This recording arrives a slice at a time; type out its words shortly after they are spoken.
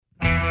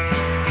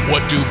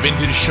What do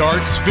vintage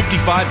sharks,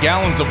 55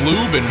 gallons of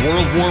lube, and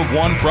World War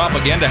I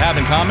propaganda have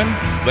in common?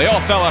 They all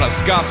fell out of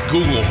Scott's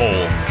Google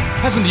hole.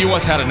 Hasn't the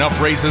U.S. had enough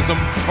racism?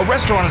 A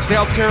restaurant in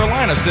South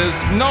Carolina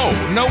says, no,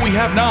 we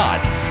have not.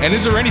 And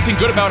is there anything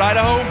good about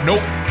Idaho?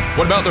 Nope.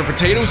 What about their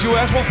potatoes, you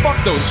ask? Well, fuck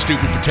those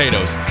stupid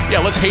potatoes. Yeah,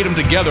 let's hate them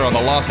together on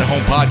the Lost at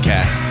Home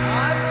podcast.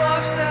 I'm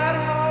lost at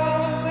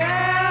home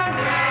and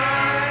I'm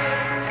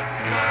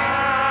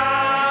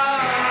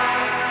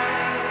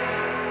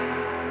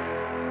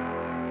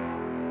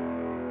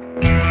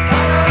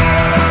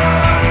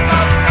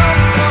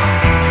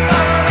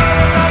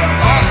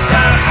lost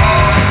at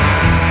home.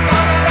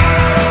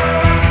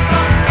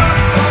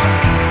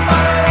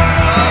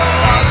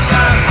 Lost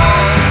at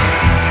home.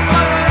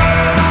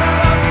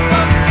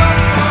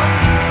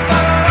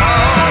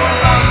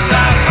 Lost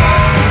at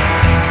home.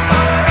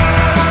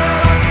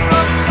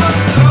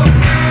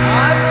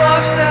 I'm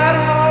lost at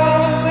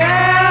home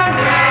and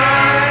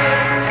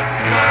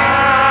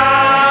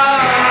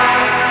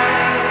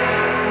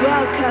I'm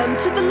Welcome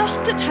to the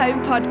Lost at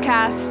Home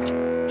podcast.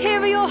 Here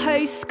are your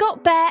hosts,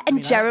 Scott Bear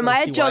and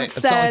Jeremiah It's not like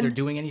they're Johnson.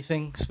 doing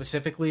anything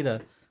specifically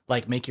to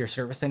like make your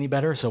service any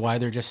better. So why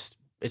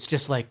it's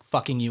just like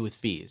fucking you with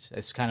fees.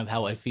 It's kind of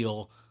how I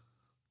feel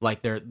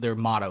like their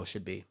motto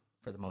should be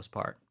for the most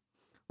part.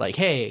 Like,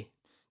 hey,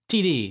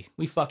 TD,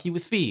 we fuck you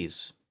with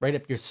fees. Right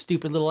up your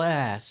stupid little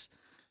ass.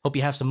 Hope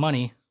you have some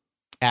money,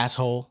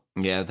 asshole.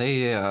 Yeah,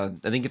 I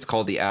think it's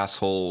called the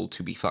asshole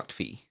to be fucked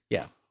fee.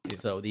 Yeah.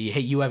 So hey,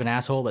 you have an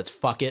asshole. Let's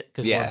fuck it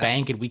because we're Yeah. a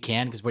bank and we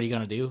can. Because what are you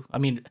gonna do? I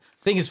mean,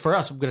 thing is, for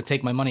us, I'm gonna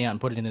take my money out and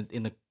put it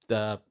in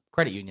the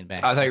credit union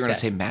bank. I thought you were going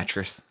to instead. say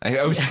mattress.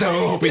 I was so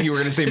hoping you were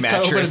going to say It's kinda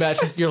open mattress.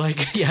 mattress. You're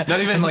like, yeah.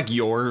 Not even like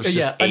yours,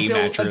 just a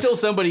mattress. Until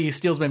somebody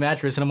steals my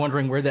mattress, and I'm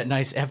wondering where that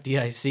nice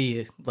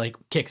FDIC like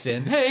kicks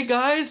in. Hey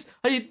guys,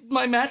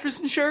 my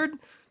mattress insured?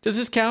 Does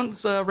this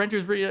count as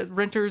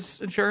renter's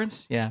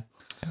insurance? Yeah.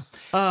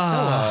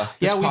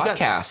 This we've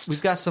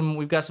podcast.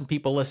 got some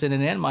people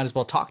listening in. Might as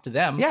well talk to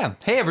them. Yeah.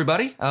 Hey,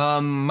 everybody.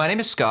 My name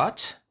is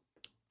Scott,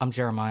 I'm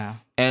Jeremiah.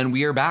 and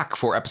we are back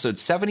for episode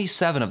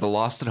 77 of the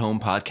Lost at Home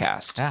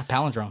podcast. Yeah,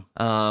 palindrome.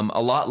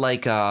 A lot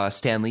like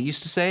Stan Lee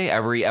used to say,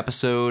 every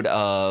episode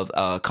of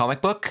a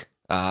comic book,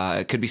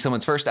 it could be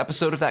someone's first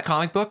episode of that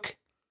comic book.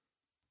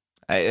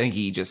 I think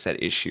he just said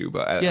issue,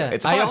 but Yeah,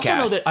 it's a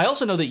podcast. I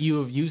also know that you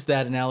have used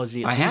that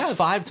analogy I at least have.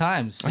 5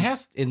 times I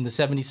have. in the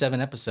 77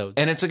 episodes.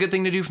 And it's a good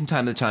thing to do from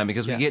time to time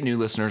because we Yeah. get new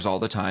listeners all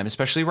the time,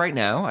 especially right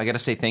now. I got to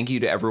say thank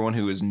you to everyone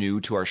who is new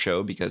to our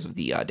show because of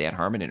the Dan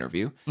Harmon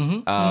interview.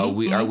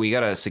 We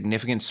got a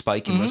significant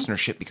spike in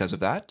listenership because of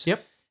that.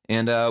 Yep.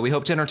 And we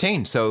hope to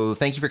entertain. So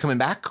thank you for coming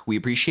back. We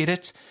appreciate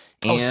it.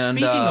 Oh, And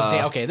speaking of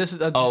Dan, okay, this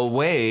is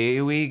away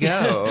we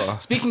go.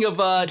 speaking of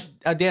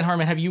Dan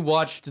Harmon. Have you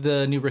watched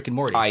the new Rick and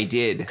Morty? I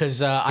did.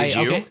 Because you?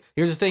 okay,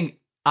 here's the thing.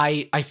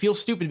 I feel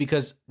stupid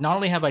because not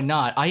only have I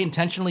not, I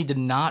intentionally did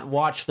not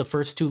watch the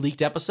first 2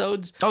 leaked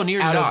episodes. Oh,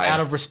 neither out did of, I.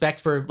 out of respect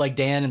for like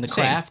Dan and the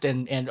Same. craft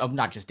and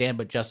not just Dan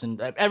but Justin,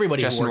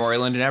 everybody. Justin who works,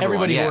 Roiland and everyone,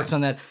 everybody yeah. who works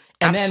on that.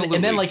 And Absolutely.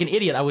 then like an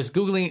idiot, I was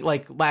Googling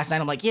like last night.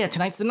 I'm like, yeah,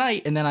 tonight's the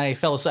night. And then I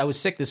fell asleep. I was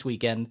sick this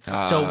weekend.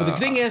 So but the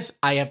thing is,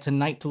 I have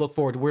tonight to look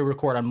forward to. We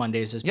record on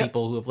Mondays, as Yep.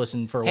 people who have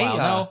listened for a Hey, while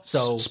know.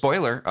 So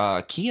spoiler,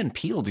 Key and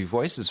Peele do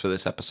voices for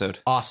this episode.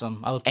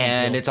 awesome. I love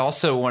And it's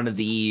also one of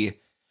the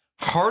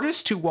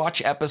hardest to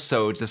watch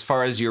episodes as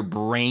far as your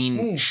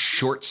brain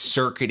short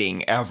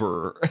circuiting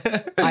ever.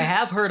 I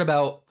have heard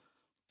about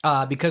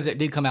because it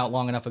did come out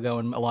long enough ago,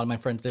 and a lot of my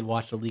friends did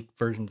watch the leaked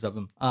versions of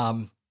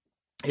them.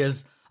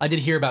 Is I did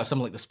hear about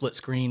some like the split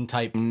screen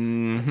type,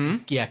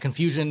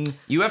 confusion.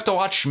 You have to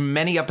watch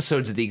many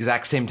episodes at the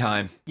exact same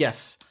time.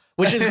 Yes,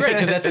 which is great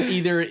because that's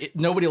either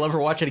nobody will ever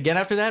watch it again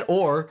after that,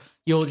 or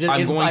you'll just.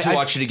 I'm going to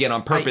watch it again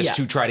on purpose yeah.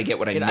 to try to get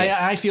what I And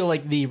missed. I feel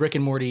like the Rick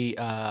and Morty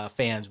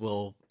fans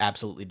will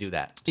absolutely do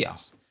that. So.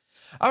 Yes.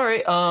 All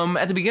right.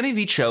 At the beginning of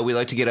each show, we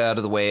like to get out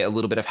of the way a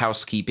little bit of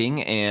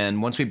housekeeping,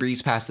 and once we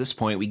breeze past this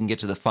point, we can get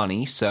to the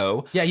funny.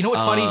 So Yeah, you know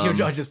what's funny here,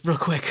 John? Just real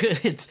quick,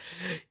 it's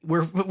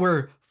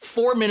we're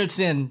 4 minutes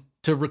in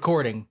to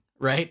recording,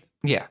 right?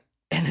 yeah,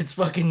 And it's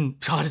fucking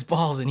hot as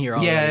balls in here.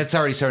 Already. it's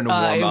already starting to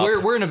warm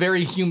up. We're in a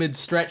very humid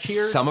stretch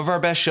here. Some of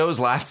our best shows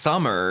last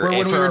summer, When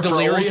and we were for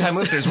delirious. old-time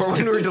listeners, were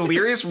when we were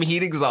delirious from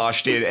heat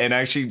exhaustion and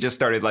actually just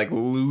started like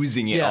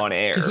losing it on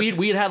air. 'Cause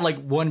we had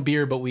like one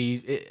beer, but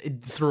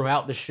it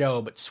throughout the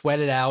show, but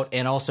sweated out,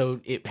 and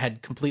also it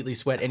had completely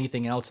sweat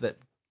anything else that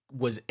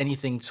was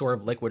anything sort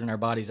of liquid in our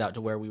bodies out to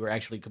where we were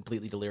actually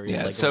completely delirious,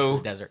 Yeah, like so going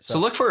through the desert. so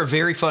look for a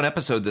very fun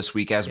episode this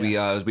week as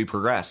we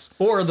progress.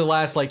 Or the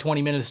last like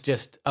 20 minutes,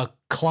 just a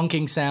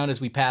clunking sound as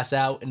we pass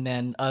out, and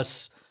then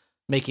us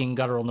making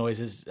guttural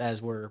noises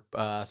as we're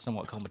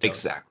somewhat comatose.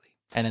 Exactly.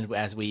 And then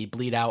as we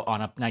bleed out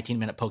on a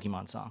 19-minute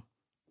Pokemon song.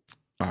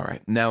 All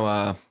right.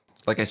 Now,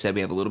 like I said, we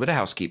have a little bit of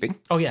housekeeping.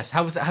 Oh yes,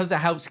 how's the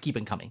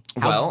housekeeping coming?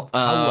 We'd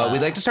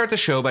like to start the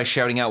show by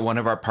shouting out one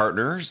of our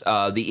partners,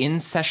 the In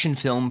Session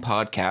Film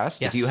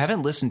Podcast. Yes. If you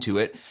haven't listened to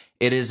it,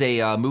 it is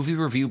a movie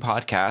review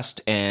podcast,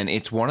 and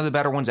it's one of the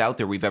better ones out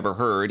there we've ever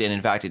heard. And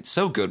in fact, it's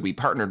so good, we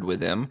partnered with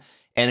them.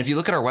 And if you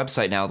look at our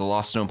website now,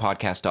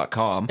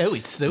 thelostandhomepodcast.com, Oh,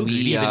 it's so good. We,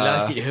 Even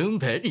lost at home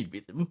partied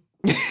with them.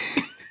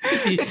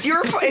 it's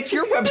your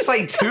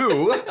website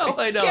too. Oh,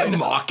 I know. Can't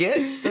mock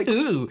it. Like,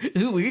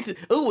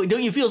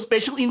 Don't you feel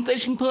special in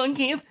such a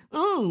podcast?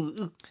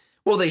 Ooh.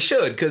 well, they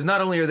should, because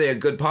not only are they a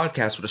good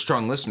podcast with a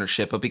strong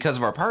listenership, but because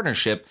of our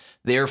partnership,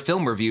 their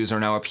film reviews are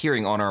now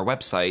appearing on our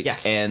website,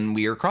 Yes. and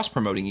we are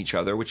cross-promoting each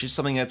other, which is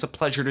something that's a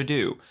pleasure to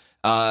do.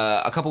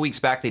 A couple weeks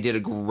back, they did a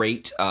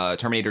great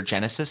Terminator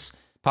Genesis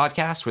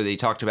podcast where they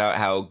talked about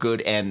how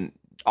good and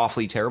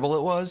awfully terrible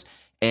it was,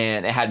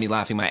 and it had me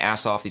laughing my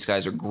ass off. These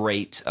guys are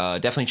great.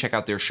 Definitely check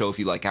out their show if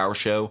you like our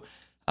show.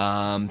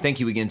 Thank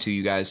you again to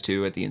you guys,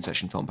 too, at the In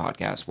Session Film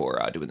Podcast for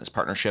doing this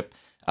partnership.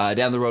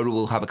 Down the road,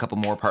 we'll have a couple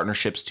more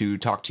partnerships to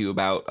talk to you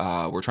about.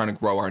 We're trying to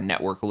grow our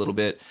network a little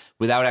bit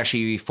without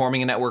actually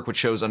forming a network with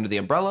shows under the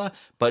umbrella,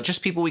 but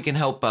just people we can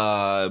help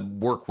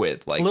work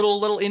with, like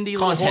Little indie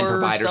content little horror,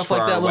 providers stuff for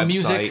like our that, little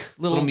website. music,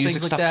 little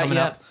music things stuff like that. coming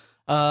up.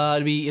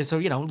 To be so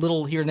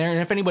little here and there. And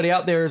if anybody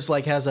out there is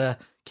like has a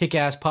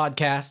kick-ass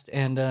podcast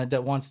and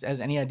that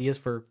has any ideas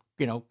for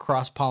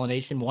cross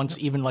pollination, once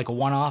even like a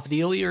one-off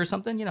dealie or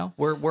something,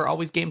 we're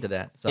always game to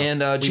that. So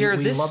And, Jared,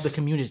 we this- love the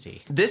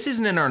community. This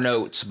isn't in our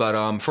notes,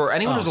 but for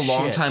anyone who's a shit.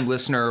 longtime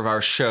listener of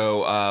our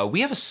show,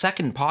 we have a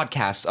second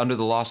podcast under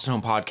the Lost at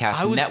Home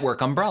Podcast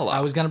Network umbrella.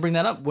 I was going to bring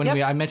that up when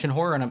Yep. I mentioned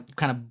horror, and it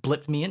kind of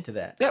blipped me into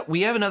that. Yeah,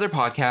 we have another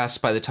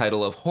podcast by the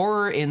title of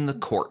Horror in the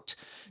Court,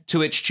 to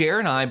which Jared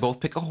and I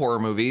both pick a horror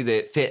movie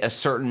that fit a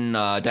certain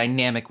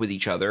dynamic with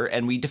each other,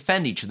 and we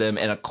defend each of them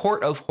in a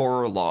court of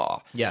horror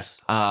law.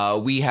 Yes.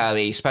 We have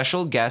a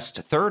special guest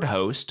third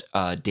host,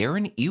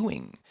 Darren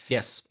Ewing.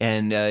 Yes.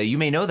 And you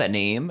may know that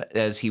name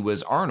as he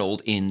was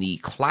Arnold in the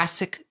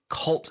classic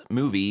cult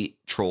movie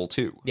Troll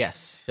 2. Yes.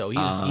 So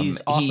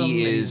he's awesome.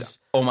 He and is, he's-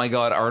 oh my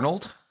God,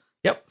 Arnold.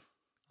 Yep.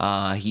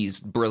 He's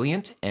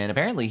brilliant, and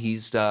apparently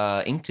he's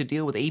inked a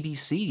deal with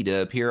ABC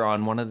to appear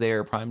on one of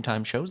their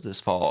primetime shows this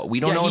fall. We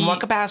don't Yeah, know in he- what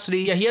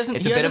capacity. Yeah, he hasn't.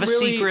 It's he a bit of a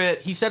hasn't really-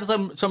 secret. He said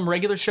some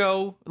regular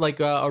show, like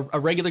a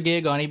regular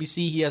gig on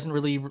ABC. He hasn't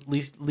really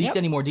leaked Yep.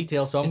 any more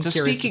details. So I'm It's a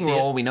curious speaking to see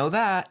role. It. We know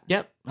that.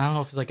 Yep. I don't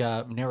know if it's like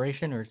a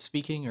narration or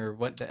speaking or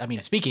what. I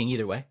mean, speaking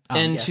either way.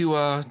 And yes.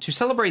 to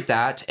celebrate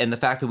that and the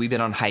fact that we've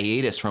been on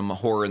hiatus from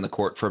Horror in the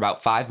Court for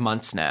about 5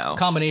 months now,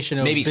 combination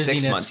of maybe 6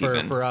 busyness months for,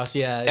 even. for us.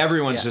 Yeah.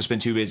 everyone's just been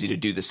too busy to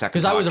do the second.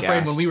 because I was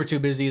afraid podcast. when we were too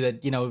busy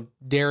that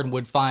Darren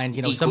would find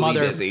some Equally other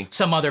busy.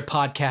 some other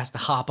podcast to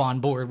hop on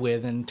board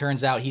with, and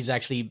turns out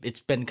it's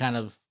been kind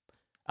of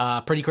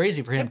pretty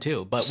crazy for him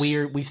too. But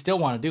we still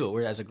want to do it.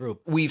 We're as a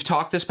group. We've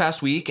talked this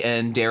past week,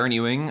 and Darren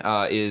Ewing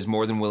is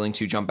more than willing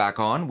to jump back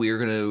on. We're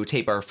going to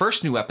tape our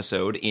first new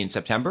episode in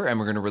September, and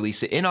we're going to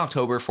release it in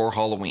October for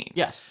Halloween.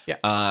 Yes.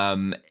 Yeah.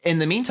 In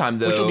the meantime,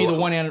 though, Which will be the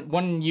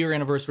 1 year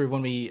anniversary of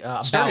when we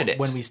Started it.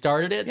 When we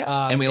started it,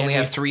 and we only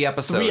have 3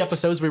 episodes. 3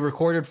 episodes we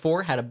recorded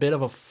 4. Had a bit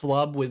of a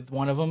flub with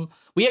one of them.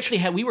 We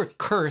were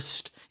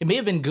cursed. It may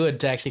have been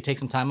good to actually take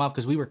some time off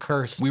because we were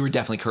cursed. we were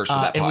definitely cursed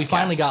with that and podcast. we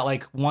finally got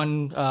like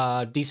one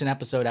decent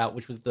episode out,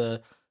 which was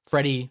the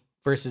Freddy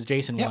versus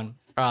Jason one.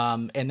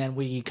 And then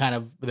we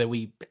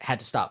had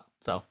to stop.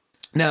 So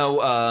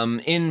Now,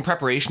 in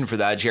preparation for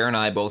that, Jared and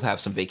I both have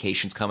some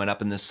vacations coming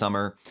up in this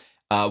summer.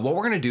 What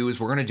we're going to do is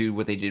we're going to do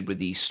what they did with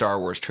the Star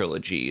Wars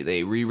trilogy.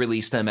 They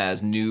re-released them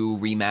as new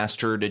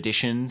remastered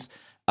editions.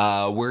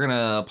 We're going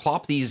to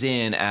plop these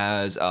in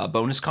as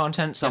bonus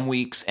content some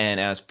weeks and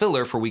as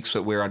filler for weeks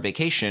that we're on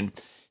vacation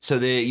so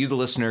that you, the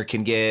listener,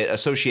 can get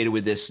associated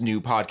with this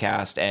new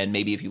podcast. And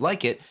maybe if you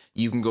like it,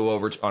 you can go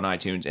over on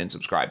iTunes and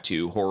subscribe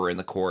to Horror in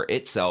the Core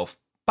itself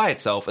by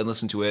itself and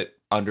listen to it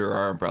under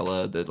our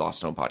umbrella, the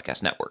Lost and Home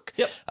Podcast Network.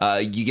 Yep.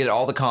 You get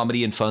all the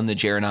comedy and fun that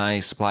Jared and I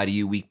supply to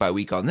you week by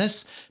week on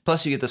this.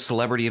 Plus, you get the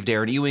celebrity of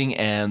Darren Ewing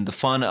and the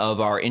fun of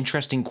our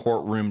interesting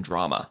courtroom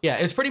drama. yeah,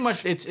 it's pretty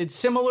much it's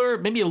similar,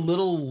 maybe a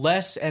little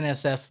less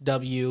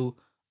NSFW,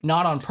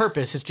 not on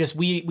purpose. It's just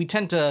we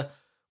tend to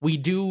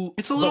do.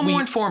 It's a little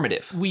more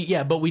informative.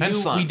 But we And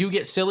fun. do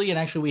get silly, and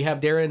actually we have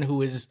Darren,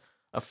 who is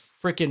a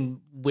freaking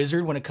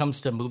wizard when it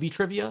comes to movie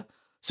trivia.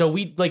 So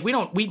he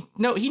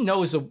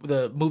knows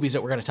the movies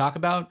that we're going to talk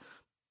about,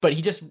 but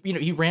he just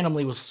he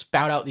randomly will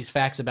spout out these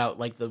facts about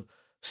like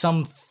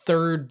some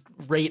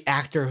third-rate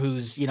actor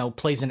who's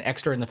plays an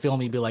extra in the film.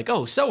 He'd be like,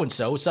 oh, so and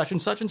so, such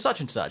and such and such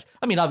and such.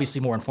 I mean,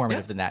 obviously more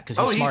informative than that because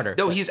he's smarter.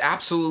 He's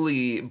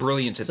absolutely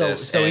brilliant at So-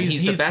 this. so and he's-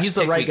 he's the best he's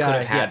the pick right we could guy,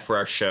 have had yeah. for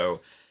our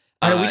show.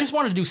 I know, we just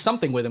wanted to do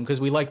something with him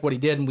because we liked what he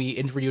did and we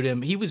interviewed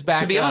him. He was back.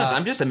 To be honest,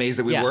 I'm just amazed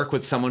that we yeah. work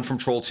with someone from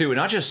Troll 2, and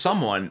not just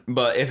someone,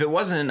 but if it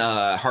wasn't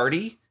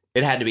Hardy,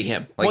 it had to be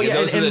him. Like Well, yeah,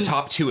 those are the and-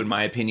 top 2 in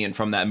my opinion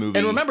from that movie.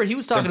 And remember, he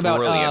was talking They're about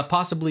brilliant.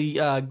 possibly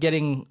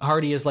getting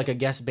Hardy as like a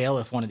guest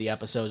bailiff one of the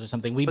episodes or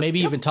something. We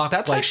maybe even talked.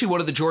 That's like, actually one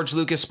of the George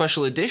Lucas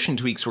special edition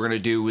tweaks we're going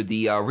to do with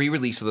the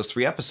re-release of those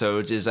 3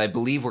 episodes. Is I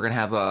believe we're going to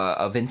have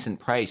a Vincent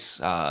Price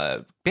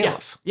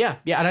bailiff. Yeah,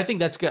 and I think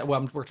that's good.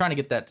 Well, we're trying to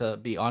get that to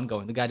be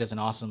ongoing. The guy does an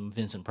awesome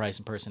Vincent Price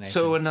impersonation.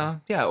 So,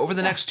 over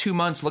the next 2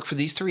 months, look for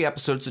these 3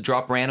 episodes to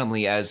drop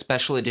randomly as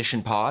special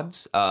edition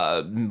pods,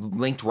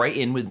 linked right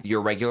in with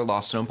your regular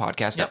Lost and Home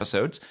podcast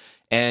episodes.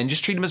 and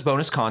just treat them as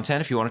bonus content.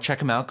 If you want to check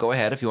them out, go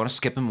ahead. If you want to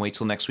skip them, wait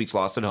till next week's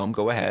Lost at Home,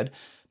 go ahead.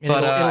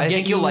 But I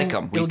think you'll like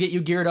them. It'll get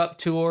you geared up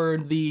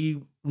toward the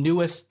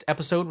newest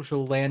episode, which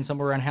will land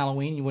somewhere around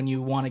Halloween when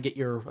you want to get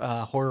your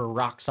horror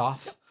rocks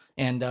off.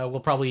 And we'll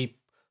probably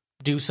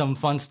do some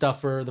fun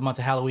stuff for the month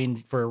of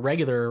Halloween for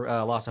regular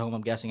Lost at Home,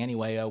 I'm guessing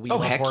anyway. We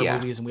love horror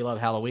movies and we love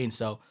Halloween,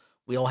 so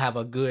we'll have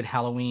a good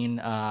Halloween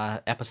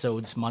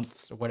episodes,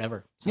 months, or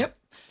whatever. So. Yep.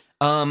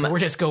 We're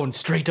just going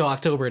straight to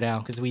October now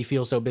because we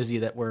feel so busy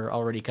that we're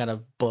already kind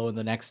of blowing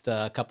the next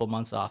couple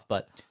months off.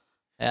 But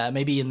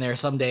maybe in there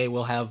someday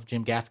we'll have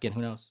Jim Gaffigan.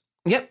 Who knows?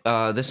 Yep.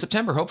 This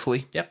September,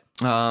 hopefully. Yep.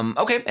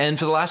 Okay. And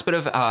for the last bit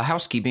of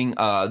housekeeping,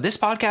 this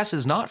podcast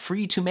is not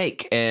free to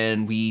make,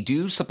 and we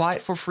do supply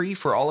it for free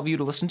for all of you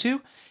to listen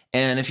to.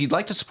 And if you'd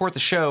like to support the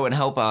show and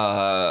help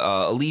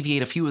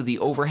alleviate a few of the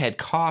overhead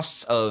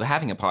costs of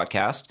having a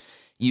podcast,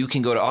 you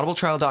can go to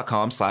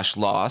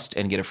audibletrial.com/lost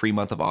and get a free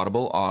month of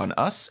Audible on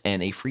us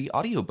and a free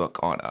audiobook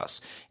on us.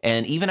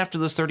 And even after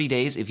those 30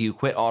 days, if you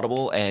quit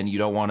Audible and you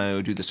don't want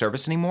to do the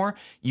service anymore,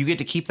 you get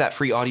to keep that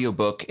free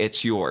audiobook.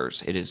 It's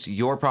yours. It is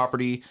your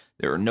property.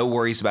 There are no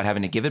worries about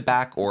having to give it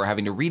back or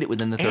having to read it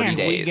within the 30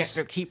 days. We get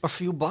to keep a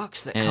few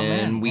bucks that come in.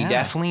 And we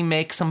definitely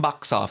make some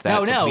bucks off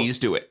that, so please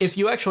do it. If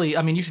you actually,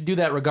 I mean, you should do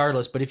that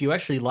regardless, but if you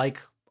actually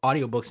like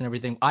audiobooks and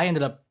everything, I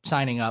ended up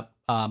signing up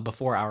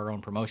before our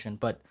own promotion,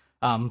 but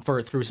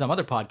through some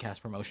other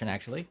podcast promotion,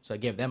 actually. So I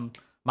gave them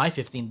my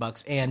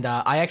 $15, and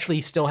I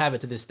actually still have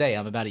it to this day.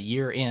 I'm about a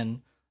year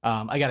in.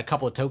 I got a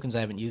couple of tokens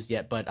I haven't used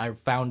yet, but I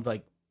found,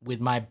 like,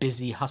 with my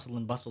busy hustle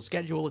and bustle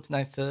schedule, it's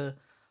nice to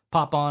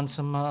pop on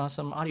some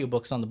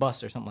audiobooks on the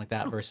bus or something like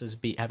that versus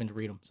having to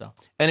read them. So,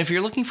 and if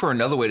you're looking for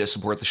another way to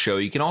support the show,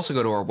 you can also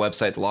go to our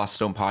website,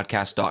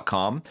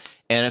 theloststonepodcast.com.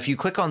 And if you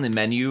click on the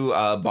menu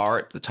bar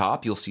at the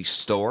top, you'll see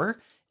store.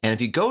 And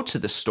if you go to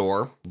the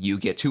store, you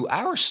get to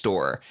our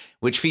store,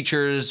 which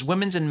features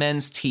women's and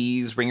men's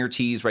tees, ringer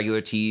tees,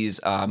 regular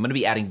tees. I'm going to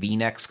be adding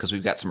V-necks because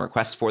we've got some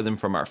requests for them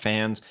from our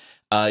fans.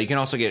 You can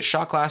also get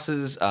shot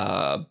glasses,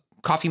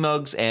 coffee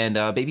mugs, and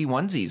baby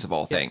onesies of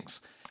all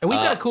things. And we've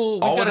got a cool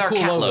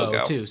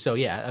logo, too. So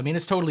yeah, I mean,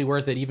 it's totally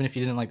worth it. Even if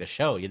you didn't like the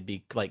show, you'd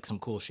be like some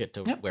cool shit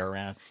to wear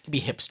around. You'd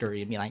be hipster.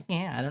 You'd be like,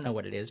 yeah, I don't know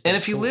what it is. But and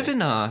if you live in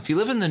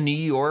the New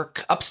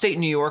York, upstate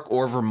New York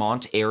or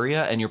Vermont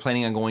area, and you're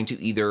planning on going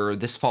to either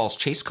this fall's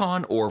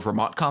ChaseCon or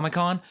Vermont Comic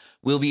Con,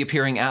 we'll be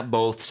appearing at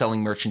both,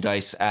 selling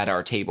merchandise at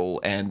our table.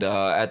 And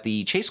at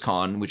the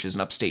ChaseCon, which is in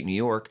upstate New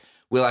York,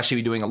 we'll actually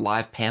be doing a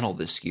live panel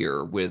this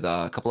year with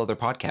a couple other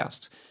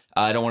podcasts.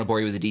 I don't want to bore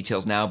you with the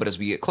details now, but as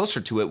we get closer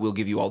to it, we'll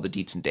give you all the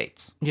deets and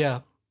dates. Yeah,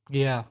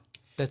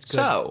 that's good.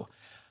 So,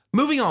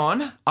 moving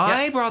on,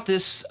 I brought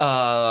this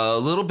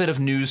little bit of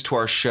news to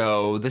our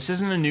show. This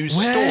isn't a news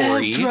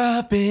story.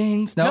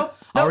 Droppings. Nope.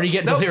 Already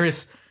getting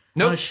delirious.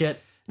 Nope. Oh,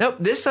 shit. Nope.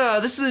 This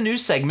is a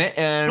news segment,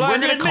 and we're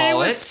going to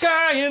call it...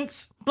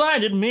 Science.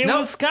 Blinded me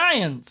with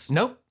science.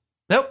 Nope.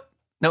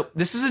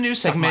 This is a new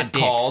segment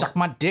called... Suck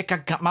my dick, I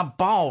got my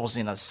balls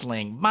in a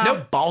sling.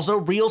 My balls are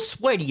real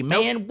sweaty,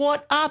 man.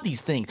 What are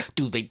these things?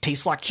 Do they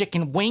taste like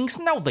chicken wings?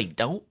 No, they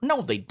don't.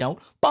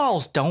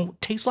 Balls don't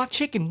taste like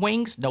chicken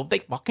wings. No, they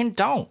fucking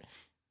don't.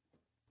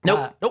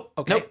 Nope.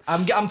 Okay. Nope.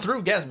 I'm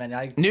through,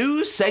 Desmond.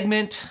 New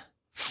segment,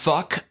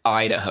 Fuck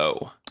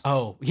Idaho.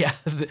 Oh, yeah.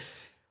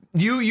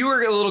 You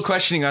were a little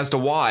questioning as to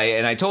why,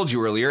 and I told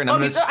you earlier. And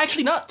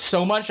actually, not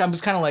so much. I'm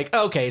just kind of like,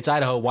 okay, it's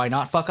Idaho. Why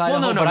not fuck Idaho?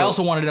 Well, no. I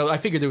also wanted to know. I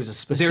figured there was a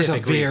specific reason.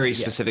 There's a very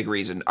specific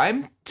reason.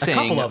 I'm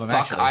saying of them,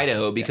 fuck actually.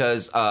 Idaho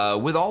because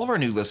with all of our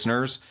new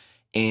listeners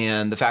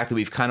and the fact that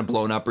we've kind of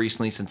blown up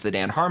recently since the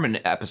Dan Harmon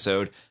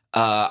episode,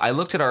 I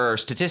looked at our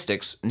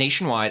statistics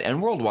nationwide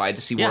and worldwide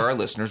to see where our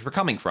listeners were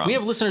coming from. We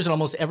have listeners in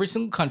almost every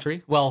single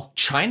country. Well,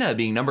 China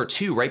being number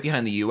 2 right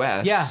behind the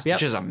U.S.,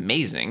 which is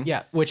amazing.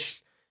 Yeah, which...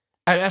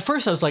 At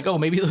first, I was like, "Oh,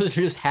 maybe those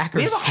are just hackers."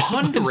 We have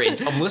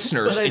hundreds of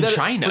listeners in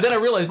China. But then I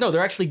realized, no, they're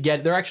actually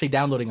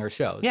downloading our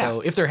show. Yeah.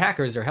 So if they're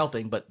hackers, they're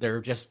helping, but they're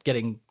just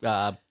getting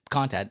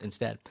content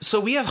instead. So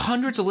we have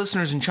hundreds of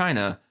listeners in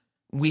China.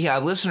 We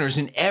have listeners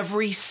in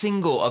every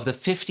single of the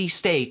 50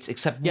 states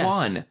except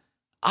one,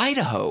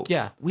 Idaho.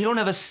 Yeah. We don't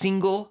have a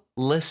single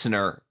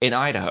listener in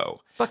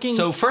Idaho. Fucking.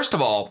 So first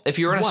of all, if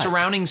you're in a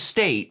surrounding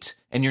state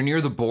and you're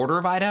near the border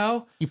of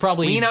Idaho, you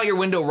probably lean out your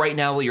window right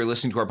now while you're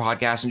listening to our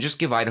podcast and just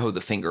give Idaho the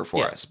finger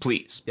for us,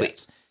 please.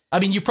 I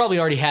mean, you probably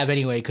already have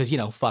anyway, because,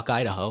 fuck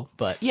Idaho,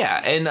 but...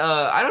 Yeah, and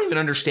I don't even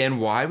understand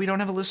why we don't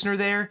have a listener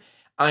there.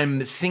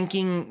 I'm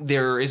thinking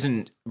there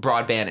isn't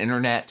broadband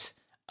internet,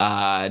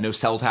 no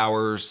cell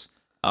towers,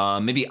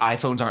 maybe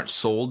iPhones aren't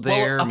sold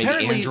there, maybe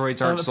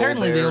Androids aren't sold there.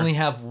 Apparently they only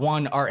have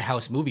one art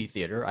house movie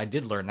theater. I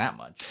did learn that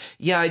much.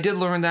 Yeah, I did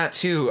learn that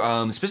too,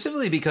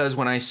 specifically because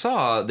when I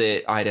saw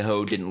that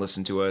Idaho didn't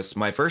listen to us,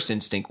 my first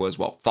instinct was,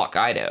 well, fuck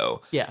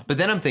Idaho. Yeah. But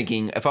then I'm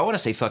thinking, if I want to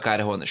say fuck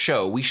Idaho on the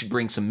show, we should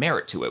bring some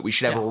merit to it. We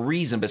should have a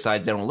reason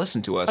besides they don't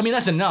listen to us. I mean,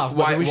 that's enough,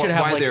 but we should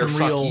have like some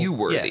real... fuck you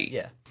worthy.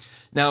 Yeah.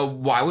 Now,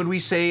 why would we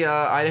say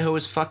Idaho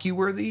is fuck you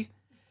worthy?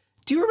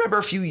 Do you remember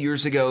a few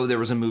years ago there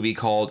was a movie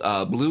called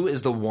Blue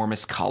is the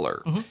Warmest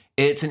Color?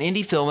 It's an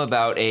indie film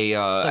about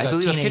I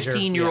believe a teenager,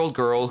 15-year-old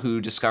girl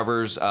who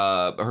discovers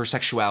her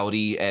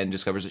sexuality and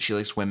discovers that she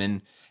likes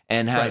women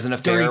and has an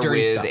affair Dirty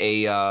with stuff.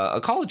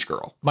 a college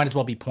girl. Might as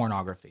well be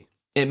pornography.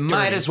 It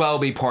might as well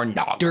be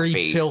pornography.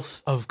 Dirty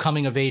filth of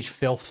coming of age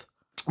filth.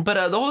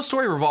 But the whole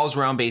story revolves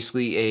around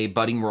basically a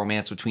budding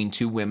romance between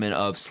two women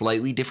of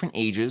slightly different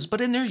ages,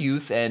 but in their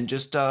youth and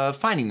just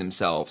finding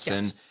themselves. Yes.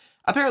 And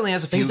apparently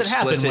has a few Things that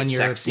happen explicit when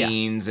you're- sex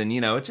scenes, and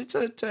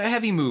it's a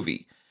heavy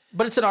movie.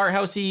 But it's an art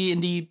housey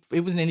indie. It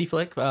was an indie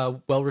flick,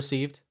 well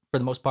received for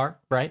the most part,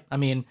 right? I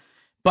mean,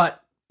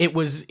 but it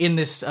was in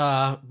this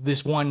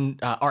this one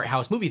art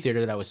house movie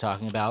theater that I was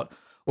talking about,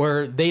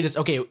 where they just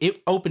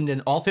it opened in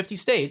all 50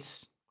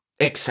 states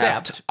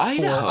Except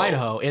Idaho. for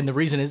Idaho, and the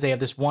reason is they have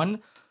this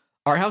one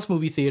art house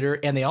movie theater,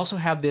 and they also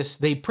have this.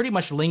 They pretty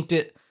much linked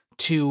it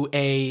to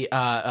a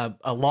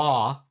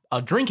law,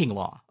 a drinking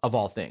law of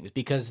all things,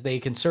 because they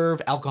can serve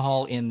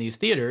alcohol in these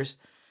theaters,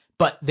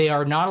 but they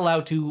are not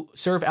allowed to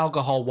serve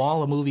alcohol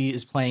while a movie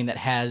is playing that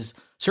has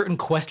certain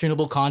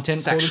questionable content,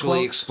 Sexually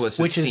quote-unquote,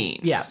 explicit which is,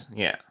 scenes.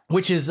 Yeah.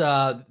 which is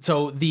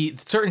so the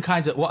certain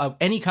kinds of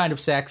any kind of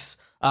sex,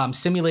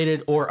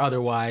 simulated or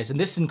otherwise, and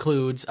this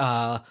includes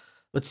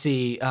let's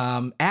see,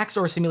 acts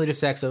or simulated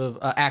sex of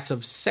acts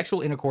of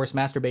sexual intercourse,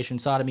 masturbation,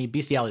 sodomy,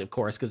 bestiality, of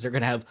course, because they're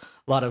gonna have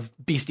a lot of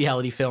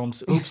bestiality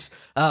films. Oops,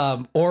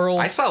 oral.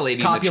 I saw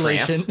Lady and the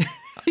copulation.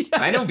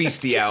 I know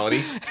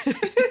bestiality.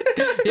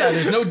 Yeah,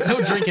 there's no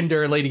drinking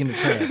during Lady and the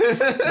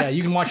Tramp. Yeah,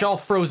 you can watch all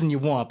Frozen you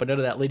want, but none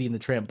of that Lady and the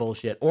Tramp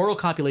bullshit. Oral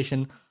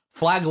copulation,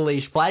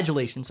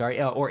 flagellation,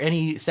 or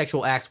any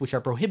sexual acts which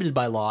are prohibited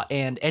by law,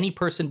 and any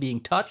person being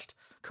touched,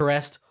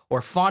 caressed,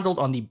 or fondled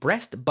on the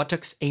breast,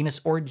 buttocks, anus,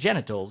 or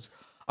genitals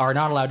are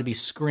not allowed to be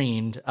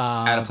screened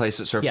At a place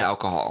that serves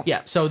alcohol.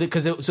 Yeah, so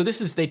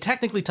this is they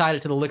technically tied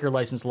it to the liquor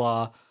license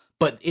law,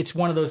 but it's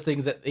one of those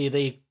things that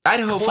they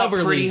Idaho fought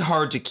cleverly, pretty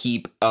hard to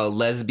keep a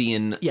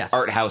lesbian Yes.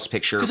 art house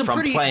picture 'Cause I'm from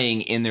pretty-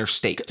 playing in their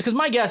state. because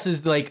my guess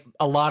is like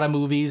a lot of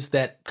movies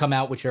that come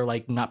out, which are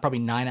like not probably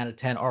 9 out of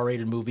 10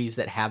 R-rated movies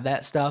that have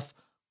that stuff,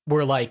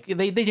 were like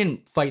they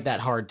didn't fight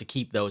that hard to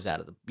keep those out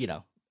of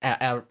the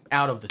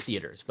out of the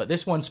theaters. But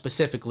this one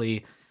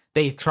specifically,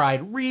 they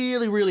tried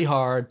really, really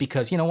hard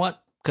because you know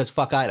what? Because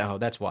fuck Idaho.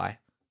 That's why.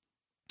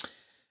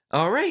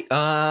 All right.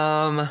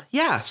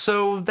 Yeah,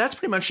 so that's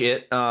pretty much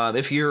it.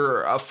 If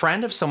you're a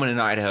friend of someone in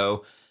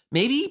Idaho,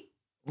 maybe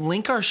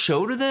link our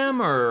show to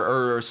them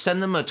or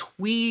send them a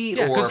tweet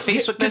Yeah, or 'cause-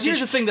 Facebook 'cause message. here's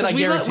the thing that 'Cause I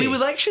we guarantee.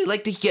 would actually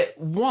like to get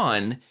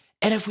one.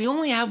 And if we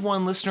only have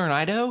one listener in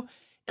Idaho,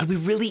 it'd be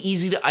really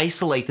easy to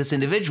isolate this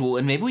individual,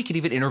 and maybe we could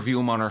even interview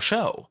him on our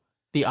show.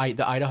 The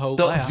Idaho.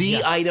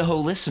 The Idaho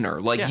listener.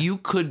 Like, Yeah. you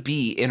could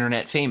be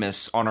internet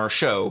famous on our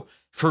show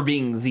for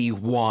being the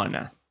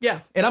one.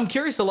 Yeah, and I'm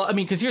curious a lot. I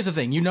mean, because here's the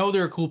thing: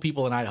 there are cool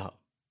people in Idaho.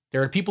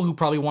 There are people who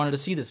probably wanted to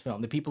see this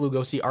film. The people who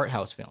go see art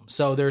house films.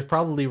 So there's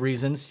probably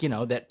reasons,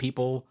 that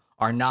people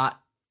are not,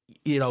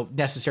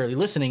 necessarily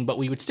listening, but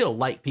we would still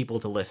like people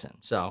to listen.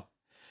 So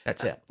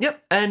that's it.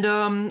 Yep. And,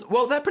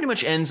 well, that pretty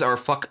much ends our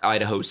Fuck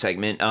Idaho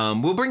segment.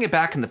 We'll bring it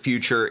back in the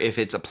future if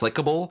it's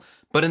applicable.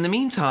 But in the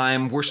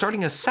meantime, we're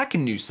starting a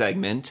second new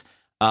segment.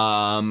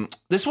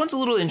 This one's a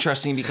little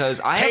interesting because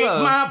I Take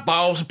have my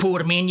balls and put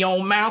them in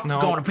your mouth.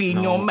 No, Gonna be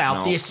in your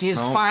mouth. no, This is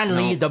no,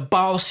 finally no. the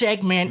ball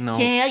segment. No.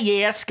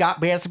 Yeah, Scott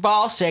Bear's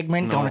ball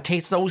segment. No. Gonna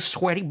taste those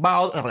sweaty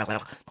balls. No, That's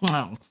good.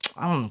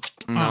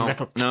 no, That's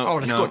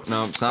no, good.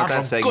 no, it's not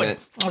That's that a good- segment.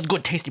 That's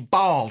good, tasty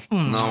balls.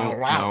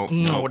 No.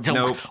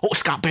 Oh,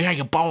 Scott Bear,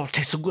 your balls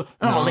taste so good.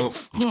 No.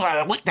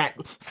 Lick that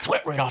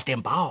sweat right off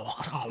them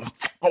balls.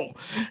 Oh,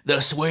 the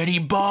sweaty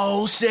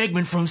ball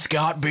segment from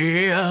Scott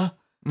Bear.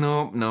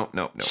 No.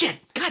 Shit,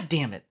 god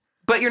damn it.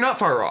 But you're not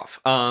far off.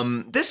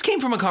 This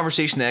came from a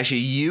conversation that actually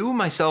you,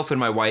 myself, and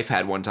my wife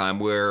had one time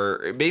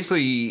where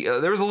basically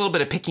there was a little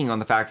bit of picking on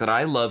the fact that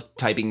I love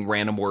typing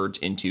random words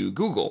into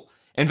Google.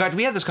 In fact,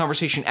 we had this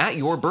conversation at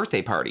your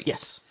birthday party.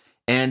 Yes.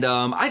 And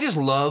I just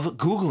love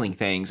Googling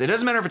things. It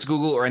doesn't matter if it's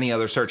Google or any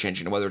other search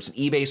engine, whether it's an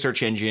eBay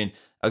search engine,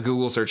 a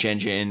Google search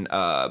engine,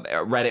 a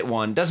Reddit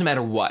one, doesn't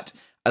matter what.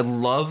 I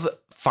love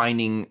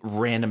finding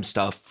random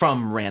stuff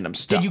from random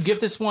stuff. Did you give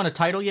this one a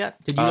title yet?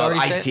 Did you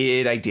already say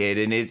it? I did.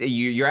 And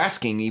you're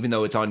asking, even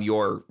though it's on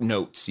your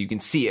notes, you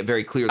can see it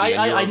very clearly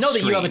on your I know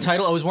that you have a screen.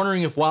 title. I was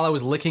wondering if while I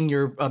was licking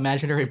your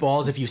imaginary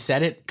balls, if you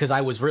said it, because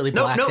I was really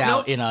blacked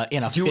out in a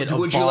fit of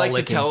Would you ball like to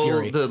licking tell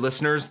fury. the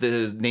listeners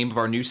the name of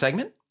our new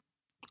segment?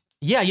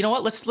 Yeah, you know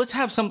what? Let's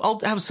have some. I'll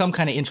have some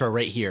kind of intro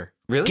right here.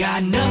 Really?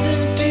 Got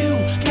nothing to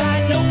do,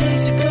 got no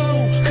place to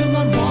go. Come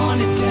on,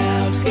 wander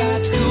down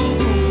Scott's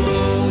Google.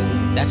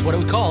 That's what it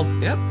was called.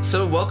 Yep.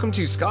 So welcome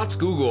to Scott's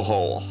Google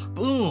Hole.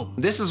 Boom.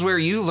 This is where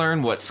you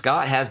learn what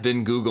Scott has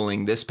been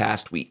Googling this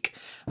past week.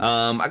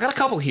 I got a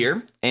couple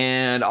here,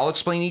 and I'll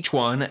explain each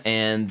one,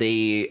 and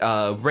they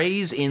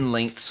raise in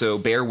length, so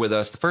bear with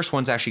us. The first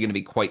one's actually going to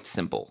be quite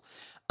simple.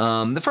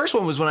 The first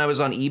one was when I was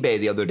on eBay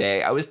the other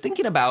day. I was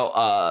thinking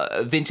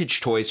about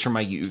vintage toys from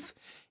my youth,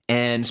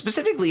 And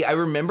specifically, I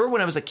remember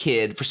when I was a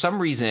kid, for some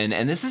reason,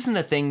 and this isn't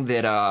a thing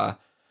that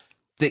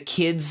that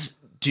kids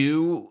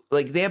do,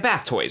 like they have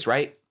bath toys,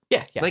 right?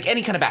 Yeah. Like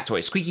any kind of bath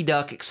toy, squeaky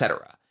duck,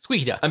 etc.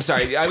 Squeaky Duck. I'm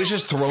sorry, I was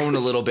just thrown a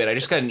little bit. I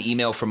just got an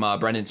email from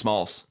Brendan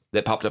Smalls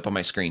that popped up on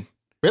my screen.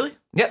 Really?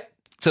 Yep.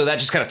 So that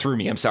just kind of threw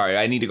me. I'm sorry.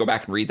 I need to go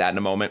back and read that in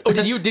a moment. Oh,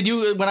 did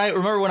you? When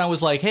I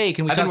was like, hey,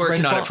 can we? I've talk been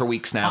working Brendan on it Small? for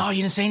weeks now. Oh,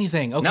 you didn't say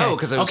anything. Okay. No,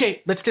 'cause I was-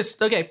 okay. Let's just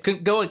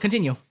go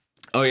continue.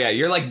 Oh yeah,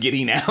 you're like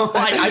giddy now. Well,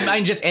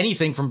 I just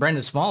anything from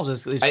Brendan Smalls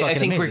is I fucking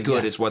think we're amazing,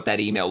 good yeah. is what that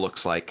email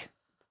looks like.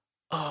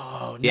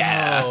 Oh no,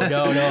 Yeah.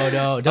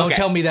 no! Don't Okay.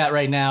 tell me that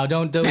right now.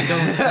 Don't. To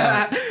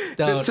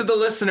the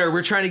listener,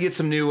 we're trying to get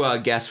some new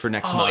guests for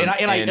next month.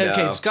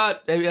 Okay,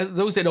 Scott.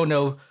 Those that don't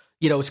know,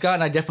 Scott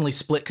and I definitely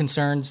split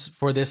concerns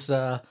for this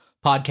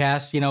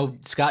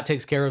podcast. Scott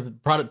takes care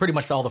of pretty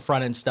much all the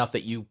front end stuff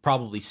that you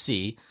probably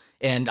see,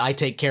 and I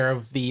take care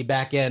of the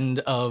back end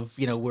of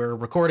we're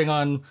recording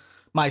on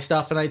my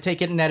stuff, and I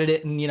take it and edit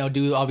it, and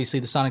do obviously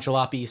the Sonic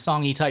Jalopy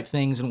songy type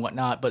things and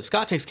whatnot. But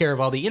Scott takes care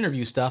of all the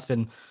interview stuff,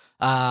 and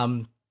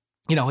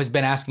has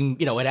been asking,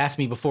 had asked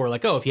me before,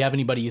 like, oh, if you have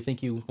anybody you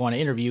think you want to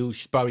interview, you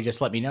should probably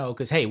just let me know.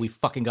 Because, hey, we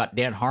fucking got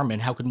Dan Harmon.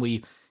 How can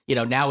we,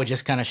 now we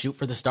just kind of shoot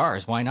for the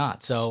stars. Why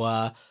not?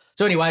 So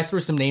anyway, I threw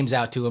some names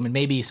out to him, and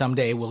maybe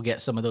someday we'll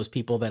get some of those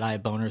people that I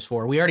have boners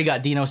for. We already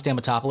got Dino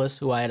Stamatopoulos,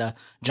 who I had a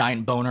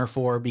giant boner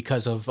for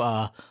because of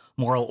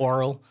Moral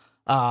Oral.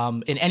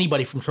 And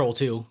anybody from Troll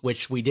 2,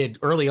 which we did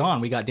early on.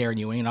 We got Darren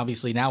Ewing, and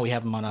obviously now we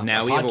have him on a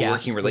now we podcast, have a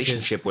working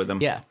relationship with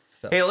him. Yeah.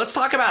 So. Hey, let's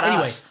talk about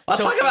Anyway, us.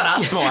 Let's talk about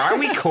us more. Aren't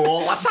we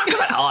cool? Let's talk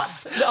about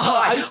us.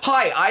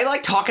 Hi. I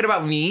like talking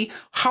about me.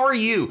 How are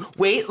you?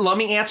 Wait, let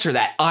me answer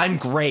that. I'm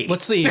great.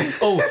 Let's see.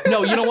 Oh,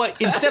 no, you know what?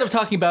 Instead of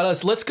talking about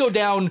us, let's go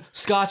down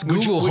Scott's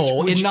Google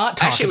hole and not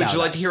talk Actually, about would you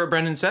like us. to hear what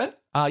Brendan said?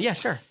 Yeah,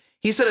 sure.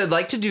 He said, I'd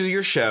like to do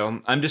your show.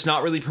 I'm just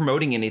not really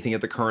promoting anything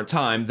at the current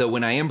time, though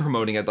when I am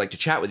promoting, I'd like to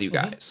chat with you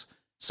guys.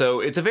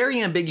 So it's a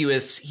very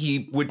ambiguous,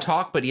 he would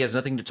talk, but he has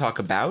nothing to talk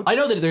about. I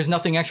know that there's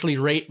nothing actually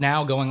right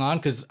now going on,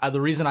 because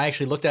the reason I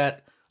actually looked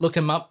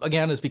him up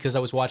again is because I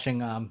was watching,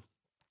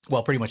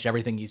 pretty much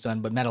everything he's done,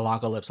 but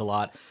Metalocalypse a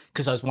lot,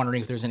 because I was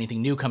wondering if there's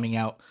anything new coming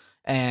out,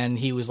 and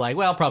he was like,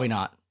 well, probably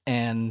not,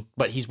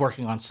 but he's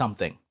working on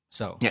something,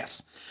 so.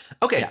 Yes.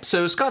 Okay,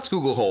 So Scott's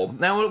Google hole.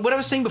 Now, what I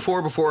was saying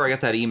before I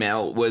got that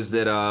email was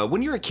that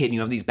when you're a kid, you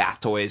have these bath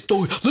toys.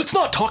 Oh, let's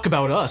not talk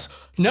about us.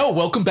 No,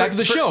 welcome back to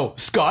the show,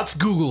 Scott's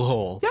Google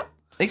hole. Yep,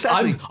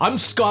 exactly. I'm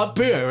Scott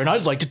Bear, and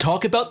I'd like to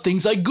talk about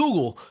things I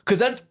Google, because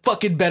that's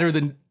fucking better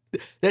than...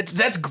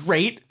 That's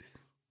great.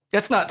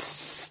 That's not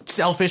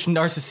selfish and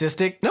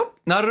narcissistic. Nope,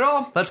 not at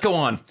all. Let's go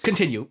on.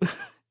 Continue.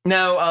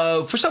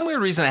 Now, for some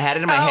weird reason, I had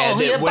it in my head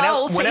that when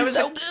I was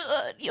good.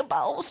 Your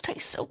balls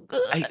taste so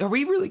good. Are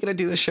we really going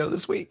to do this show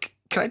this week?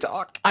 Can I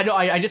talk? I know.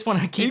 I just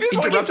want to keep. You just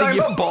want to keep talking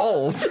about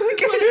balls.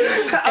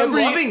 I'm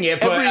loving it,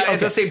 but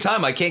at the same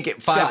time, I can't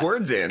get five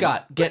words in.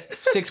 Scott, get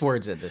 6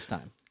 words in this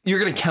time. You're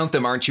going to count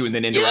them, aren't you? And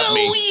then interrupt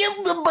me.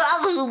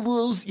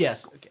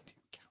 Yes. Okay.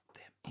 Count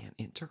them and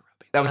interrupt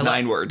me. That was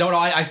 9 words. No.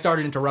 I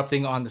started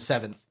interrupting on the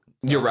 7th.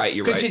 You're right.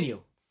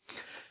 Continue.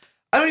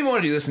 I don't even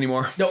want to do this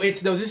anymore.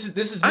 This is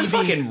me I'm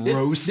fucking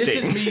roasting. This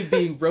is me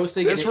being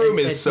roasting. This room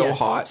is so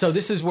hot. So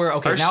this is where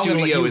Our now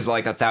studio is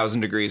like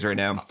 1,000 degrees right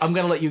now. I'm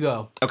gonna let you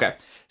go. Okay.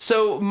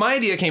 So my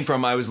idea came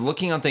from I was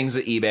looking on things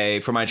at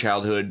eBay from my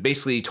childhood,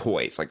 basically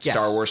toys like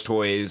Star Wars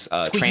toys,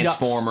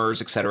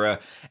 Transformers, etc.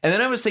 And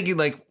then I was thinking,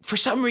 like, for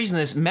some reason,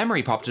 this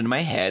memory popped into my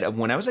head of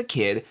when I was a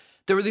kid.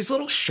 There were these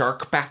little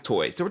shark bath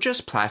toys. They were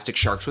just plastic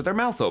sharks with their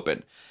mouth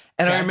open.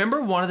 And I remember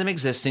one of them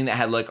existing that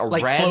had like a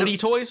red... floaty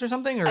toys or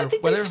something? Or I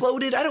think they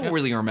floated. I don't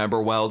really remember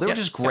well. They were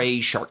just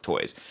gray shark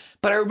toys.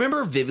 But I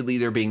remember vividly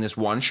there being this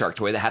one shark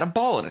toy that had a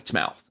ball in its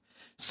mouth.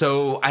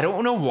 So I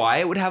don't know why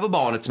it would have a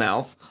ball in its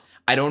mouth.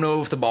 I don't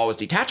know if the ball was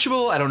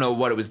detachable. I don't know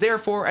what it was there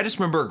for. I just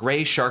remember a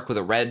gray shark with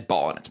a red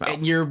ball in its mouth.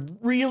 And you're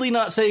really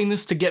not saying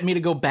this to get me to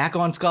go back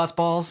on Scott's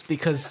balls?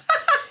 Because...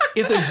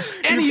 if there's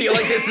any... You feel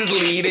like this is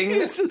leading?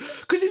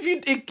 Because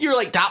if you're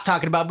like, stop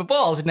talking about my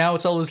balls, and now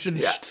it's all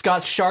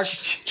Scott's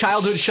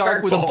childhood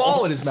shark with balls. a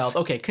ball in his mouth.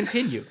 Okay,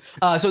 continue.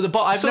 So the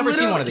ball, I've never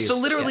seen one of these. So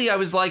literally I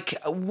was like,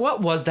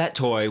 what was that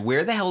toy?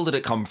 Where the hell did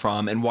it come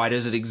from? And why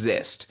does it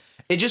exist?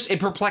 It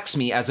perplexed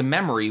me as a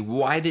memory.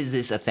 Why is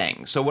this a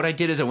thing? So what I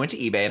did is I went to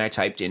eBay and I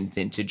typed in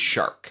vintage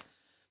shark,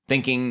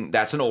 thinking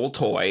that's an old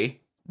toy.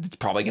 It's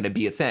probably going to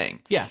be a thing.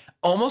 Yeah.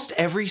 Almost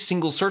every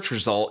single search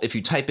result, if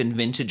you type in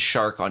vintage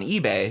shark on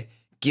eBay,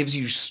 gives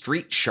you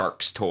Street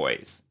Sharks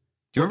toys.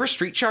 Do you remember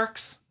Street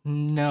Sharks?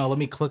 No, let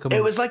me click them.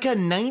 It was like a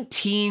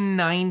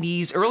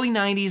 1990s, early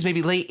 90s,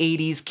 maybe late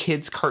 80s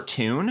kids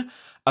cartoon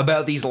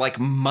about these like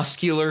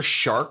muscular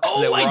sharks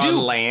that were on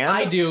land.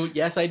 I do.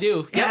 Yes, I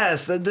do.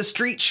 Yes, the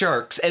Street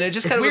Sharks. And it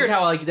just It's kind of weird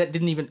how like that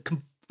didn't even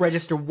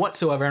register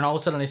whatsoever, and all of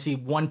a sudden I see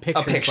one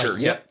picture. a picture.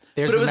 Like, yep.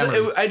 There's but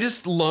the I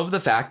just love the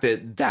fact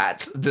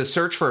that the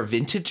search for a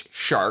vintage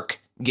shark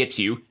gets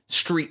you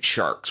Street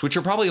Sharks, which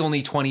are probably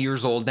only 20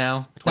 years old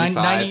now.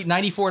 25.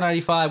 94,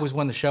 95 was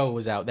when the show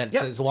was out. That's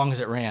as long as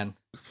it ran.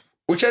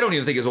 Which I don't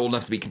even think is old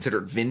enough to be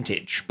considered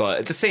vintage, but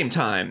at the same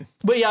time,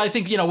 But yeah, I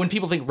think, when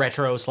people think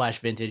retro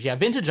 / vintage,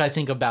 vintage I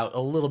think about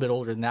a little bit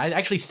older than that. I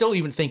actually still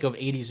even think of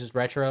 80s as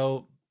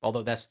retro,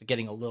 although that's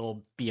getting a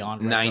little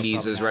beyond retro.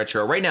 90s is now.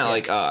 retro. Right now,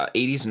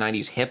 80s and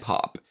 90s hip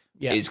hop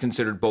is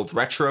considered both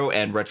retro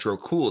and retro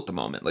cool at the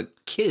moment. Like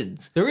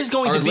kids There is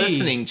going are to be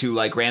listening to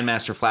like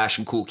Grandmaster Flash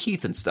and Cool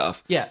Keith and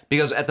stuff. Yeah.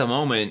 Because at the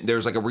moment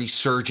there's like a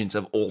resurgence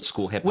of old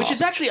school hip hop. which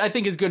is actually I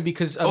think is good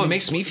because it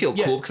makes me feel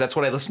cool because that's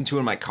what I listen to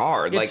in my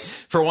car. Like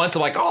for once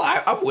I'm like,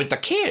 I'm with the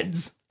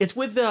kids. It's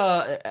with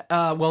there's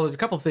a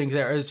couple of things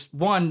there. It's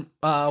one,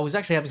 I was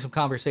actually having some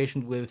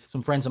conversation with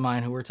some friends of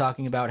mine who were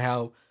talking about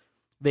how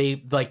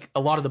they like a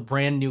lot of the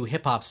brand new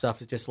hip hop stuff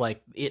is just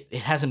like it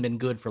hasn't been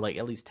good for like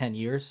at least 10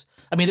 years.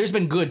 I mean, there's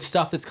been good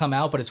stuff that's come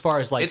out, but as far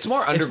as like it's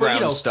more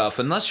underground stuff.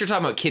 Unless you're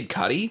talking about Kid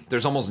Cudi,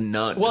 there's almost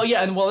none. Well,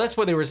 yeah, and that's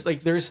where there was like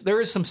there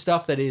is some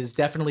stuff that is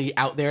definitely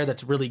out there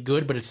that's really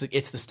good, but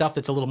it's the stuff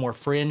that's a little more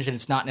fringe and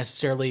it's not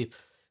necessarily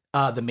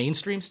the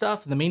mainstream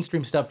stuff. And the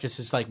mainstream stuff just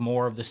is like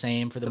more of the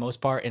same for the most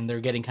part, and they're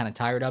getting kind of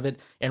tired of it.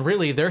 And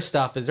really, their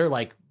stuff is they're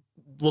like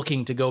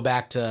looking to go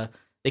back to.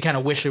 They kind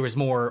of wish there was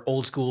more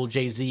old school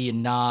Jay-Z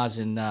and Nas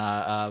and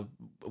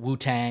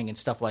Wu-Tang and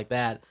stuff like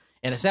that.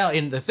 And it's now,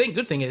 and the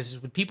good thing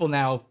is with people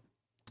now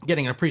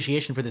getting an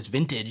appreciation for this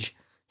vintage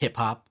hip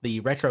hop, the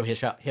retro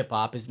hip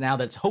hop is now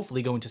that's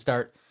hopefully going to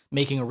start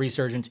making a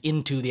resurgence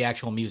into the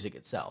actual music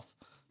itself.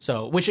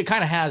 So, which it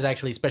kind of has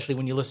actually, especially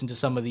when you listen to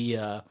some of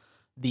the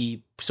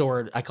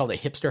sort I call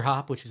it hipster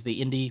hop, which is the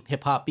indie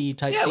hip hop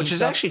type. Yeah, which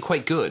is actually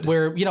quite good.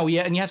 Where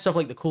and you have stuff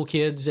like the Cool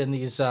Kids and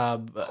these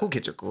Cool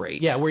Kids are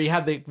great. Yeah, where you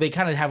have they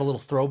kind of have a little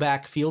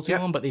throwback feel to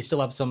them, but they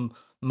still have some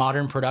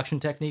modern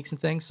production techniques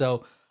and things.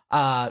 So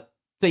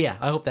yeah,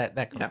 I hope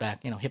that comes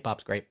back. Hip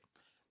hop's great.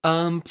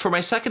 For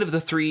my second of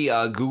the three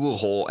Google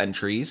Hole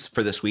entries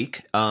for this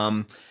week,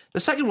 the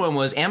second one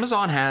was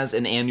Amazon has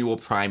an annual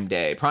Prime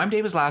Day. Prime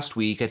Day was last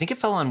week. I think it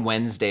fell on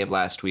Wednesday of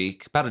last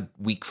week, about a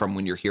week from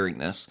when you're hearing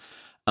this.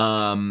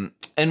 And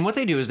what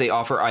they do is they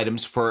offer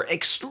items for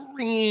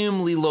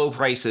extremely low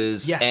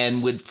prices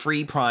and with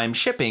free Prime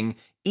shipping,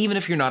 even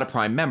if you're not a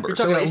Prime member. You're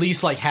talking at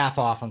least like half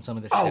off on some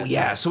of the shit. Oh,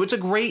 yeah. So it's a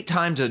great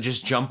time to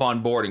just jump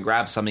on board and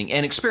grab something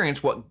and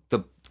experience what the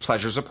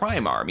pleasures of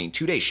Prime are. I mean,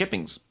 2-day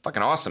shipping's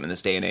fucking awesome in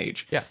this day and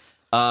age. Yeah.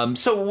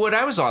 So when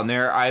I was on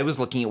there, I was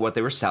looking at what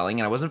they were selling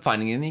and I wasn't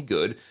finding any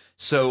good.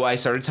 So I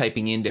started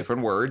typing in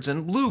different words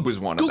and lube was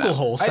one of them. Google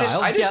hole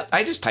style.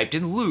 I just typed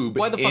in lube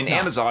in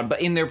Amazon,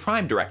 but in their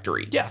Prime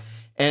directory. Yeah.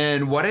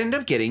 And what I ended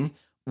up getting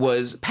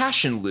was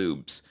Passion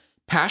Lubes.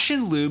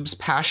 Passion Lubes,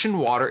 Passion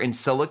Water, and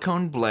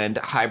Silicone Blend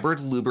Hybrid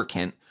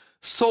Lubricant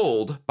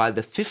sold by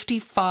the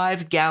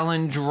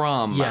 55-gallon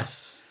drum.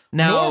 Yes.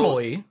 Now,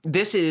 normally,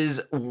 this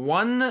is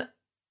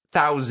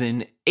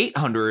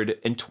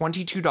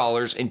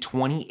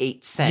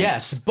 $1,822.28.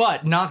 Yes,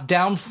 but knocked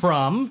down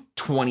from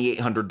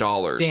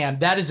 $2,800. Damn,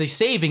 that is a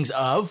savings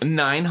of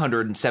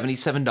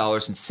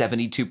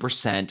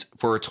 $977.72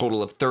 for a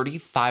total of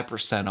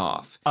 35%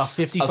 off. A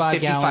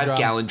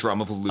 55-gallon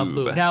drum of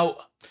lube.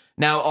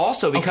 Now,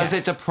 also because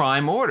it's a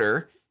Prime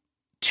order,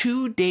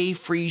 2-day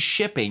free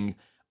shipping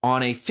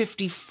on a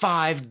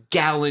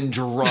 55-gallon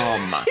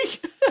drum.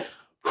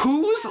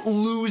 Who's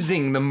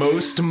losing the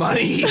most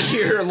money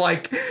here?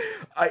 Like,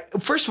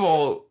 first of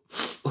all,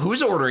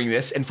 who's ordering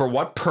this and for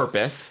what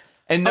purpose?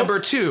 And number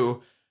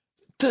two,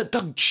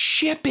 the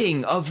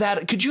shipping of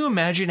that. Could you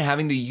imagine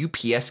having the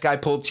UPS guy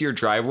pull up to your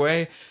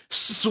driveway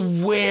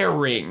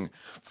swearing,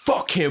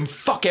 fuck him,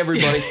 fuck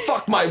everybody,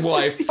 fuck my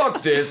wife,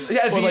 fuck this.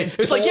 Yeah,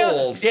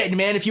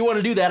 man, if you want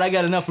to do that, I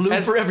got enough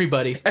lube for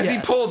everybody. He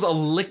pulls a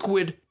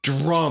liquid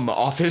drum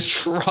off his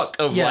truck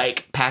of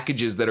like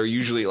packages that are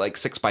usually like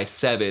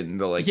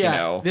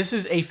 6x7. This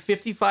is a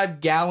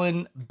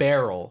 55-gallon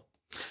barrel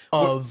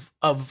of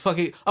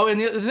fucking. Oh, and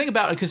the thing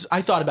about it, because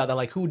I thought about that,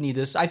 like, who would need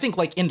this? I think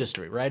like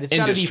industry, right? It's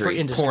got to be for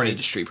industry, porn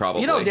industry,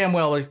 probably. You know damn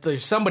well, like,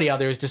 there's somebody out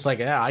there who's just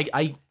like,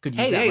 I could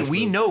use that. Hey,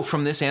 we know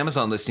from this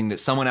Amazon listing that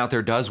someone out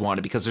there does want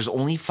it because there's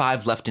only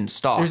 5 left in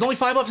stock. There's only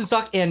 5 left in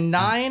stock and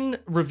 9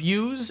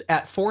 reviews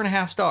at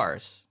 4.5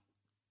 stars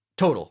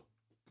total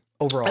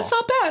overall. That's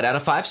not bad. Out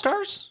of 5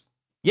 stars.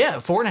 Yeah,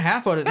 4.5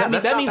 out of that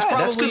means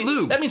probably that's good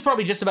lube. That means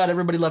probably just about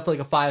everybody left like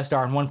a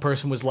 5-star, and one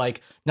person was like,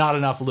 not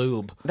enough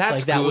lube.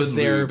 That's like, good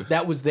lube.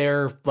 That was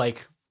their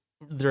like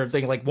their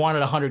thing. Like wanted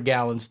 100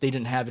 gallons, they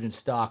didn't have it in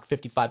stock.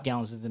 55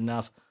 gallons is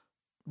enough.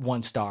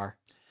 1 star.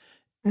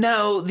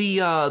 Now,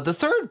 the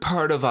third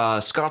part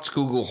of Scott's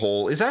Google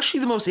hole is actually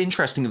the most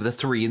interesting of the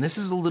 3, and this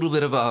is a little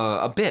bit of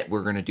a bit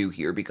we're going to do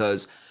here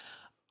because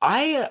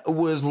I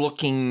was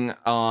looking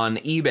on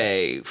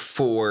eBay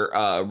for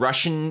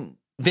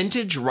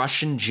vintage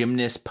Russian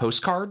gymnast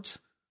postcards.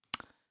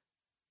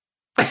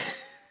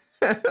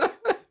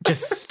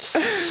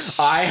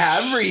 I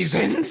have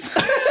reasons.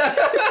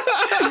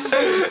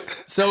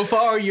 So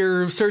far,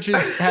 your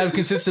searches have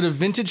consisted of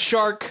vintage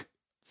shark,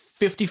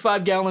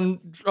 55-gallon.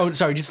 Oh,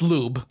 sorry, just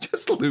lube.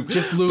 Just lube.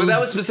 But that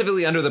was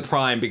specifically under the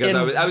Prime because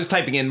I was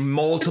typing in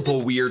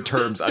multiple weird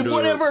terms under the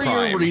Prime.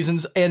 Whatever your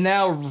reasons. And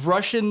now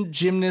Russian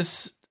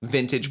gymnast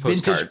Vintage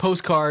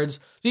postcards.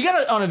 So you got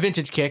to on a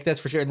vintage kick, that's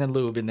for sure, and then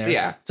lube in there.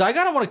 Yeah. So I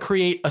gotta want to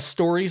create a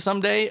story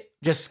someday,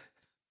 just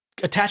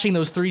attaching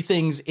those three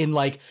things in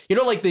like, you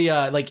know, like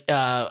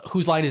the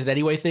whose line is it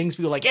anyway things.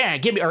 People are like, yeah,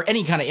 give me, or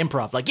any kind of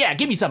improv, like, yeah,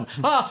 give me some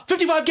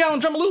 55 gallon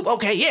drum lube.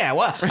 Okay, yeah,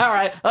 well, all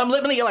right, I'm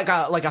living like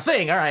a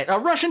thing. All right, a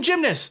Russian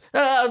gymnast.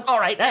 All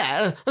right,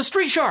 a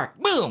street shark.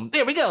 Boom,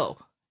 there we go.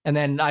 And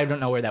then I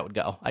don't know where that would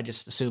go. I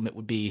just assume it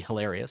would be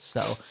hilarious.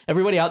 So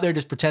everybody out there,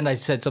 just pretend I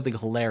said something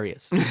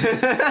hilarious for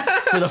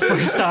the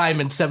first time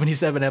in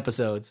 77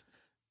 episodes.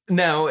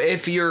 Now,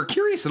 if you're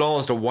curious at all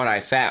as to what I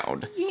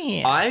found,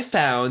 Yes. I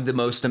found the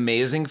most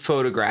amazing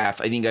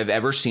photograph I think I've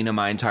ever seen in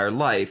my entire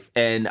life.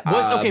 And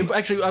Okay,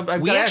 actually,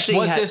 I've we got to ask, actually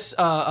was had- this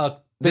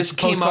this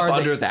came up postcard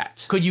under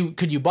that. Could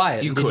you buy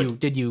it? You Did could.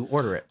 Did you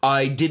order it?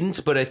 I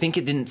didn't, but I think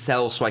it didn't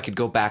sell, so I could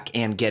go back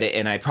and get it,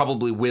 and I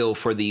probably will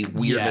for the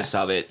weirdness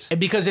Yes. of it. And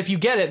because if you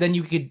get it, then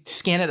you could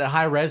scan it at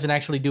high res and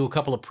actually do a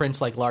couple of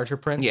prints, like larger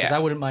prints. Yeah. Because I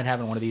wouldn't mind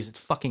having one of these. It's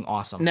fucking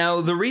awesome.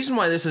 Now, the reason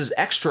why this is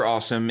extra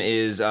awesome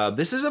is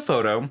this is a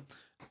photo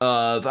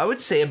of, I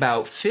would say,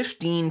 about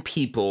 15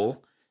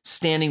 people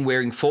standing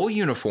wearing full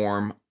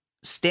uniform,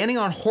 standing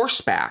on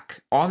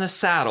horseback, on a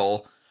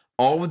saddle,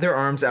 all with their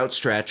arms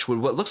outstretched, with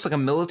what looks like a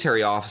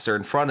military officer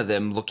in front of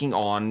them looking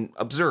on,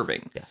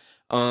 observing. Yes.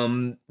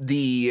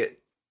 The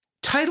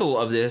title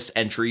of this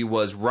entry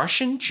was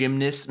Russian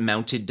Gymnasts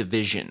Mounted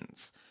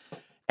Divisions.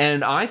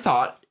 And I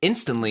thought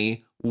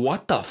instantly,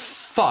 what the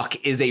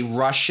fuck is a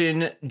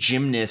Russian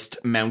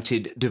gymnast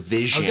mounted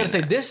division? I was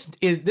gonna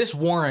say this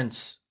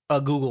warrants a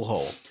Google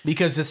hole,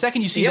 because the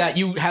second you see Yep. that,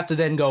 you have to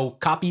then go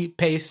copy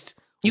paste.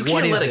 You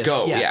what can't is let it this?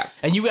 go, yeah.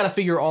 And you got to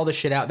figure all this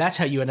shit out. That's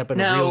how you end up in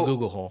a real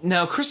Google hole.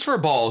 Now, Christopher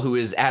Ball, who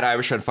is at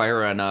Irish on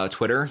Fire on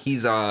Twitter,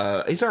 he's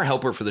our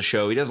helper for the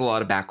show. He does a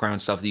lot of background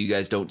stuff that you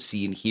guys don't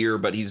see and hear,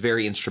 but he's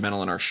very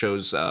instrumental in our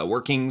show's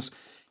workings.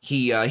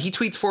 He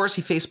tweets for us,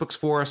 he Facebooks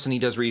for us, and he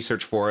does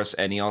research for us,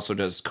 and he also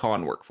does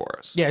con work for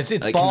us. Yeah, it's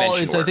like ball.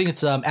 convention I work. think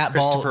it's at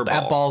Christopher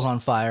Ball. balls on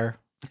fire,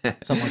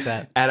 something like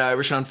that. At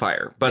Irish on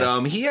Fire. But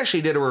Yes. he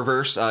actually did a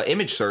reverse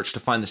image search to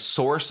find the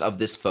source of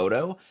this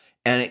photo,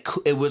 and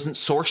it wasn't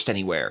sourced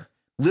anywhere.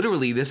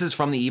 Literally, this is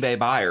from the eBay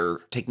buyer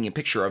taking a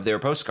picture of their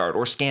postcard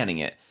or scanning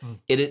it.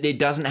 It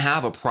doesn't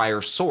have a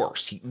prior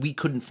source. We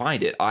couldn't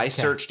find it. I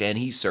searched and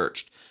he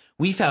searched.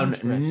 We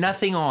found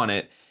nothing on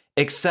it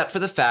except for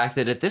the fact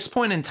that at this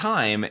point in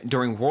time,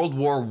 during World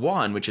War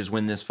I, which is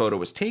when this photo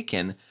was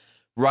taken,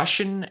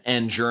 Russian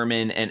and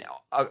German and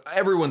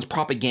everyone's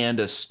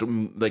propaganda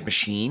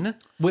machine.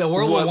 Well,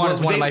 World War I is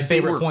one of my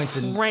favorite were points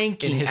in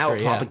cranking history, out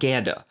yeah.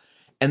 propaganda.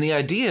 And the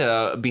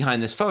idea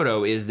behind this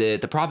photo is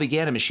that the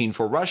propaganda machine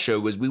for Russia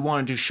was we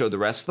wanted to show the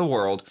rest of the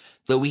world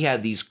that we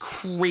had these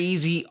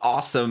crazy,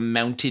 awesome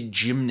mounted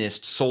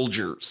gymnast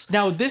soldiers.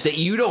 Now, this- that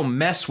you don't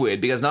mess with,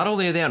 because not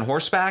only are they on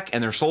horseback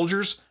and they're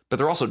soldiers, but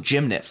they're also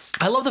gymnasts.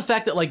 I love the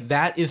fact that like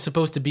that is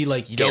supposed to be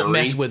like you don't Scary.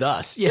 mess with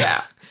us.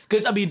 Yeah.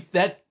 Because I mean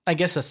I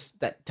guess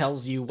that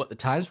tells you what the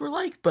times were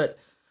like, but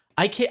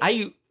I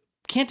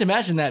can't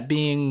imagine that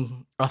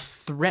being a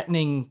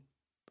threatening.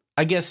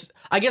 I guess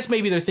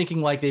maybe they're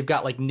thinking like they've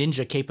got like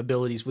ninja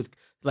capabilities with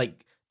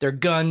like their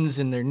guns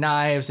and their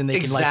knives, and they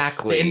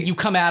Exactly. can like, and you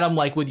come at them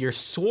like with your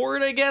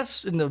sword, I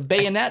guess, and the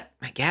bayonet.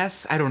 I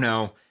guess. I don't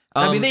know.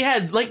 I mean, they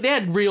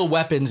had real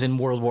weapons in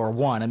World War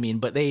I. I mean,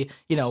 but they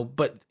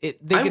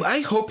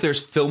I hope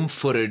there's film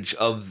footage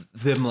of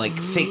them like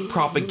fake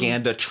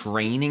propaganda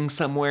training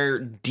somewhere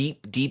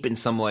deep in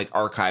some like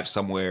archive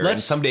somewhere, and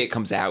someday it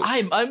comes out.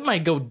 I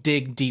might go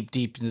dig deep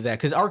into that,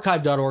 because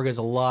archive.org has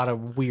a lot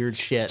of weird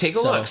shit. Take a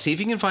look, see if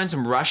you can find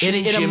some Russian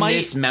And it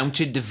gymnast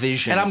mounted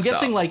division. And I'm stuff.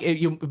 guessing like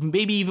you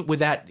maybe even with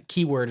that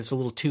keyword, it's a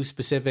little too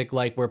specific,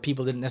 like where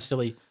people didn't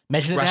necessarily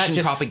mention it. Russian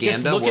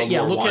propaganda, look World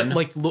at War I.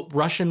 like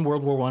Russian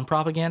World War I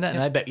propaganda, and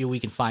I bet you we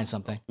can find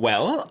something.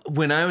 Well,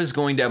 when I was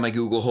going down my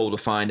Google hole to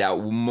find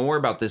out more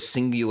about this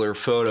singular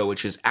photo,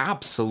 which is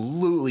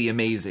absolutely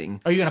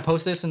amazing, Are you gonna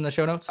post this in the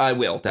show notes? I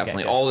will,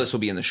 definitely. good. All this will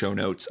be in the show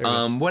notes.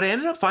 What I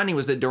ended up finding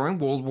was that during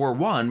World War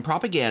I,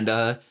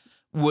 propaganda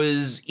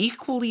was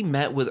equally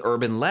met with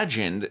urban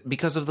legend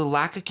because of the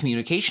lack of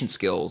communication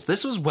skills.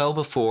 This was well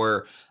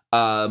before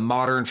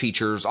modern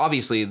features,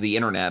 obviously the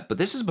internet, but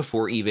this is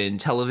before even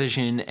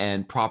television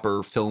and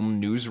proper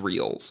film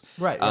newsreels.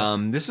 Right.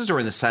 This is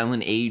during the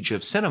silent age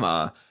of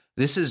cinema.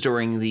 This is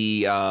during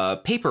the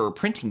paper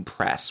printing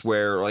press,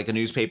 where like a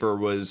newspaper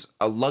was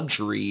a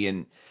luxury,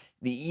 and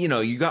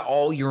you got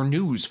all your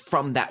news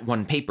from that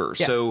one paper.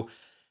 Yeah. So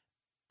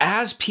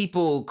as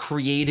people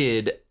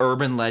created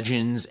urban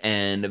legends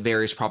and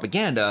various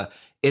propaganda,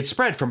 it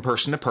spread from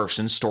person to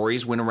person.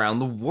 Stories went around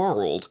the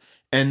world,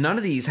 and none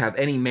of these have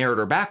any merit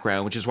or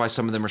background, which is why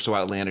some of them are so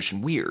outlandish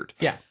and weird.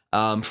 Yeah.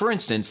 For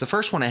instance, the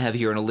first one I have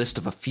here in a list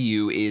of a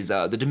few is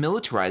the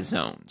demilitarized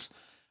zones.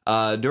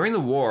 During the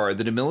war,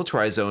 the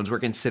demilitarized zones were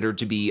considered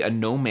to be a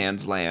no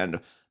man's land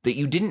that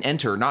you didn't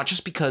enter, not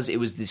just because it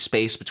was the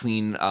space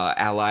between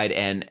Allied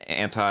and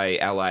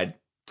anti-Allied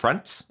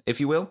fronts, if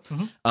you will.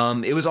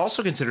 It was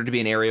also considered to be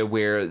an area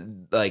where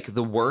like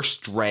the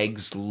worst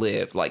dregs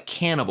lived, like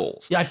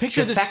cannibals. Yeah, I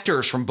picture this-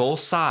 defectors from both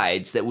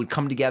sides that would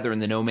come together in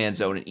the no man's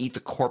zone and eat the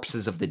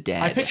corpses of the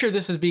dead. I picture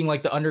this as being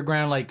like the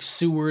underground like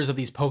sewers of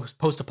these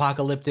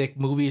post-apocalyptic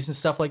movies and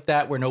stuff like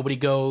that, where nobody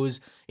goes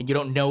and you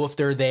don't know if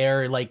they're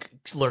there, like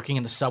lurking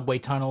in the subway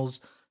tunnels.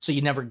 So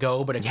you never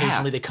go, but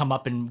occasionally they come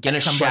up and get and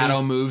a somebody.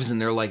 shadow moves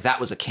and they're like, that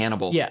was a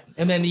cannibal. Yeah,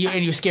 and then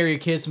you scare your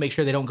kids to make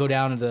sure they don't go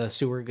down to the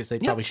sewer because they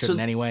probably shouldn't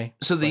anyway.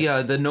 So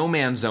the no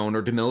man's zone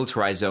or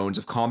demilitarized zones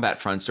of combat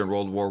fronts during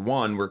World War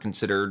I were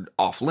considered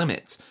off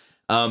limits.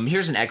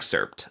 Here's an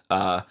excerpt.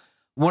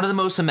 One of the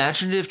most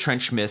imaginative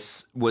trench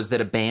myths was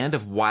that a band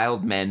of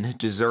wild men,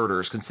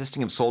 deserters,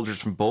 consisting of soldiers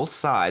from both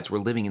sides, were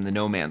living in the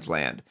no man's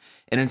land,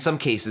 and in some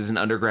cases in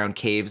underground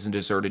caves and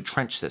deserted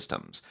trench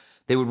systems.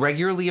 They would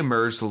regularly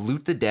emerge to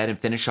loot the dead and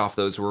finish off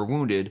those who were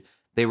wounded.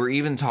 They were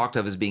even talked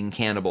of as being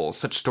cannibals.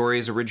 Such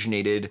stories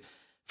originated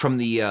from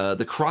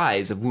the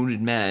cries of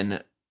wounded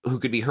men who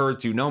could be heard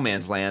through no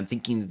man's land,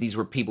 thinking that these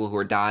were people who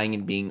were dying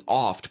and being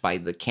offed by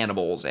the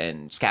cannibals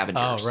and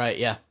scavengers. Oh, right,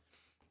 yeah.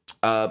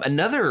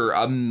 Another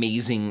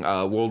amazing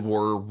World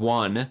War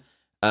I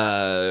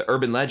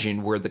urban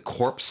legend were the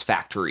corpse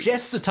factories.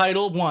 Just the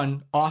title,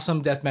 one,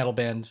 awesome death metal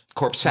band.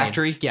 Corpse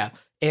Factory? Yeah.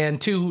 And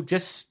two,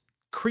 just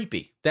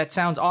creepy. That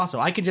sounds awesome.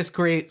 I could just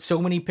create so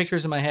many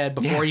pictures in my head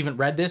before I even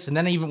read this. And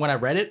then even when I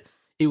read it,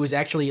 it was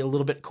actually a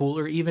little bit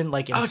cooler even.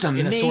 Like in, it's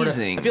in a sort of,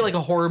 amazing. I feel like a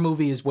horror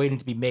movie is waiting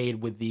to be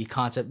made with the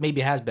concept.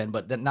 Maybe it has been,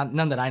 but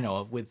none that I know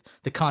of with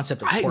the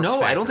concept of corpse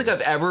I don't think I've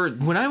factories. ever,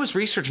 when I was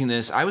researching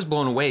this, I was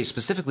blown away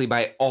specifically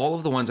by all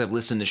of the ones I've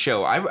listened to the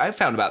show. I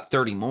found about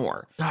 30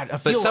 more. God, I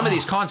but feel- some of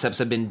these concepts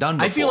have been done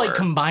before. I feel like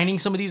combining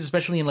some of these,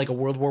 especially in like a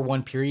World War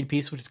I period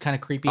piece, which is kind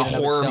of creepy. a in and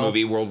of horror itself.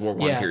 movie, World War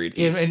I period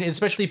piece. And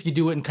especially if you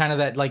do it in kind of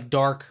that like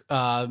dark,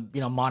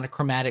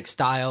 monochromatic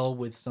style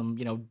with some,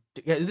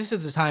 this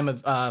is the time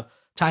of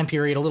time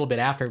period a little bit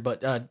after,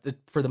 but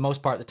for the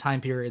most part, the time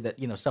period that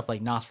stuff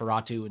like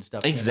Nosferatu and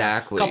stuff.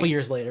 Exactly. A couple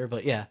years later,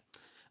 but yeah.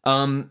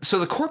 So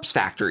the corpse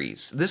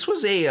factories. This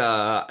was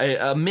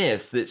a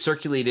myth that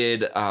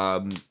circulated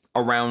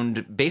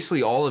around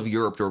basically all of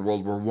Europe during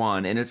World War I,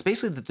 and it's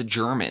basically that the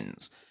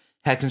Germans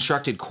had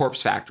constructed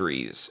corpse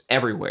factories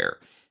everywhere.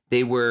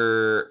 They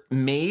were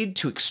made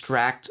to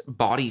extract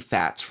body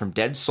fats from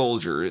dead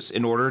soldiers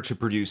in order to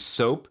produce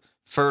soap,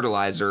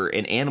 fertilizer,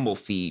 and animal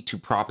feed to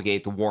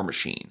propagate the war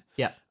machine.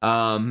 Yeah.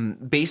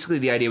 Basically,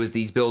 the idea was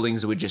these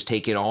buildings would just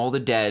take in all the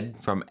dead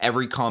from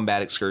every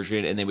combat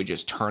excursion, and they would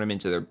just turn them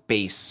into their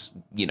base,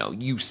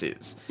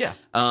 uses. Yeah.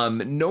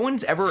 No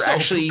one's ever So,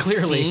 actually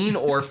clearly. seen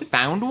or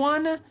found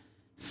one.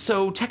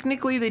 So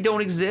technically, they don't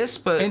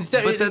exist, but And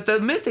the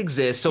myth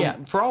exists. So Yeah.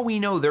 for all we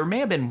know, there may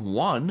have been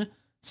one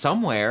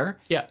somewhere.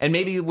 Yeah. And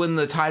maybe when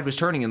the tide was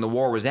turning and the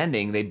war was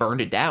ending, they burned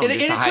it down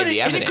just to hide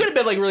the evidence. And it could have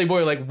been like really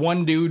boring. Like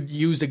one dude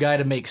used a guy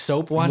to make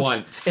soap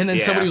once. And then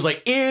yeah. somebody was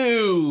like,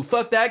 ew,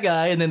 fuck that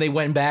guy. And then they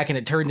went back and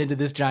it turned into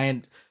this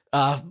giant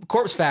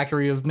corpse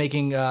factory of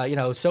making,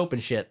 soap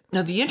and shit.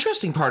 Now, the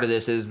interesting part of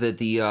this is that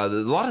a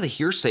lot of the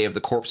hearsay of the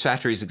corpse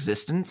factory's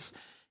existence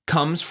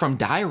comes from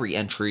diary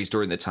entries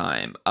during the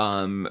time.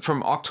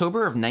 From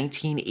October of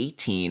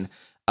 1918,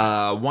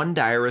 one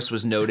diarist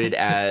was noted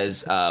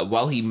as,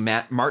 while he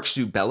marched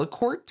through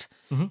Bellecourt,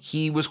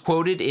 he was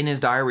quoted in his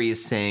diary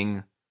as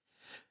saying,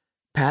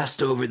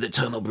 "Passed over the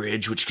tunnel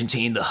bridge which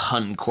contained the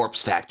Hun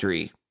corpse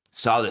factory.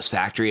 Saw this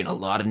factory and a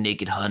lot of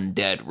naked Hun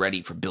dead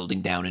ready for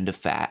building down into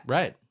fat."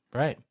 Right.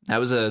 That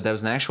was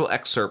an actual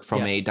excerpt from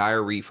Yeah. a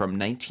diary from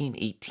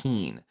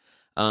 1918.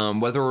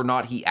 Whether or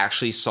not he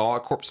actually saw a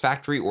corpse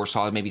factory or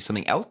saw maybe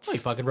something else, He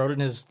fucking wrote it in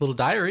his little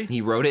diary. he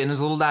wrote it in his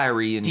little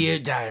diary. And Dear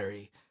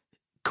diary,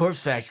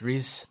 corpse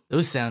factories,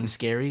 those sound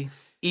scary.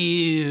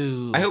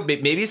 Ew. I hope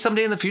maybe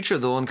someday in the future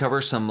they'll uncover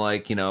some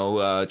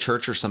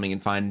church or something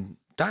and find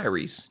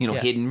diaries,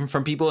 hidden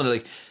from people, and they're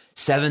like,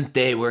 7th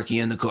day working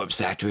in the corpse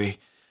factory.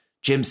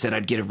 Jim said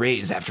I'd get a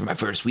raise after my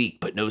first week,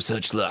 but no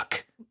such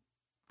luck.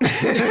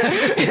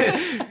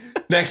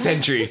 Next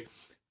entry.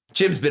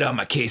 Jim's been on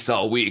my case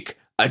all week.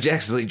 I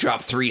accidentally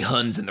dropped 3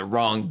 Huns in the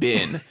wrong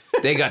bin.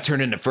 They got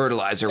turned into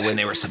fertilizer when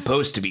they were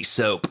supposed to be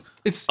soap.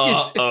 It's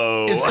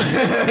Uh-oh.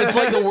 it's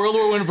like the World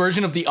War I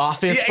version of The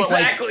Office, Yeah, but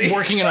exactly. like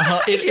working in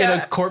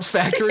a corpse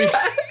factory.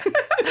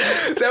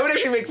 That would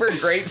actually make for a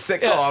great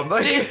sitcom.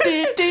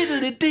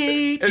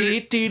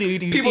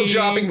 People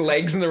dropping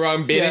legs in the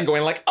wrong bin and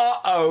going like,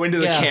 uh-oh, into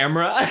the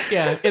camera.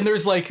 Yeah, and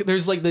there's like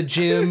the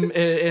gym,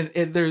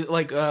 and there's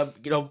like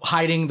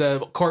hiding the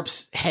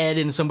corpse head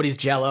in somebody's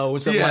Jello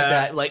and something like Yeah.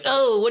 that. Like,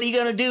 oh, what are you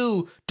gonna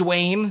do,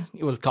 Dwayne?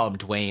 You would call him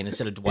Dwayne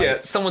instead of Dwight. Yeah,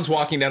 someone's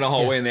walking down a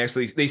hallway and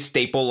they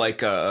staple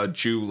like a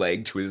Jew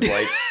leg to his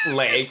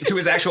leg to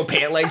his actual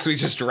pant leg, so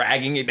he's just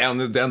dragging it down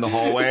the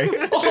hallway.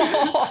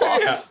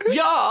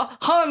 Yeah,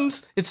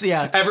 Huns. It's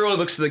Everyone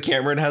looks to the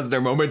camera and has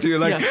their moment too,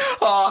 like,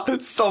 Yeah.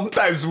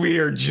 sometimes we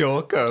are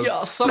jokers.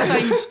 Yeah,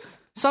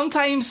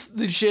 sometimes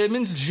the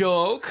Germans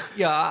joke.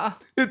 Yeah.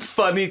 It's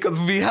funny because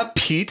we have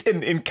Pete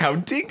in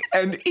counting,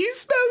 and he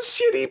smells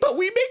shitty, but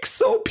we make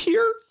soap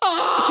here.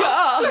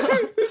 Yeah.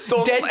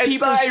 So Dead it's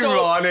people soap.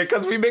 ironic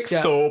because we make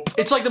Yeah. soap.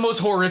 It's like the most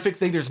horrific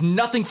thing. There's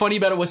nothing funny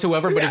about it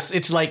whatsoever, but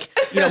it's like,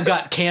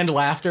 got canned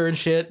laughter and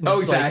shit. And Oh,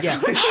 it's like,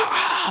 exactly.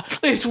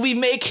 if we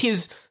make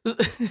his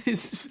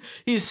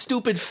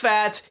stupid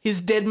fat,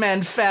 his dead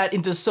man fat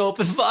into soap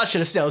and wash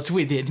ourselves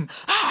with it.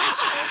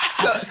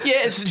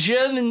 Yes,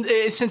 German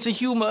sense of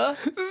humor.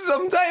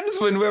 Sometimes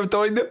when we're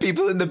throwing the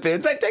people in the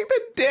bins, I take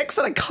the dicks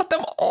and I cut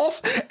them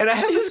off, and I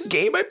have this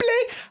game I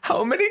play.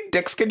 How many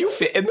dicks can you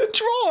fit in the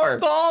drawer?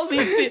 Oh,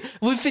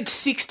 we fit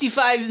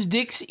 65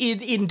 dicks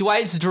in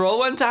Dwight's drawer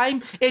one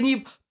time, and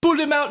you pull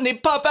them out and they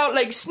pop out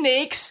like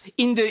snakes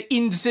in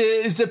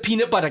the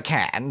peanut butter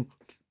can.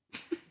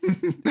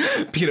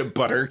 Peanut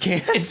butter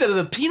can. Instead of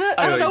the peanut?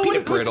 I don't know.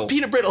 peanut brittle. What's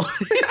peanut brittle?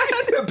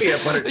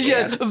 Peanut butter can.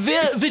 Yeah,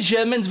 the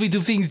Germans, we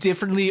do things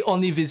differently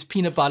only with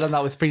peanut butter,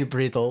 not with peanut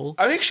brittle.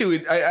 I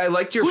actually, I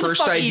liked your Who the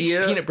first fuck eats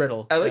idea. peanut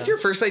brittle? I liked your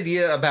first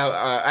idea about.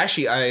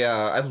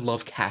 I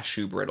love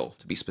cashew brittle,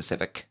 to be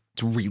specific.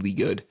 It's really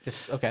good.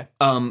 Okay.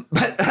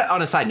 But on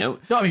a side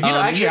note, No, I mean,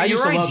 I used to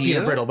your love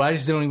peanut brittle, but I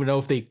just don't even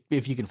know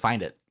if you can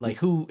find it. Like,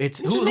 who's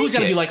make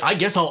gonna it. be like, I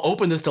guess I'll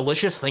open this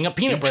delicious thing of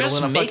peanut You brittle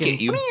just and a make fucking.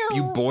 it.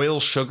 You boil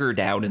sugar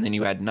down and then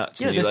you add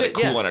nuts and Yeah, you let that's it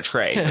cool it, yeah. on a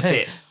tray. That's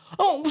it.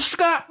 Oh,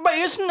 Scott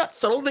Bear's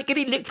nuts, little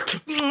lickety lick.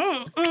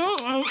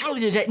 Oh,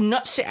 there's that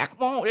nut sack.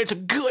 Oh, that's a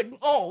good.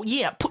 Oh,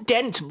 yeah, put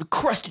that in some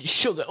crusted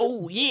sugar.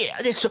 Oh, yeah,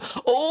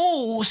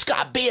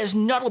 Scott Bear's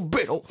nuttle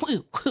brittle.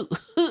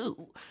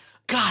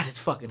 God, it's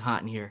fucking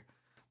hot in here.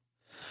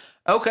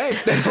 Okay.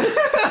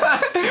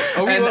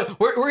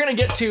 We're gonna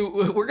get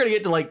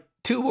to like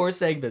 2 more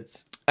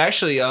segments.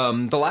 Actually,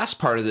 the last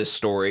part of this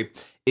story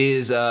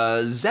is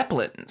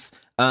Zeppelins.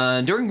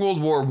 During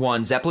World War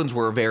I, Zeppelins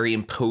were a very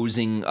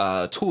imposing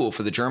tool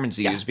for the Germans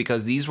to use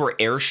because these were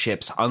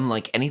airships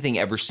unlike anything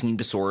ever seen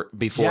before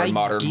in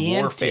modern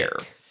Gigantic. warfare.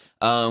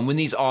 When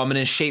these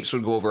ominous shapes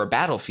would go over a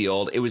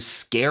battlefield, it was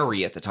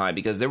scary at the time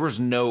because there was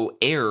no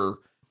air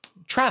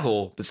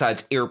travel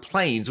besides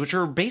airplanes, which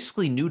are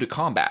basically new to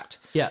combat.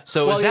 Yeah.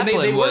 So well, a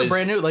Zeppelin they were was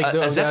brand new. Like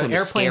the Zeppelin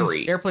was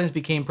scary. airplanes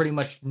became pretty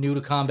much new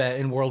to combat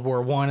in World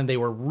War I, and they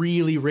were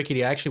really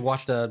rickety. I actually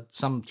watched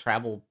some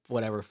travel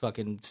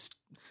fucking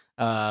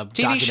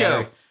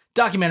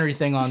documentary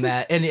thing on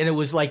that, and it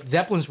was like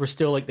Zeppelins were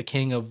still like the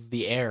king of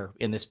the air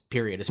in this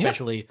period,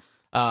 especially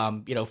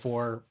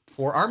for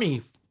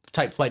army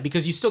type flight,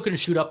 because you still couldn't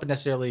shoot up and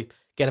necessarily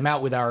get them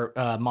out with our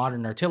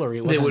modern artillery.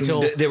 It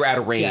wasn't They were out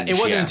of range. Yeah, it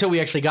wasn't until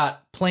we actually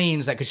got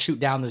planes that could shoot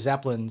down the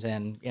Zeppelins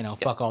and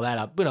fuck all that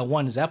up.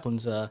 One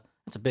Zeppelin's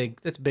that's a big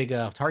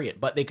target,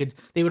 but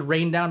they would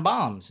rain down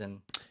bombs.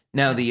 And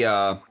now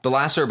the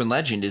last urban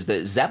legend is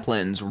that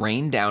Zeppelins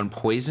rained down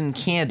poison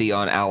candy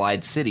on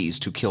Allied cities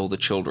to kill the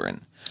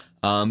children.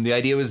 The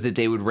idea was that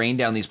they would rain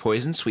down these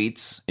poison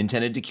sweets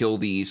intended to kill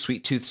the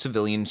sweet-toothed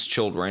civilians'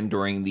 children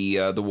during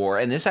the war,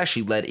 and this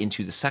actually led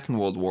into the Second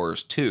World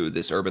Wars too.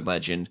 This urban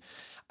legend.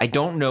 I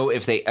don't know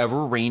if they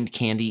ever rained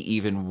candy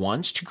even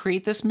once to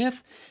create this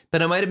myth, but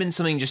it might have been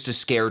something just to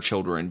scare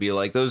children. Be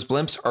like, those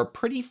blimps are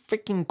pretty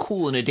freaking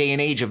cool in a day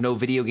and age of no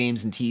video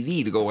games and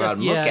TV to go out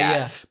and look at.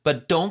 Yeah.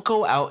 But don't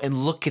go out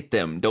and look at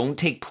them. Don't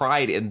take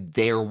pride in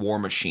their war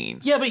machine.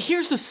 yeah, but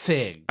here's the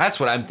thing. That's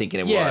what I'm thinking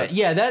it was.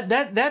 Yeah,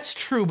 that's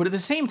true. But at the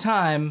same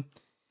time,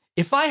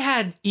 if I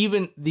had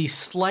even the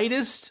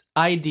slightest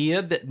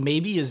idea that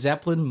maybe a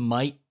Zeppelin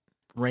might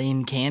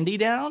rain candy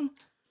down,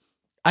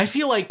 I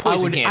feel like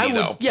Poison candy,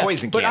 though. Yeah,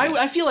 Poison but candy.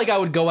 I feel like I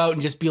would go out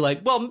and just be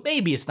like, well,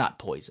 maybe it's not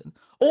poison,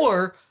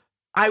 or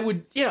I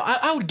would,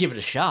 I would give it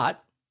a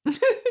shot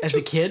as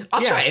a kid.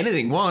 I'll try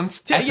anything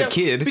once as a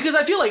kid. because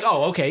I feel like,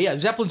 oh, okay, yeah,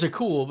 Zeppelins are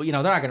cool, but they're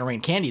not going to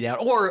rain candy down.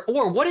 Or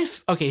what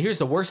if? Okay, here's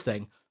the worst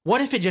thing. What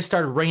if it just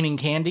started raining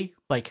candy,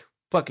 like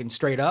fucking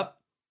straight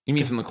up? You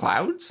mean from the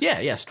clouds?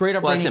 Yeah, straight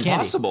up Well, raining it's candy.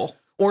 impossible.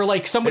 Or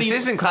like somebody,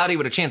 This isn't cloudy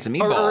with a chance of or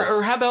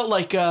meatballs. how about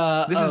like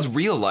This is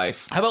real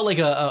life. how about like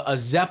a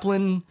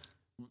Zeppelin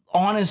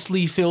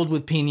honestly filled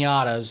with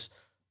piñatas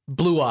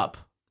blew up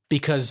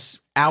because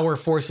our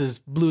forces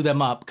blew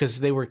them up because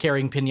they were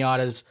carrying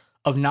piñatas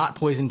of not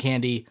poison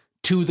candy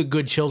to the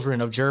good children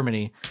of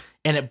Germany,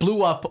 and it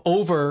blew up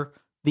over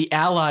the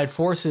Allied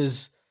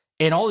forces,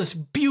 and all this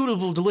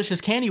beautiful, delicious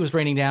candy was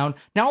raining down.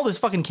 Now all this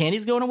fucking candy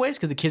is going to waste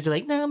because the kids are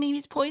like, no, maybe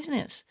it's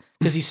poisonous.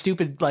 Because these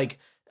stupid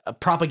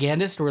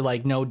propagandists were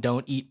like, no,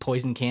 don't eat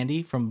poison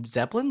candy from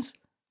Zeppelins.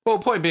 Well,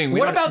 point being,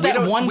 What about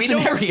that one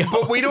scenario?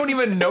 But we don't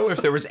even know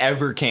if there was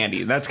ever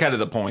candy. That's kind of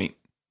the point.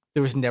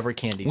 There was never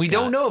candy. We Scott.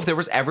 don't know if there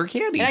was ever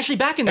candy. And actually,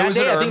 back in There that was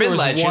day, an I think there urban was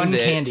legend one that-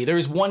 candy. There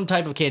was one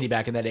type of candy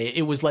back in that day.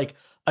 It was like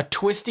a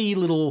twisty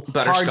little hard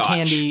Butterscotch.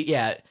 candy.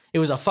 Yeah, it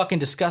was a fucking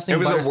disgusting. It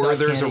was a butterscotch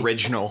Werther's candy.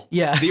 original.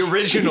 Yeah, The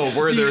original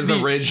Werther's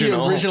The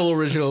original.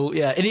 original.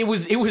 Yeah, and it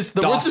was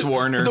the Das worst.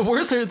 Warner. The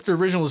worst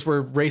originals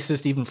were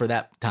racist even for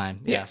that time.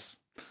 Yeah. Yes.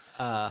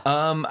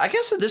 I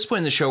guess at this point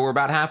in the show, we're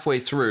about halfway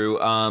through.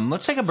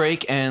 Let's take a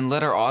break and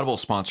let our Audible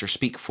sponsor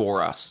speak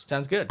for us.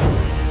 Sounds good.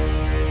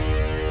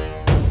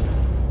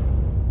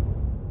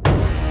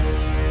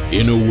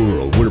 In a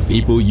world where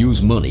people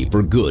use money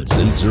for goods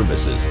and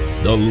services,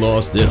 the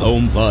Lost at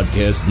Home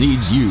podcast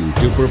needs you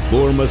to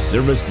perform a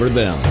service for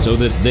them so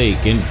that they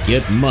can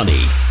get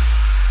money.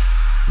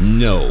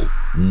 No,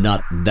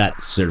 not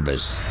that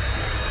service.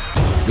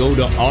 Go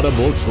to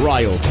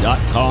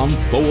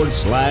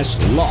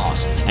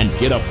audibletrial.com/lost and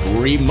get a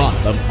free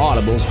month of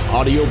Audible's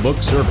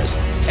audiobook service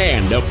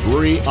and a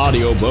free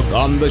audiobook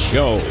on the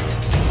show.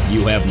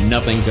 You have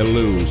nothing to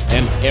lose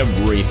and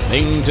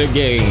everything to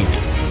gain.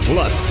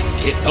 Plus,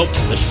 it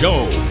helps the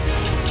show.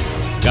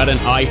 Got an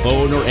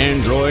iPhone or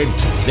Android?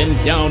 Then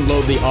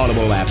download the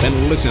Audible app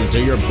and listen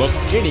to your book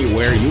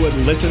anywhere you would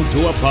listen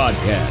to a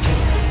podcast.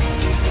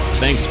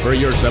 Thanks for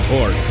your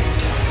support.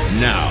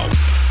 Now,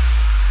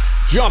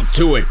 jump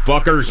to it,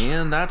 fuckers.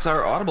 And that's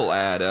our Audible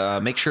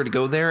ad. Make sure to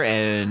go there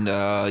and,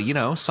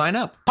 sign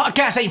up.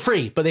 Podcasts ain't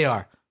free, but they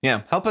are.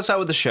 Yeah, help us out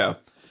with the show.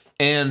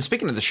 And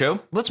speaking of the show,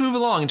 let's move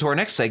along into our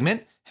next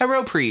segment,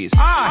 Hero Prees.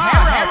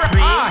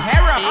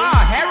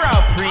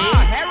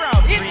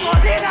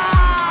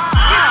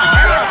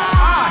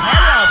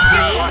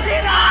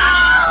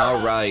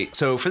 All right,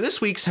 so for this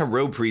week's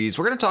Hero Prees,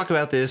 we're going to talk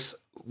about this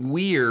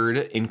weird,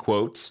 in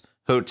quotes,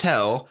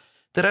 hotel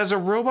that has a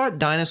robot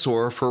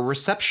dinosaur for a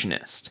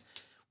receptionist.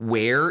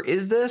 Where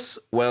is this?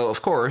 Well,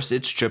 of course,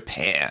 it's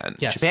Japan.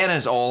 Yes. Japan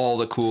has all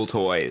the cool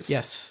toys.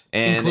 Yes,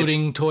 And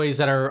including toys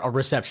that are a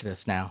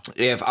receptionist now.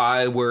 if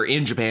I were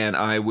in Japan,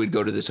 I would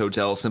go to this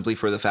hotel simply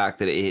for the fact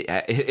that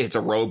it's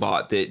a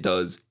robot that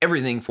does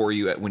everything for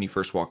you when you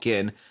first walk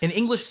in. An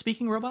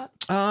English-speaking robot?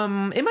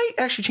 It might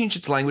actually change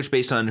its language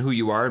based on who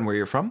you are and where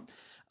you're from.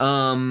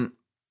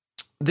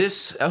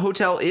 This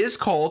hotel is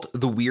called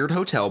the Weird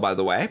Hotel, by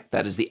the way.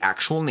 That is the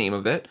actual name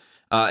of it.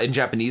 In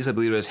Japanese, I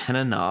believe it is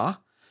Henana.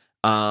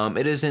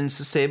 It is in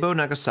Sasebo,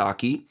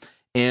 Nagasaki,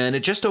 and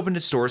it just opened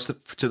its doors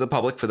to the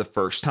public for the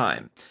first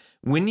time.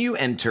 When you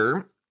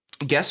enter,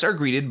 guests are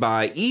greeted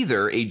by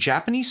either a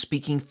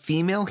Japanese-speaking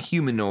female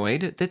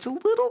humanoid that's a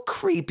little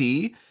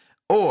creepy,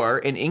 or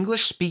an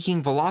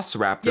English-speaking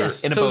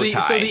velociraptor in a bow tie.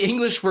 So the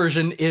English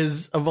version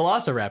is a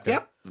velociraptor.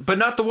 Yep, but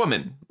not the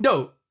woman.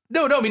 No.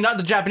 I mean, not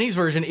the Japanese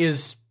version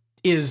is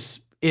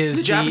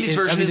The Japanese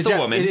version is the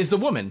woman. It is the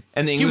woman.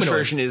 And the English Humanoid.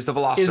 version is the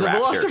velociraptor. Is a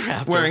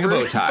velociraptor Wearing a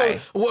bow tie.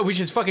 Which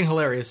is fucking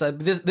hilarious.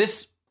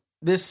 This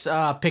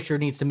picture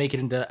needs to make it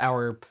into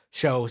our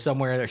show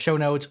somewhere, the show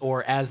notes,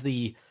 or as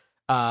the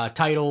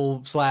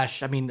title /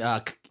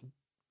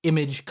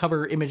 image,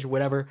 cover image,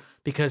 whatever,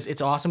 because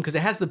it's awesome. Because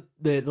it has the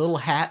little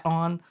hat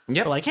on.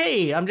 Yep. Like,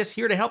 hey, I'm just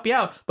here to help you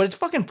out. But it's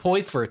fucking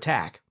poised for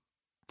attack.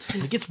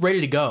 It gets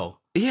ready to go.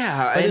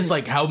 Yeah. But it's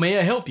like, how may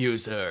I help you,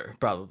 sir?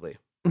 Probably.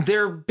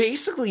 They're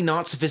basically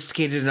not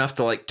sophisticated enough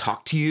to like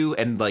talk to you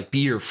and like be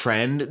your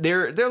friend.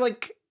 They're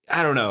like,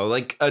 I don't know,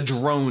 like a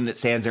drone that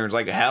stands there and is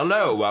like,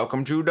 hello,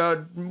 welcome to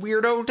the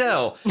Weird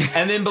Hotel.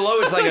 And then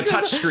below it's like a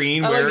touch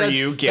screen where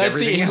you get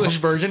everything That's the English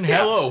else. version. Yeah.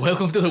 Hello,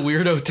 welcome to the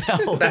Weird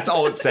Hotel. That's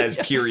all it says,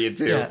 period,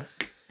 too. Yeah.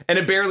 And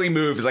it barely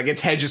moves. Like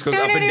its head just goes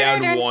up and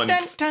down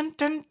once. Dun,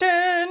 dun,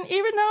 dun,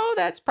 even though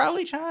that's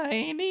probably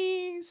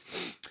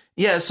Chinese.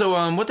 Yeah,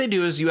 so what they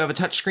do is you have a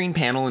touchscreen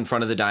panel in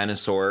front of the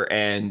dinosaur,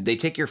 and they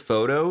take your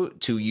photo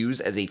to use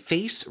as a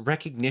face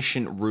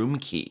recognition room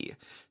key.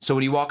 So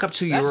when you walk up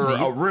to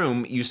your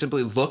room, you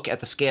simply look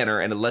at the scanner,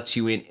 and it lets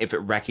you in if it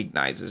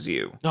recognizes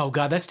you. Oh,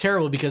 God, that's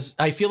terrible, because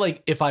I feel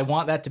like if I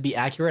want that to be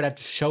accurate, I have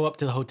to show up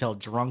to the hotel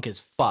drunk as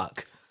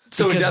fuck.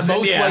 So it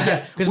doesn't,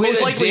 Because with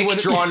most a likely dick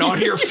drawn on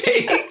your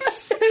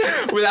face.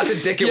 Without the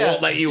dick, it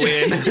won't let you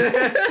in.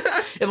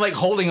 And like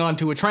holding on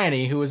to a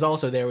tranny who is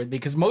also there with me,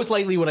 because most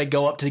likely when I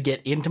go up to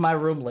get into my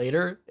room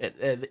later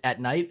at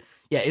night,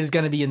 it is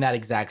going to be in that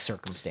exact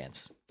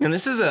circumstance. And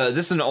this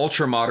is an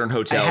ultra modern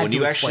hotel. I had When to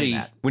you explain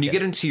actually that.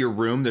 get into your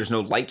room, there's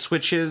no light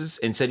switches.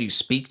 Instead, you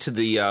speak to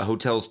the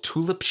hotel's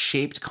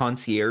tulip-shaped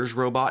concierge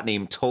robot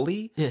named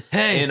Tully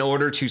Hey. in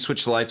order to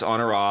switch the lights on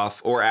or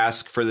off, or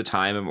ask for the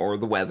time or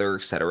the weather,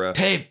 etc.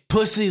 Hey,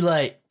 pussy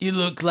light, you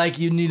look like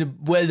you need a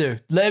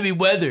weather. Let me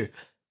weather.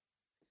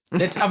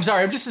 I'm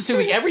sorry, I'm just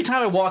assuming every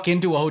time I walk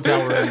into a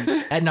hotel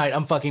room at night,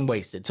 I'm fucking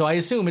wasted. So I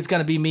assume it's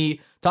going to be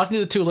me talking to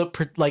the tulip,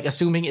 like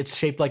assuming it's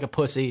shaped like a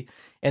pussy,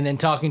 and then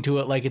talking to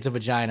it like it's a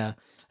vagina.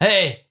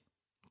 Hey,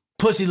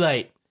 pussy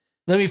light,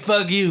 let me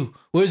fuck you.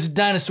 Where's the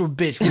dinosaur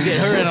bitch? We'll get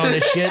her in on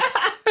this shit.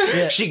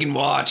 Yeah. She can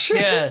watch.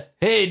 Yeah.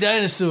 Hey,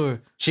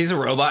 dinosaur. She's a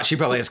robot. She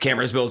probably has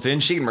cameras built in.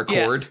 She can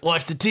record. Yeah.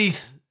 Watch the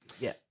teeth.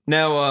 Yeah.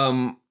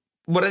 Now,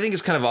 what I think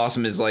is kind of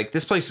awesome is like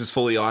this place is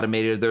fully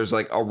automated. There's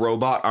like a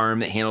robot arm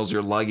that handles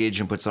your luggage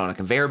and puts it on a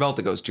conveyor belt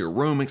that goes to your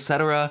room,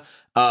 etc.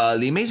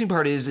 The amazing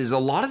part is a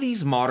lot of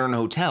these modern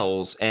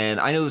hotels, and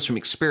I know this from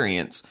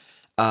experience,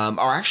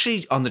 are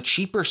actually on the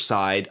cheaper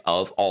side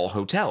of all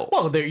hotels.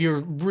 Well,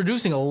 you're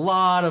reducing a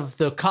lot of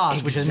the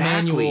cost, which is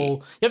Exactly.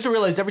 manual. You have to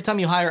realize every time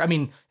you hire, I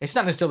mean, it's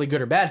not necessarily a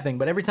good or bad thing,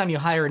 but every time you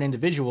hire an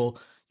individual,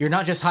 you're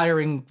not just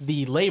hiring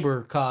the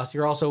labor costs,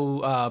 you're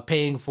also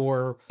paying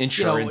for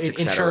Insurance, et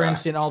cetera.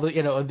 insurance and all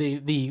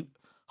the the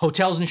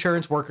hotels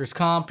insurance, workers'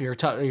 comp. You're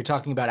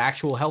talking about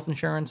actual health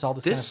insurance, all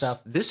this kind of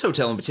stuff. This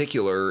hotel in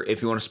particular,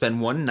 if you want to spend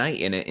one night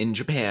in it in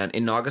Japan,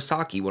 in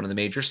Nagasaki, one of the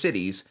major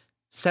cities,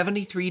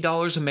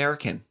 $73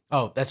 American.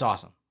 Oh, that's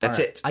awesome. That's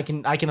All right.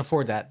 it. I can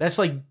afford that. That's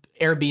like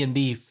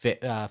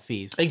Airbnb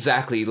fees.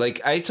 Exactly.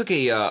 Like I took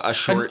a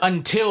short.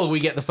 Until we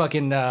get the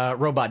fucking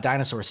robot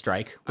dinosaur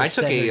strike. I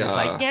took then a, they're just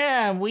like,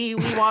 yeah, we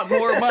want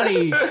more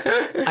money.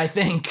 I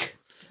think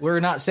we're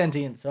not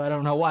sentient, so I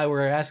don't know why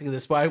we're asking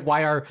this.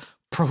 Why our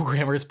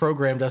programmers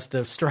programmed us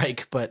to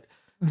strike, but.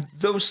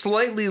 Though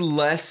slightly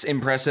less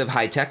impressive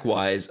high-tech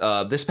wise,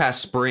 this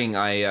past spring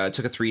I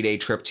took a 3-day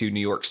trip to New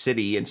York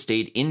City and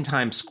stayed in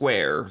Times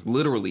Square,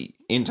 literally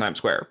in Times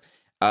Square,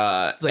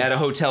 at a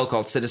hotel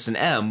called Citizen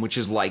M, which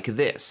is like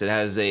this. It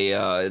has they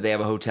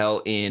have a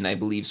hotel in, I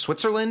believe,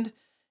 Switzerland,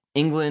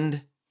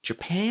 England,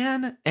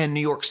 Japan, and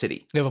New York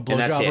City. You have a And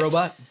that's blowjob it.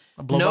 robot?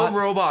 No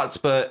robots,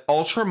 but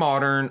ultra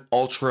modern,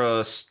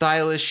 ultra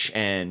stylish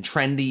and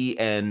trendy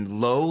and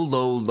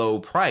low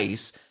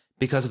price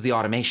because of the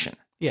automation.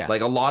 Yeah.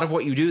 Like a lot of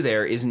what you do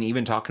there isn't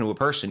even talking to a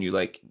person. You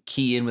like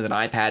key in with an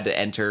iPad to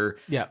enter.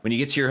 Yeah. When you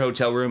get to your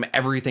hotel room,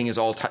 everything is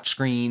all touch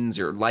screens,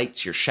 your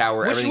lights, your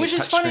shower, everything Which is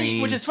is touch funny.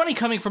 screen. Which is funny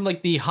coming from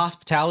like the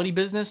hospitality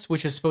business,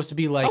 which is supposed to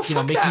be like Oh, making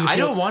fuck you that. feel. I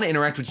don't want to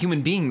interact with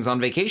human beings on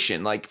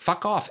vacation. Like,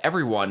 fuck off,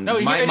 everyone. No,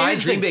 my here's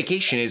the dream thing.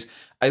 vacation is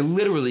I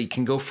literally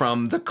can go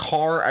from the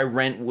car I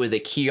rent with a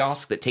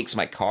kiosk that takes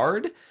my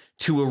card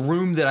to a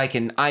room that I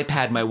can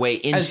iPad my way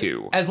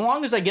into. As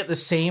long as I get the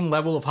same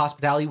level of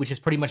hospitality, which is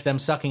pretty much them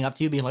sucking up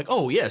to you, being like,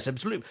 "Oh yes,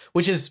 absolutely,"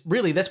 which is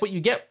really that's what you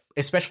get,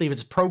 especially if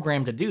it's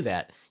programmed to do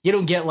that. You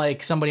don't get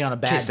like somebody on a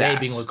bad Kiss day ass.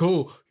 being like,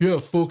 "Oh yeah,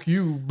 fuck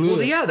you." Blah.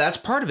 Well, yeah, that's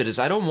part of it is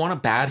I don't want a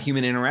bad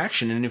human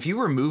interaction. And if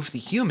you remove the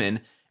human,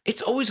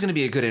 it's always going to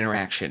be a good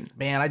interaction.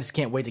 Man, I just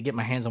can't wait to get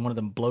my hands on one of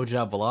them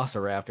blowjob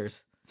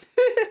velociraptors.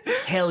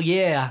 Hell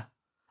yeah!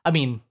 I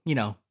mean,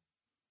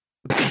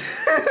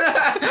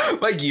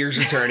 My gears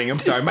are turning. I'm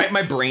sorry.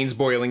 My brain's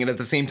boiling. And at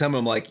the same time,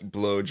 I'm like,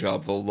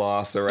 blowjob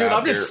velociraptor. dude,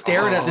 I'm just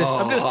staring at this.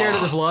 I'm just staring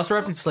at this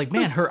velociraptor. It's like,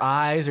 man, her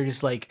eyes are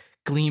just like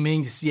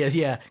gleaming. Just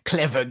yeah,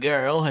 clever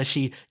girl as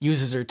she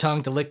uses her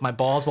tongue to lick my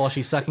balls while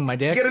she's sucking my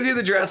dick. You gotta do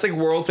the Jurassic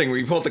World thing where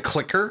you pull out the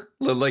clicker.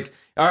 Like,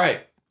 all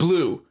right,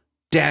 Blue,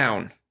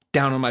 down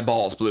on my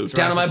balls, Blue.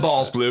 Down on my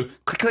balls, Blue.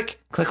 Click, click,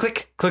 click,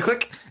 click, click,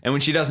 click. And when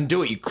she doesn't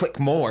do it, you click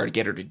more to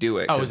get her to do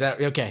it. Oh, is 'cause-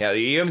 that okay? Yeah,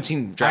 you haven't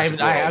seen I Jurassic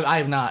have, World. I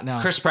have not. No.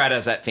 Chris Pratt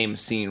has that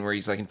famous scene where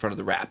he's like in front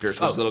of the raptors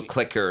with his Oh. little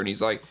clicker, and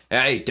he's like,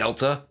 "Hey,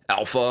 Delta,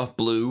 Alpha,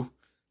 Blue."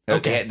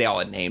 Okay. They all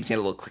had names. He had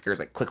a little clicker. It's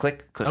like click,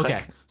 click, click, Okay.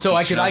 click. So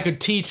Teach I them.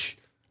 could teach.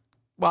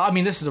 Well, I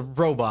mean, this is a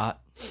robot.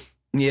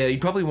 Yeah,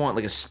 you'd probably want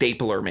like a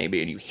stapler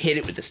maybe, and you hit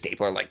it with the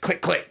stapler, like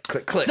click, click,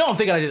 click, click. No, I'm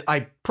thinking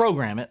I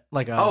program it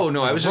like a. Oh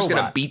no, I was just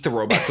gonna robot. beat the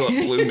robot till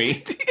it blew me.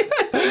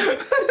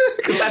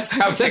 Because that's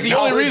how That's the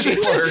only technology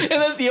reason, works. and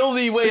that's the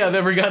only way I've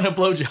ever gotten a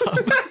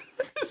blowjob.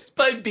 is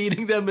by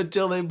beating them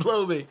until they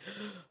blow me.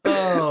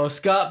 Oh,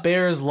 Scott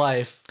Baier's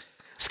life.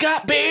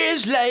 Scott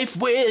Baier's life,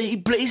 where he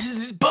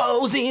places his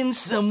balls in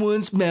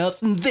someone's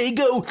mouth and they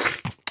go,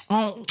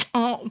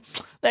 oh,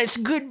 that's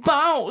a good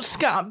balls,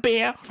 Scott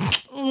Bair.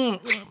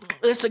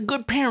 That's a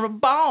good pair of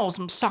balls.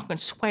 I'm sucking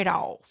sweat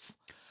off.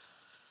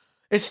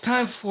 It's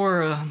time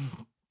for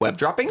Web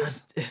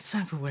droppings? it's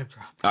time for web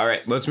drop. All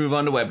right, let's move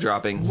on to web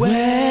droppings.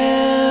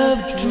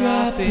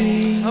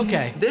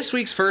 Okay. This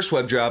week's first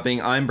web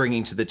dropping I'm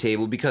bringing to the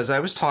table because I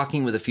was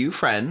talking with a few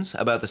friends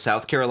about the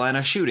South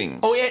Carolina shootings.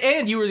 Oh,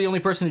 and you were the only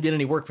person who did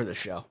any work for this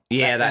show.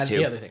 Yeah, that too.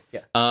 The other thing,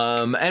 yeah.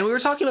 And we were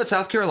talking about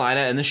South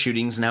Carolina and the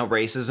shootings and how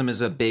racism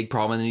is a big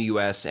problem in the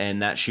U.S.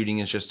 and that shooting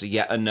is just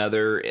yet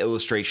another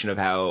illustration of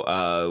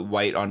how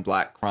white on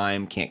black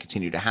crime can't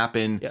continue to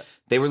happen. Yeah.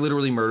 They were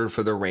literally murdered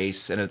for their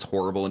race, and it's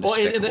horrible and Well,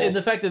 despicable. and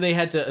the fact that they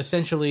had to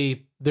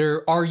essentially,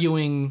 they're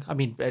arguing, I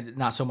mean,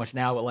 not so much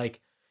now, but like,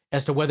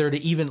 as to whether to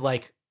even,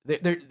 like,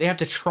 they have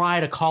to try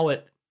to call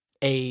it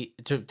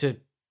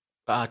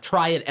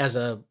try it as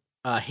a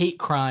hate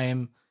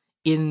crime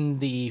in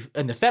the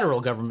federal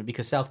government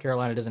because South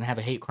Carolina doesn't have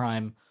a hate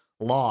crime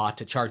law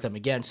to charge them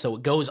against. So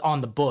it goes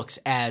on the books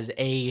as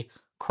a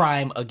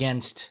crime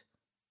against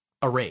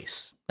a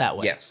race that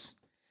way. Yes.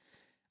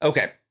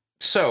 Okay.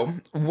 So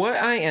what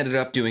I ended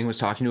up doing was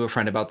talking to a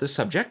friend about this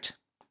subject,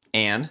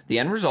 and the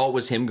end result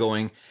was him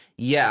going,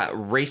 yeah,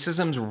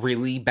 racism's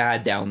really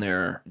bad down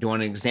there. Do you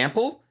want an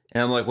example?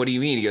 And I'm like, what do you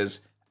mean? He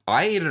goes,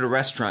 I ate at a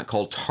restaurant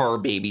called Tar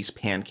Babies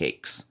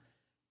Pancakes.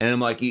 And I'm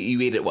like,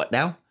 you ate at what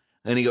now?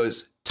 And he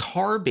goes,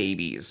 Tar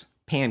Babies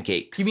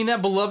Pancakes. You mean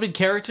that beloved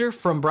character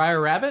from Briar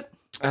Rabbit?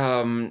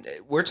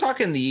 We're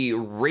talking the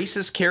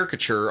racist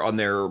caricature on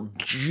their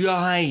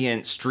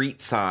giant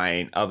street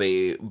sign of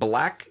a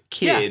black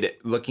kid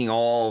looking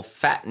all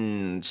fat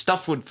and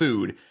stuffed with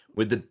food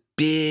with the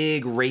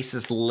big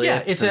racist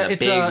lips and the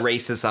big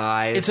racist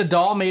eyes. It's a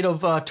doll made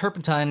of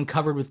turpentine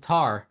covered with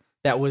tar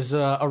that was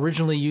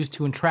originally used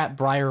to entrap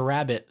Briar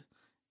Rabbit,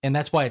 and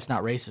that's why it's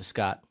not racist,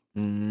 Scott.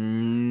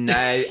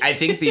 I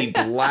think the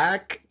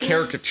black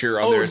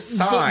caricature on their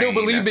sign. No,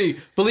 believe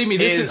me.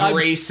 This is I'm-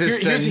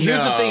 racist Here's the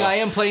enough. thing. I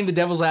am playing the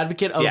devil's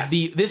advocate of Yeah.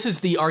 This is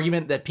the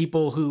argument that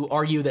people who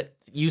argue that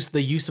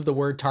the use of the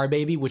word tar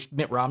baby, which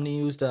Mitt Romney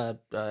used, I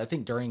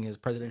think during his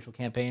presidential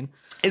campaign,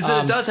 Is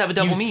that it does have a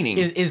double meaning.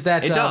 Is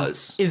that it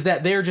does? Is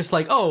that they're just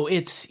like, oh,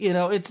 it's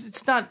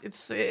not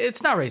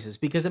racist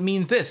because it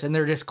means this, and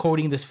they're just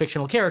quoting this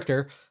fictional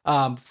character.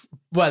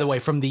 By the way,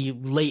 from the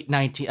late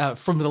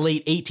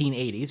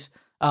 1880s.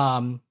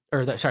 The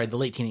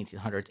late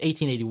 1800s,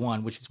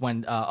 1881, which is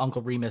when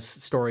Uncle Remus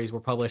stories were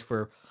published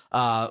for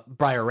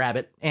Briar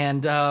Rabbit,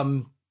 and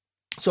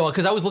so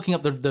because I was looking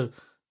up the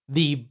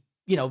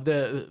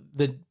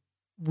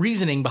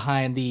reasoning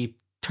behind the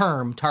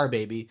term tar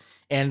baby,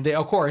 and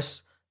of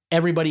course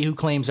everybody who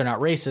claims they're not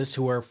racist,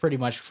 who are pretty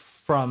much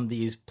from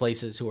these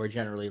places who are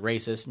generally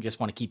racist and just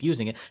want to keep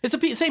using it. It's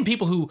the same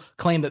people who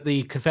claim that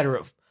the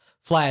Confederate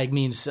flag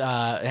means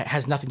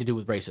has nothing to do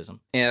with racism.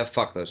 Yeah,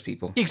 fuck those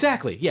people.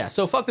 Exactly. Yeah.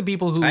 So fuck the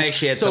people who. I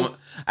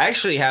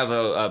actually have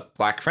a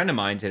black friend of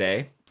mine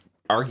today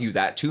argue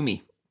that to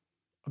me.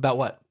 About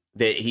what?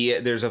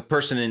 That there's a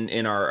person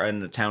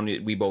in the town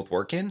we both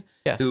work in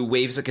who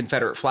waves a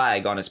Confederate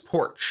flag on his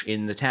porch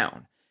in the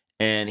town,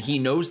 and he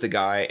knows the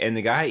guy, and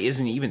the guy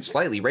isn't even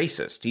slightly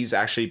racist. He's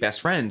actually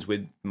best friends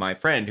with my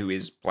friend who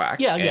is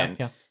black.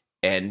 Yeah.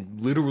 And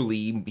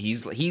literally,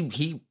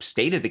 he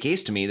stated the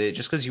case to me that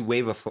just because you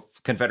wave a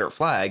Confederate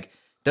flag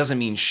doesn't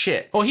mean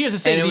shit. Well, here's the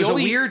thing. And it was a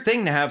weird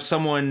thing to have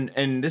someone,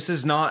 and this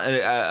is not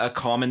a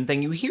common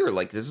thing you hear.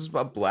 Like, this is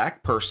a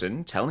black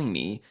person telling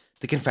me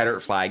the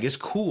Confederate flag is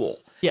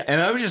cool. Yeah.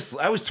 And I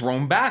was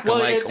thrown back. Well,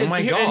 I'm like, oh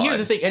my God. And here's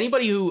the thing.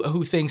 Anybody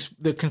who thinks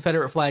the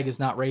Confederate flag is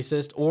not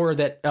racist, or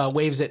that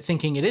waves it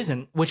thinking it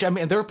isn't, which, I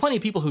mean, there are plenty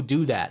of people who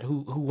do that,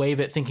 who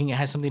wave it thinking it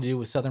has something to do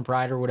with Southern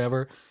pride or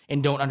whatever,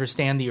 and don't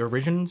understand the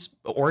origins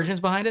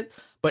behind it.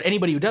 But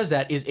anybody who does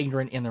that is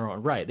ignorant in their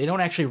own right. They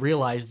don't actually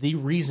realize the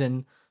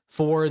reason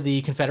for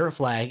the Confederate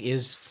flag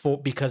is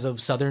because of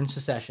Southern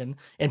secession.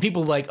 And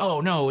people are like, oh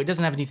no, it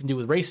doesn't have anything to do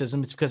with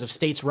racism. It's because of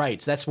states'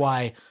 rights. That's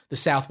why the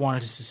South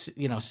wanted to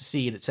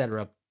secede,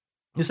 etc.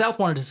 The South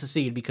wanted to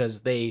secede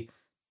because they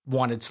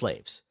wanted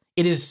slaves.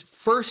 It is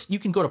first, you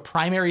can go to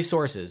primary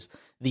sources,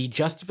 the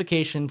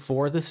justification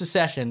for the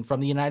secession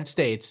from the United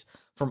States,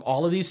 from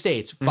all of these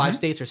states, 5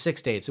 states or 6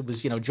 states. It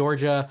was,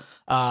 Georgia,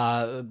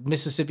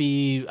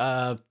 Mississippi,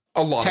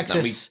 a lot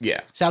Texas, of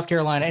them, South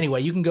Carolina.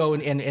 Anyway, you can go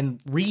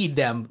and read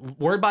them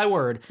word by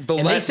word.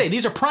 They say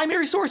these are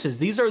primary sources.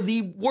 These are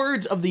the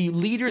words of the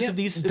leaders of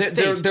these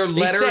states. They're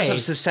letters of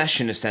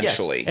secession,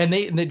 essentially. Yes, and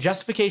the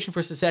justification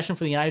for secession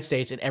for the United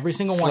States, and every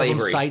single one of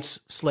them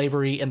cites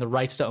slavery and the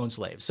rights to own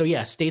slaves. So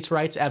yeah, states'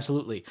 rights,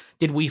 absolutely.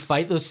 Did we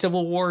fight the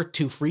Civil War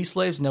to free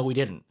slaves? No, we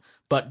didn't.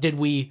 But did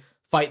we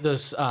fight the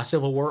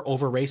Civil War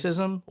over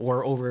racism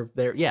or over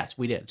there? Yes,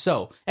 we did.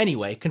 So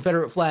anyway,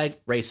 Confederate flag,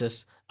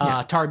 racist.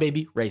 Tar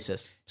baby,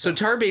 racist. So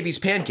Tar Baby's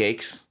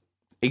Pancakes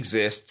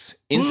exists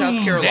in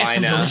South Carolina. That's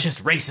some delicious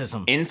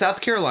racism. In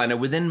South Carolina,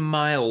 within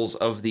miles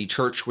of the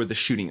church where the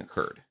shooting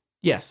occurred.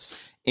 Yes.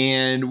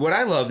 And what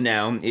I love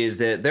now is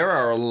that there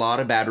are a lot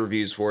of bad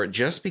reviews for it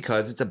just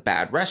because it's a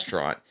bad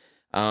restaurant.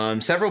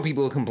 Several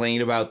people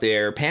complained about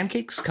their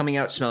pancakes coming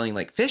out smelling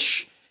like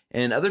fish,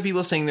 and other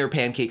people saying their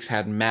pancakes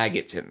had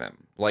maggots in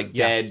them, like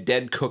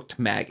dead cooked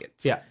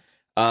maggots. Yeah.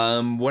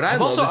 What I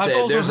love is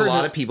that there's a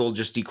lot of people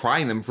just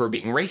decrying them for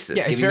being racist,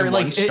 yeah, giving them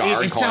 1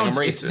 star and calling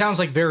them racist. It sounds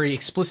like very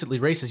explicitly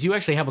racist. You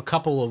actually have a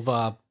couple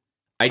of...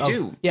 I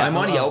do. Yeah, I'm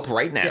on Yelp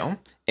right now,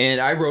 and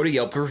I wrote a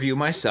Yelp review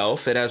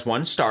myself. It has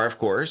 1 star, of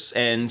course,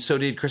 and so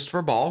did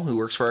Christopher Ball, who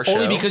works for our show.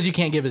 Only because you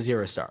can't give it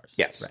 0 stars.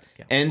 Yes. Right,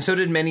 yeah. And so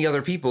did many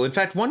other people. In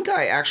fact, one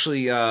guy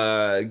actually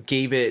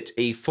gave it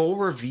a full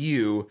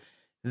review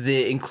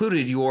that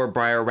included your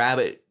Briar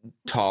Rabbit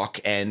talk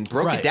and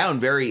broke it down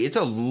it's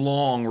a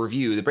long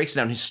review that breaks it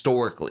down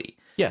historically.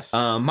 Yes.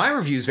 My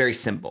review is very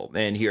simple.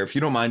 And here, if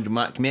you don't mind,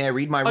 may I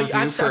read my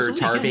review for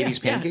Tar Baby's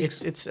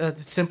Pancakes? It's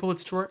simple,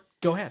 it's short.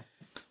 Go ahead.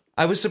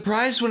 I was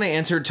surprised when I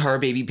entered Tar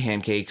Baby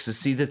Pancakes to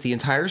see that the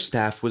entire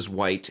staff was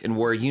white and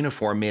wore a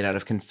uniform made out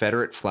of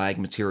Confederate flag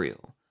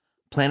material.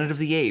 Planet of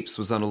the Apes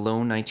was on a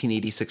lone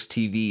 1986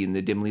 TV in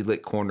the dimly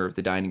lit corner of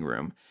the dining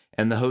room,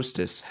 and the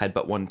hostess had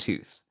but 1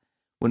 tooth.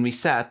 When we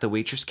sat, the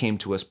waitress came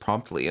to us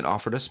promptly and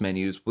offered us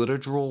menus with a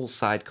droll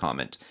side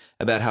comment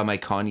about how my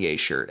Kanye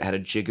shirt had a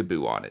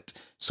jigaboo on it,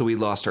 so we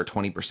lost our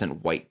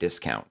 20% white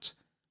discount.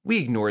 We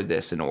ignored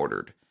this and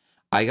ordered.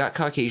 I got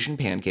Caucasian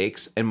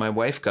pancakes, and my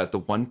wife got the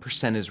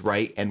 1% is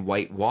right and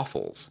white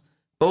waffles.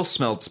 Both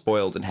smelled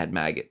spoiled and had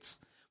maggots.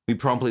 We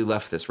promptly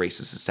left this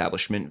racist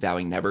establishment,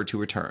 vowing never to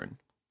return.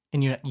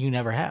 And you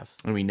never have.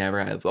 And we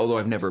never have. Although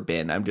I've never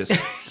been. I'm just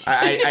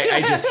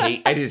I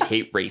just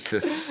hate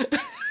racists.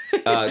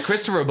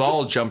 Christopher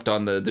Ball jumped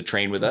on the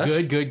train with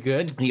us.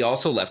 Good. He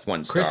also left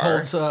 1 star.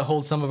 Chris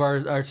holds some of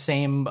our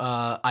same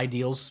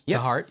ideals to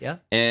heart. Yeah.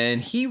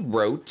 And he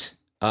wrote,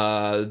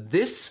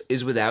 this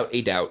is without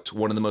a doubt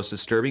one of the most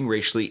disturbing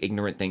racially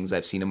ignorant things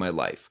I've seen in my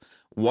life.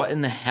 What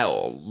in the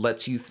hell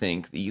lets you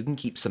think that you can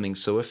keep something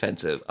so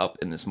offensive up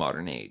in this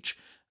modern age?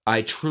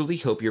 I truly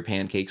hope your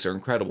pancakes are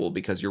incredible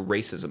because your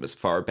racism is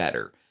far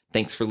better.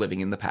 Thanks for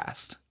living in the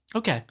past.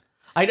 Okay.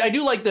 I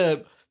do like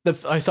the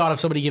I thought of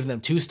somebody giving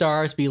them 2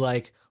 stars, be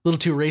like, a little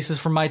too racist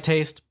for my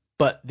taste,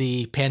 but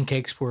the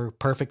pancakes were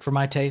perfect for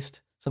my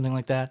taste. Something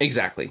like that.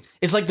 Exactly.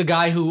 It's like the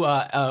guy who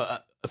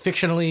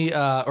fictionally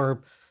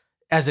or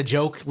as a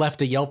joke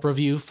left a Yelp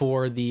review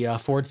for the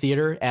Ford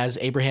Theater as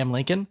Abraham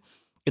Lincoln.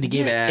 And he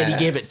gave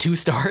it 2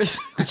 stars,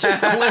 which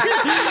is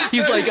hilarious.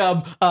 He's like,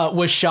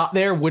 was shot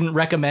there, wouldn't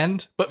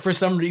recommend, but for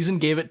some reason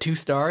gave it 2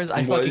 stars.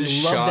 I fucking love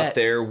shot that.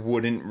 there,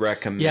 wouldn't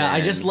recommend. Yeah,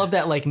 I just love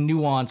that like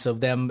nuance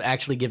of them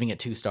actually giving it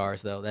 2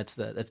 stars, though. That's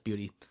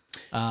beauty.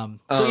 So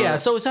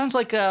it sounds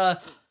like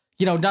not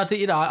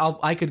that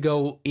I could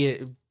go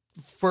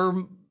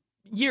for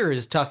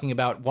years talking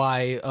about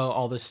why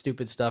all this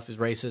stupid stuff is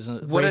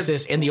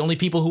racist, and the only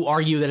people who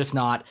argue that it's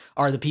not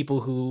are the people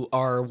who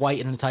are white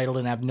and entitled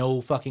and have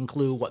no fucking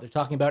clue what they're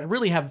talking about and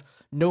really have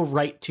no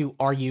right to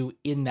argue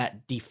in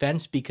that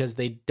defense because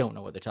they don't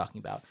know what they're talking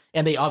about,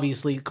 and they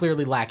obviously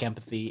clearly lack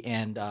empathy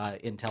and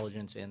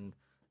intelligence in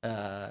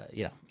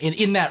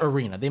that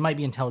arena. They might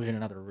be intelligent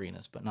in other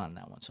arenas, but not in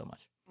that one so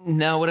much.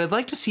 Now, what I'd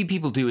like to see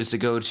people do is to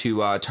go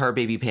to Tar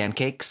Baby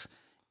Pancakes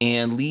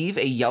and leave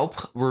a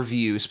Yelp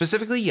review,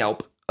 specifically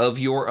Yelp, of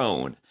your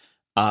own.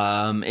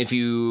 If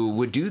you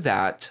would do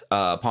that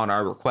upon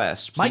our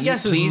request, my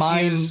guess is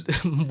mine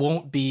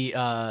won't be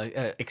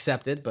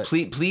accepted. But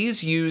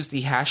please use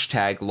the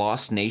hashtag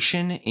Lost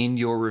Nation in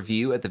your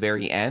review at the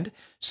very end,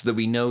 so that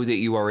we know that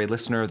you are a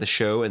listener of the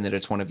show and that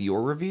it's one of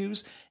your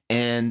reviews.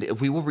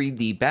 And we will read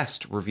the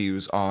best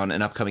reviews on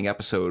an upcoming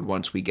episode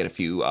once we get a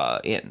few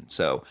in.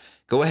 So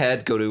go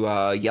ahead, go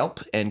to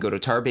Yelp and go to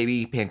Tar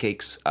Baby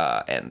Pancakes,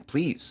 and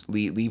please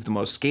leave the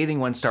most scathing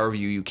 1-star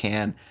review you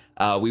can.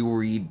 We will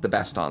read the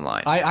best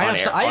online.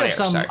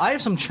 I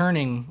have some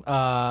churning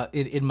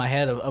in my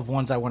head of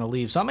ones I want to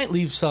leave, so I might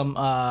leave some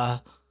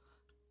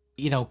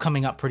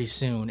coming up pretty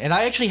soon. And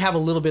I actually have a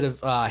little bit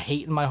of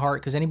hate in my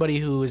heart because anybody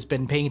who has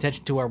been paying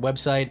attention to our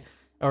website,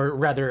 or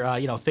rather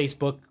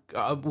Facebook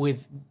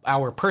with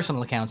our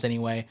personal accounts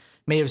anyway,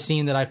 may have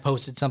seen that I've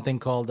posted something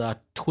called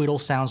Twiddle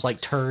Sounds Like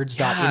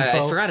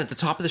Turds.info. I forgot at the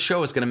top of the show I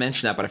was going to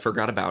mention that, but I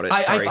forgot about it.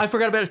 Sorry. I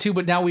forgot about it too,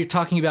 but now we're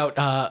talking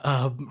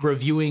about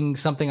reviewing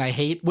something I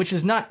hate, which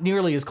is not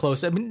nearly as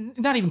close. I mean,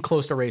 not even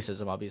close to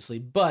racism, obviously,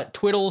 but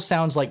Twiddle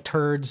Sounds Like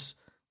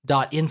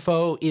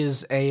Turds.info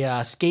is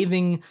a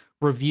scathing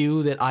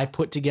review that I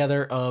put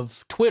together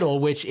of Twiddle,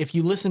 which if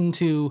you listen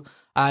to,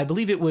 I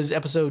believe it was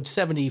episode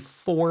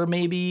 74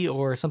 maybe,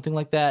 or something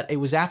like that. It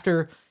was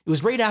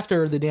right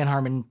after the Dan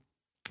Harmon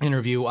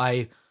interview.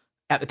 I,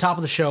 at the top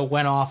of the show,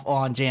 went off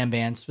on jam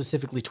bands,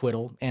 specifically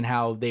Twiddle, and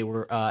how they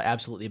were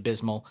absolutely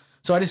abysmal.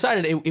 So I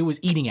decided it was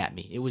eating at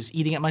me. It was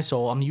eating at my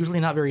soul. I'm usually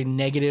not very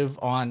negative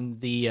on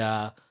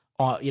the,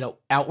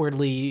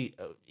 outwardly,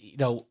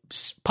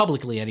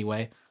 publicly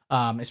anyway,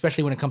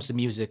 especially when it comes to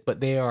music. But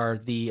they are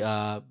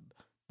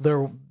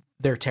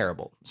they're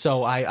terrible.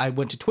 So I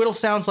went to Twiddle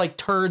Sounds Like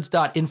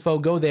Turds.info.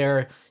 Go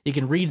there. You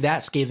can read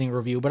that scathing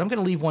review. But I'm going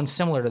to leave one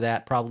similar to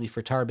that probably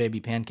for Tar Baby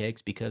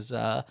Pancakes because,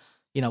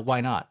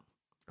 why not?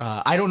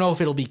 I don't know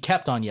if it'll be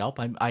kept on Yelp.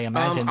 I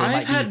imagine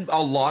I've had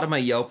a lot of my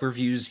Yelp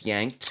reviews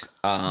yanked.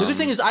 The good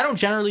thing is I don't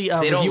generally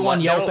review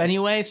on Yelp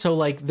anyway. So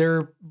like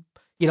they're,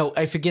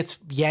 if it gets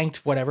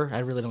yanked, whatever. I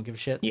really don't give a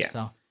shit. Yeah.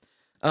 So.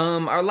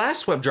 Our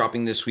last web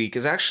dropping this week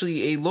is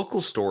actually a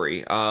local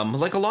story.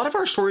 Like a lot of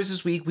our stories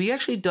this week, we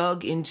actually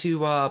dug into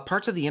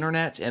parts of the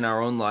internet and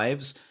our own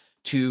lives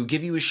to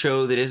give you a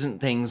show that isn't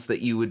things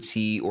that you would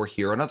see or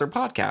hear on other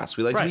podcasts.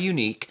 We like to be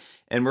unique,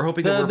 and we're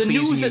hoping that we're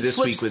pleasing you this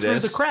week with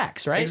this. The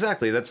cracks, right?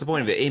 Exactly. That's the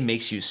point of it. It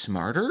makes you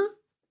smarter.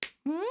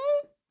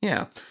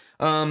 Yeah.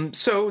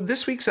 So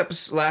this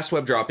week's last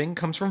web dropping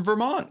comes from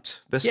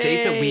Vermont, the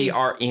state that we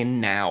are in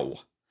now.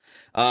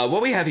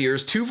 What we have here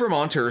is 2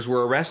 Vermonters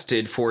were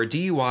arrested for a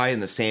DUI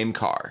in the same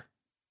car.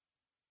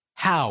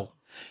 How?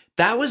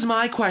 That was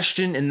my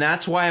question, and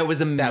that's why I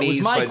was amazed by this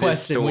story. That was my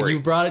question when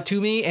you brought it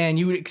to me, and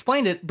you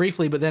explained it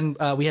briefly, but then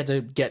we had to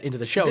get into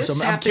the show.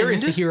 So I'm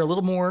curious to hear a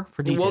little more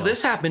for detail. Well,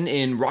 this happened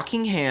in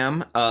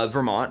Rockingham,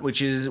 Vermont,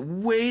 which is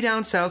way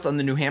down south on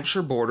the New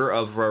Hampshire border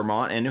of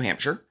Vermont and New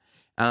Hampshire.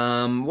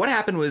 What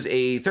happened was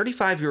a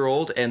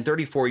 35-year-old and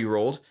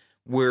 34-year-old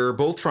were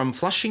both from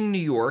Flushing, New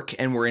York,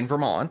 and were in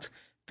Vermont.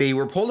 They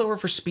were pulled over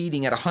for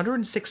speeding at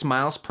 106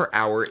 miles per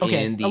hour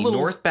in the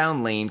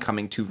northbound lane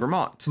coming to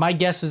Vermont. My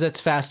guess is that's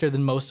faster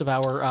than most of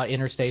our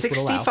interstates would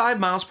allow. 65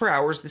 miles per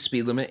hour is the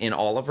speed limit in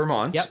all of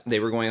Vermont. Yep. They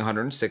were going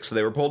 106, so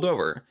they were pulled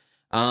over.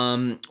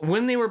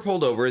 When they were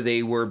pulled over,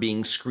 they were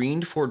being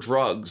screened for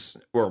drugs,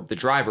 or the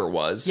driver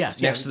was,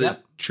 next to the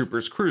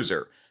trooper's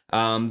cruiser.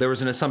 There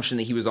was an assumption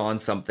that he was on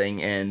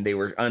something, and they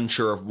were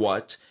unsure of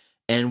what.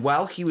 And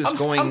while he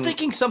was I'm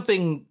thinking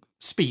something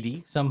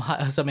speedy, some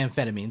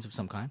amphetamines of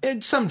some kind.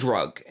 It's some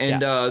drug,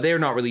 and they're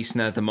not releasing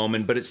that at the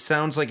moment, but it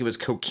sounds like it was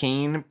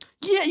cocaine.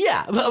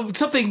 Yeah,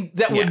 something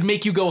that would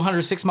make you go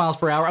 106 miles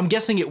per hour. I'm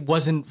guessing it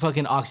wasn't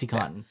fucking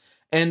OxyContin.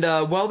 And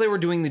while they were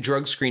doing the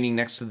drug screening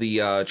next to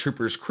the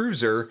trooper's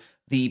cruiser,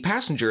 the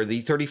passenger,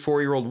 the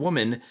 34-year-old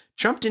woman,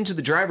 jumped into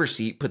the driver's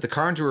seat, put the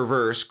car into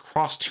reverse,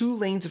 crossed 2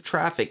 lanes of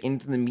traffic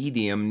into the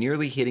medium,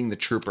 nearly hitting the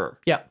trooper.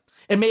 Yeah.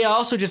 And may I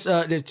also just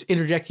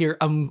interject here?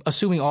 I'm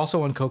assuming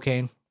also on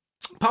cocaine.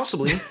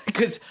 Possibly.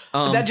 Because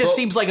that just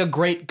seems like a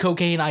great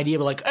cocaine idea.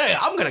 But like, hey,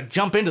 I'm going to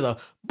jump into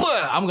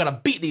I'm going to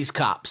beat these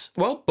cops.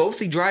 Well, both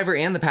the driver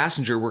and the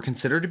passenger were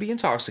considered to be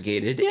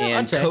intoxicated,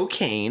 and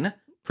cocaine,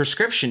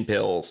 prescription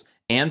pills,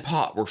 and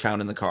pot were found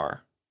in the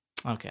car.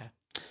 Okay.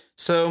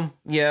 So,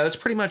 yeah, that's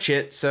pretty much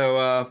it.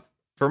 So,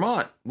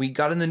 Vermont, we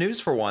got in the news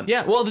for once.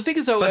 Yeah, well, the thing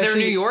is, though, but they're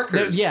New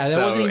Yorkers. That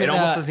so wasn't even, it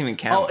almost doesn't even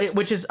count.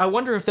 Which is, I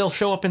wonder if they'll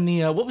show up in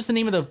the, what was the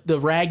name of the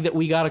rag that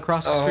we got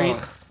across the street?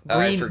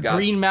 I forgot.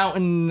 Green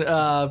Mountain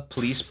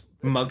Police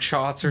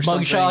mugshots or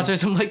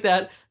something like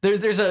that.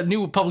 There's a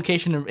new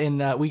publication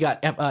in we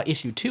got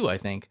issue 2, I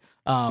think.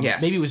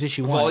 Yes. Maybe it was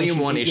issue 1. Volume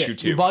 1, issue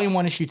 2. Volume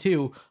 1, issue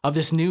 2 of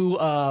this new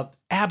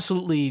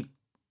absolutely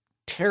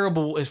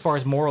terrible as far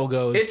as moral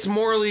goes. It's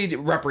morally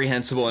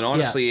reprehensible, and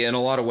honestly, in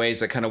a lot of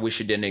ways, I kind of wish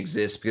it didn't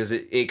exist, because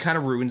it kind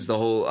of ruins the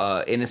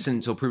whole innocent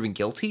until proven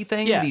guilty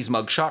thing, these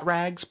mugshot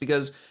rags,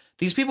 because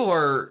these people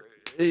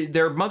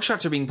their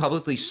mugshots are being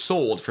publicly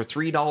sold for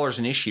 $3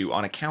 an issue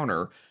on a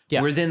counter,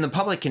 where then the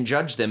public can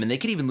judge them, and they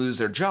could even lose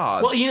their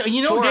jobs. Well,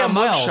 you know for damn a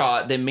well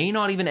mugshot that may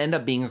not even end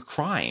up being a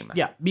crime.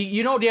 Yeah,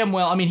 you know damn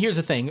well. I mean, here's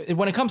the thing: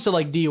 when it comes to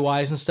like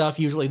DUIs and stuff,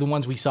 usually the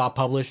ones we saw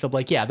published, of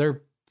like,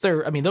 they're.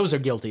 I mean, those are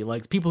guilty.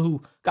 Like people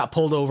who got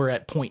pulled over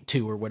at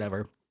 0.2 or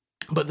whatever.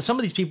 But some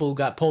of these people who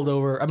got pulled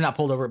over, not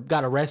pulled over,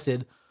 got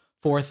arrested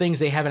for things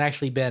they haven't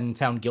actually been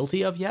found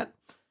guilty of yet.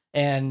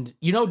 And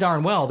you know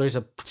darn well there's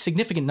a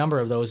significant number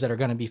of those that are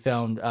going to be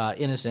found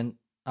innocent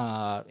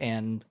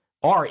and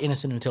are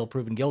innocent until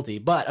proven guilty.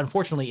 But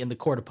unfortunately, in the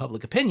court of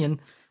public opinion,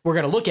 we're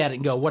going to look at it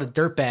and go, what a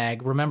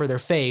dirtbag, remember their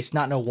face,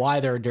 not know why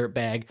they're a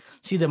dirtbag,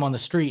 see them on the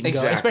street and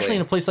go, especially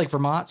in a place like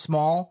Vermont,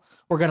 small,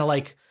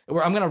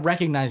 I'm going to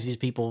recognize these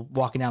people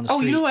walking down the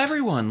street. Oh, you know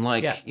everyone.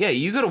 Like,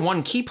 you go to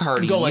one key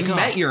party, you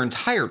met your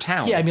entire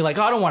town. Yeah, I mean, like,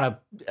 I don't want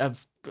to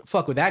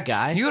fuck with that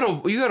guy. You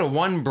go to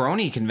one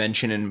brony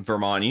convention in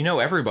Vermont, you know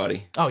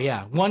everybody. Oh,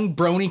 yeah. One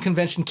brony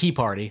convention key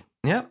party.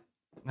 Yep.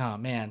 Oh,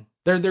 man.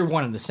 They're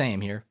one and the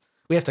same here.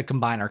 We have to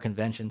combine our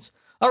conventions.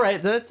 All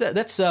right,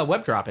 that's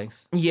web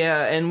droppings.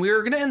 Yeah, and we're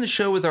going to end the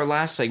show with our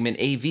last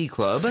segment, AV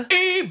Club.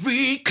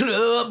 AV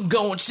Club,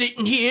 going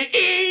sitting here,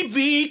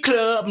 AV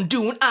Club, I'm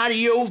doing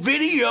audio,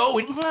 video,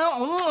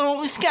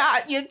 and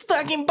Scott, your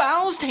fucking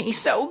balls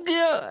taste so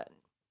good.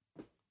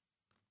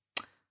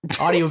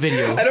 Audio,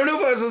 video. I don't know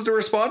if I was supposed to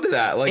respond to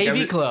that. Like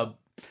AV Club.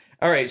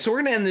 All right, so we're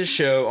going to end this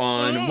show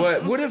on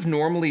what would have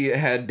normally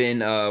had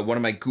been one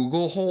of my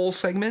Google hole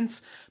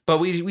segments. But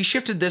we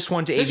shifted this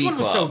one to AV Club. This one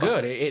was so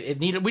good. It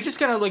needed. We just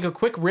got like a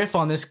quick riff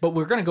on this, but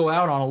we're going to go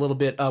out on a little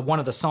bit one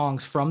of the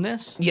songs from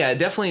this. Yeah,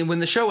 definitely. When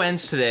the show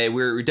ends today,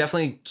 we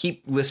definitely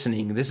keep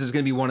listening. This is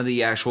going to be one of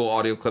the actual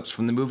audio clips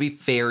from the movie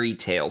Fairy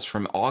Tales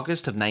from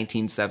August of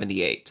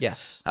 1978.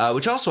 Yes.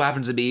 Which also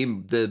happens to be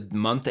the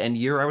month and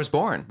year I was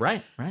born.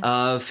 Right.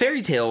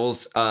 Fairy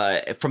Tales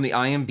from the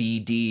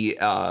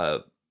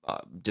IMDb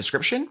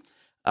description.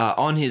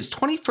 On his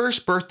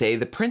 21st birthday,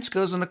 the prince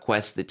goes on a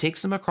quest that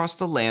takes him across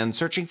the land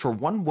searching for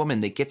one woman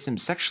that gets him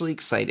sexually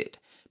excited,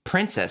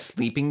 Princess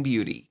Sleeping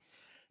Beauty.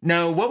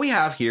 Now, what we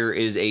have here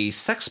is a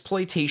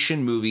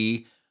sexploitation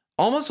movie,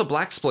 almost a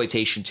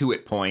blaxploitation to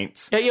it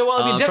points. Yeah,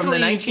 well, I mean, from the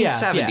definitely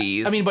 1970s.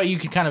 Yeah. I mean, but you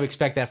can kind of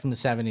expect that from the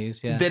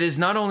 70s, yeah. That is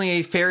not only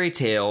a fairy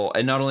tale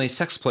and not only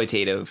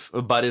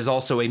sexploitative, but is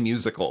also a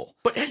musical.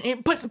 But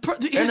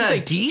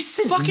a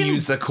decent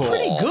musical.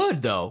 Pretty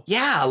good, though.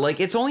 Yeah,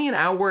 like it's only an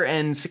hour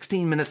and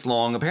 16 minutes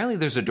long. Apparently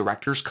there's a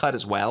director's cut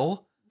as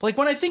well. Like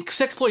when I think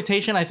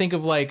sexploitation, I think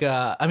of like,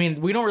 I mean,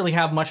 we don't really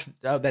have much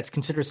that's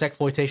considered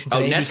sexploitation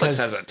today.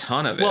 Netflix has a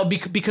ton of it. Well,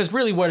 because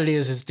really what it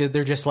is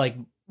they're just like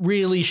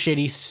really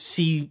shitty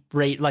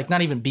C-rate, like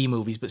not even B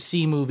movies, but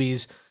C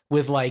movies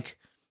with like,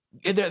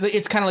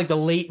 it's kind of like the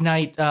late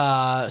night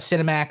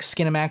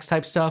Skinemax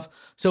type stuff.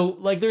 So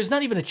like there's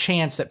not even a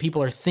chance that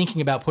people are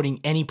thinking about putting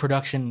any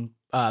production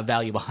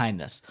value behind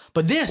this.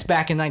 But this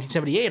back in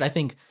 1978, I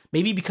think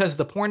maybe because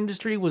the porn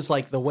industry was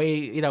like the way,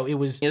 it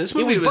was, this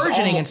movie was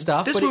burgeoning and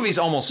stuff. This movie's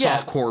almost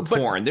softcore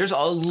porn. There's a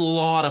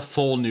lot of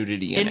full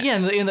nudity in it. Yeah,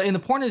 in the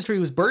porn industry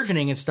was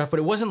burgeoning and stuff, but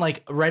it wasn't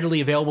like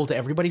readily available to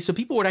everybody. So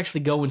people would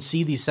actually go and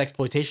see these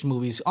sexploitation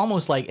movies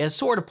almost like as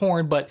sort of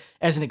porn, but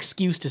as an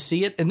excuse to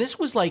see it. And this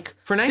was like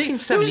for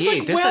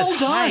 1978, this has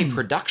high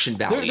production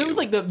value. There was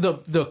like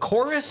the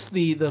chorus,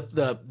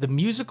 the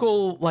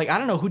musical, like I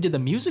don't know who did the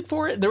music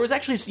for it. There was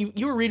actually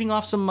you were reading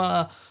off some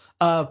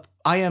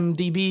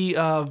IMDb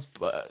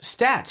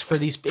stats for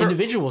these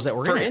individuals that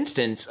were in it. For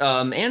instance,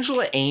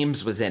 Angela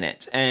Ames was in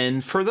it.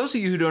 And for those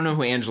of you who don't know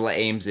who Angela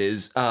Ames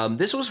is,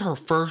 this was her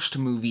first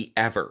movie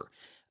ever.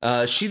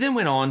 She then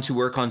went on to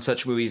work on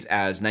such movies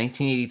as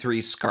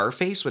 1983's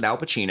Scarface with Al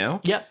Pacino.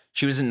 Yep.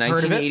 She was in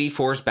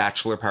 1984's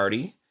Bachelor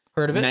Party.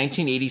 Heard of it.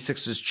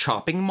 1986's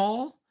Chopping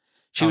Mall.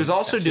 She was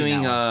also I've seen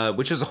doing, that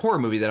which is a horror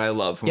movie that I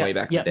love from way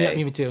back in the day.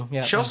 Yeah, me too.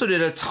 Yeah. She also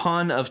did a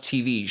ton of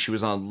TV. She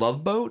was on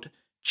Love Boat,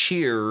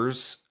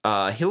 Cheers,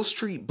 Hill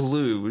Street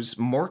Blues,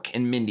 Mork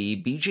and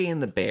Mindy, BJ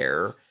and the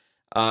Bear.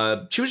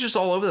 She was just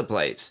all over the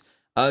place.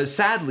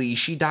 Sadly,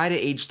 she died at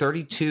age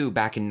 32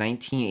 back in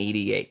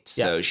 1988.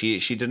 So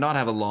she did not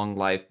have a long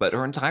life, but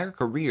her entire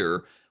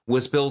career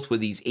was built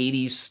with these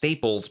 80s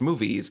staples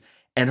movies.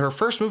 And her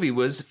first movie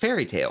was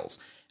Fairy Tales.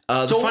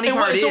 The funny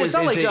part is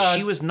that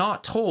she was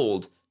not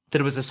told that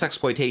it was a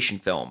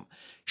sexploitation film.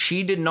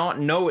 She did not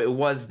know it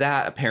was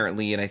that,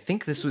 apparently, and I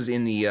think this was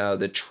in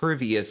the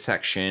trivia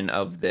section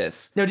of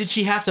this. No, did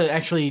she have to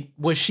actually?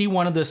 Was she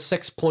one of the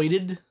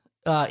sexploited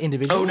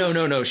individuals?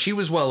 Oh no! She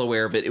was well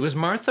aware of it. It was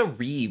Martha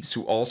Reeves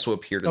who also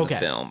appeared in the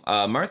film.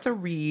 Martha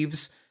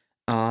Reeves.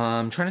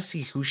 I'm trying to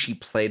see who she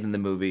played in the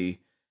movie.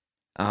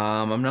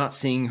 I'm not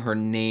seeing her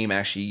name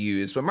actually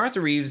used, but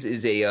Martha Reeves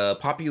is a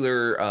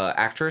popular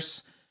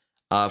actress.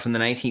 From the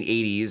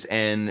 1980s,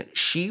 and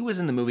she was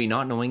in the movie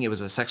not knowing it was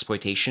a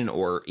sexploitation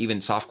or even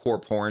softcore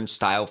porn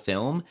style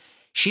film.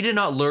 She did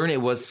not learn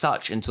it was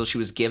such until she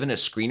was given a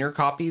screener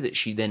copy that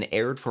she then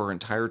aired for her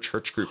entire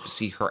church group to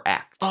see her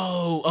act.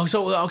 So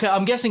okay,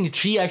 I'm guessing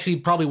she actually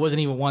probably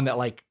wasn't even one that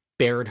like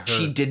bared her.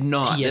 She did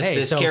not. TNA.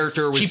 This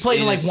character was. She played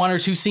in like one or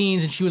two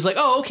scenes, and she was like,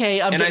 "Oh,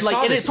 okay." And I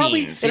saw the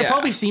scenes. It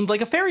probably seemed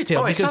like a fairy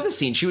tale. Oh, I saw the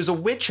scene. She was a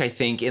witch, I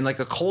think, in like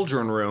a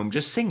cauldron room,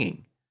 just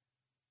singing.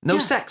 No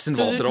sex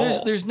involved at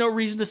all. There's no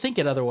reason to think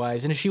it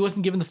otherwise. And if she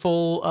wasn't given the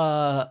full,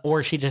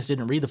 or she just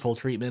didn't read the full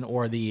treatment,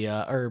 or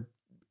or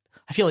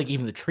I feel like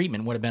even the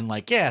treatment would have been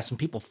like, yeah, some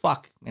people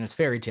fuck, and it's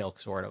fairy tale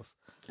sort of.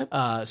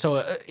 Yep.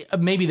 So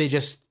maybe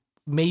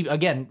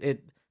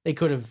they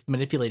could have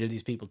manipulated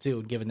these people too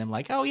and given them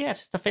like, oh yeah,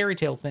 it's just a fairy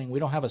tale thing. We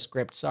don't have a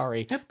script,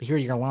 sorry. Yep. But here are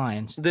your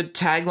lines. The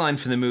tagline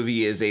for the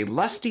movie is a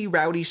lusty,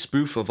 rowdy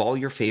spoof of all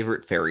your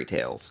favorite fairy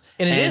tales.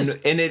 And it is.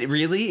 And it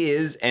really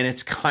is, and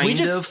it's kind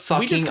of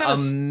fucking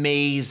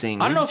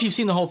amazing. I don't know if you've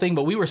seen the whole thing,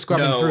 but we were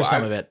scrubbing through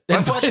some of it.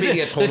 I've watched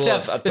maybe a total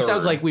of a third. It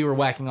sounds like we were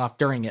whacking off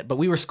during it, but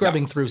we were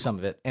scrubbing through some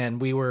of it. And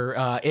we were,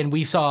 and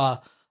we saw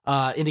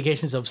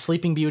indications of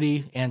Sleeping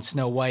Beauty and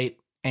Snow White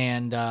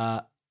and,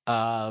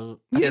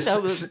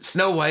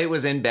 Snow White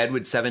was in bed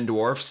with seven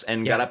dwarfs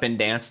and got up and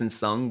danced and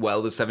sung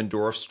while the seven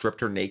dwarfs stripped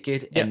her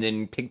naked and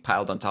then pig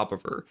piled on top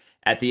of her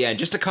at the end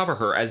just to cover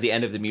her as the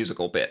end of the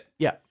musical bit.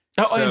 Yeah.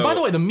 Oh, and by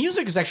the way, the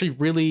music is actually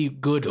really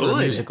good for a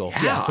musical.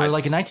 Yeah, for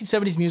like a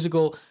 1970s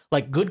musical,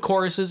 like good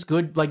choruses,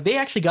 good. Like they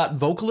actually got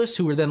vocalists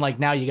who were then like,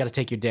 now you got to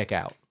take your dick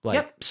out. Like,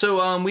 yep.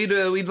 So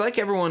we'd like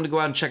everyone to go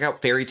out and check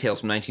out Fairy Tales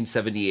from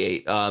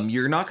 1978.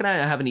 You're not gonna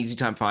have an easy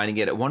time finding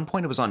it. At one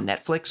point, it was on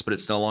Netflix, but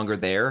it's no longer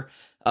there.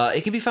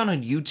 It can be found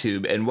on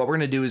YouTube, and what we're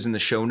going to do is in the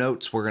show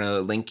notes, we're going to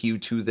link you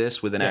to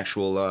this with an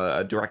actual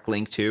direct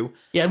link too.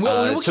 Yeah, and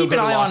we'll keep an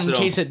eye on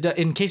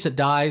in case it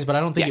dies, but I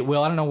don't think it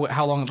will. I don't know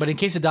how long, but in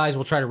case it dies,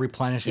 we'll try to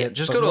replenish it.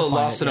 Just go to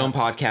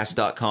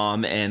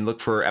lostandknowncast.com and look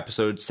for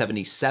episode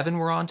 77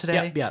 we're on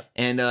today. Yeah.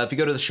 And if you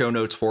go to the show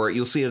notes for it,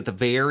 you'll see it at the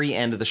very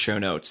end of the show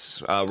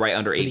notes, right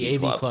under AV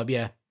Club. AV Club,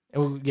 yeah.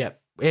 Yeah.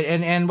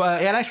 And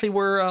actually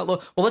we're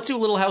well, let's do a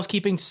little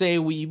housekeeping to say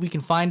we can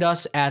find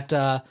us at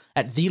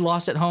The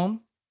Lost at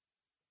Home.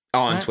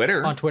 On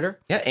Twitter. On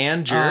Twitter. Yeah,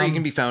 and Jerry, you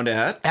can be found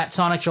at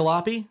Sonic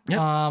Jalopy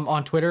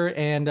on Twitter.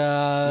 And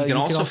you can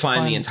also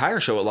find the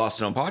entire show at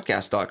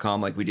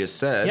lostandknowncast.com, like we just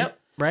said. Yep,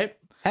 right.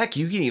 Heck,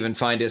 you can even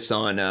find us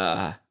on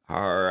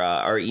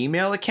our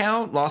email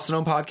account,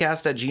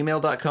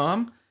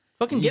 lostandknowncast@gmail.com.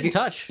 Fucking get in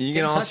touch. You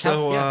can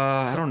also,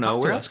 I don't know,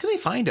 where else can they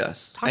find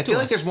us? I feel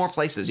like there's more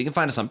places. You can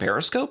find us on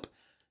Periscope.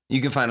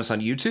 You can find us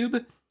on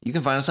YouTube. You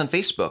can find us on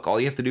Facebook. All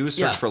you have to do is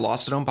search for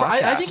Lost at Home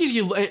Podcast. I think if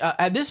you,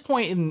 at this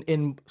point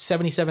in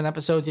 77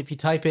 episodes, if you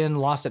type in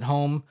Lost at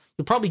Home,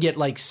 you'll probably get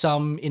like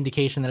some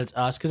indication that it's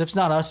us. Because if it's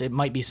not us, it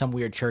might be some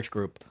weird church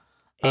group.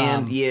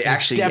 And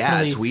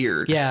it's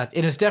weird. Yeah,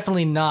 and it's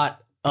definitely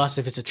not us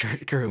if it's a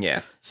church group.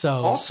 Yeah.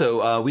 So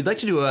also, we'd like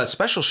to do a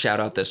special shout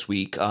out this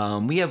week.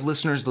 We have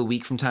listeners of the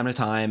week from time to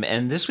time,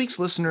 and this week's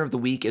listener of the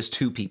week is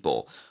two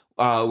people.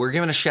 We're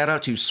giving a shout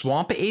out to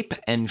Swamp Ape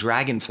and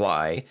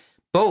Dragonfly,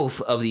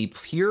 both of the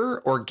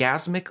Pure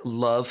Orgasmic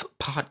Love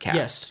podcast.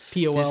 Yes,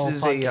 POL. This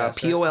is podcast,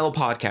 a POL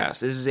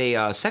podcast. This is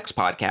a sex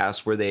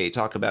podcast where they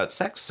talk about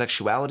sex,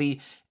 sexuality,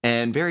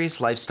 and various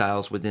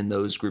lifestyles within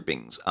those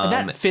groupings. And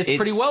that fits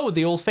pretty well with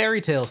the old fairy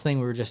tales thing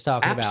we were just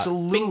talking about.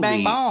 Absolutely. Bing,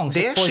 bang, bong.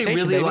 They actually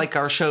really like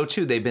our show,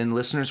 too. They've been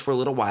listeners for a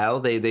little while.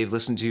 They've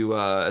listened to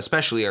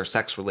especially our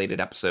sex-related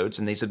episodes,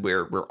 and they said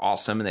we're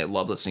awesome, and they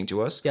love listening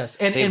to us. Yes.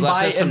 They've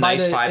left us some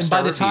nice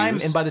 5-star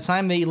reviews. And by the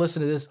time they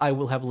listen to this, I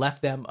will have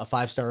left them a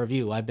 5-star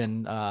review. I've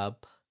been...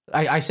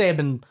 I say I've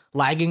been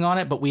lagging on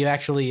it, but we've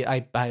actually...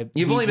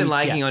 You've only been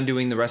lagging on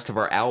doing the rest of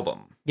our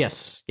album.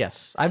 Yes.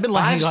 I've been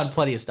lagging on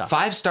plenty of stuff.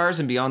 5 stars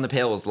and Beyond the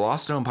Pale is the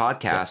Lost and Known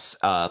Podcast's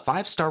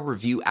 5-star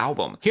review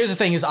album. Here's the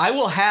thing: is I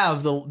will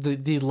have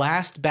the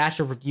last batch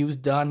of reviews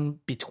done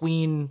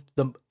in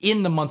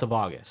the month of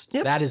August.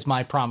 Yep. That is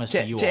my promise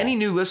to you. To any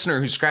new listener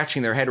who's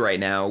scratching their head right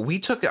now, we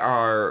took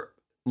our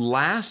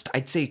last,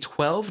 I'd say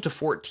 12 to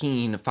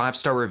 14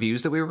 5-star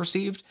reviews that we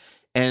received,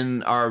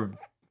 and our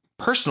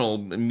personal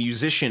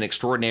musician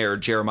extraordinaire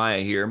Jeremiah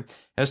here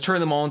has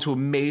turned them all into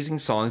amazing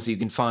songs that you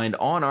can find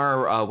on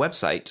our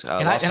website,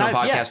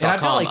 lostsonepodcast.com. And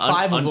I've got like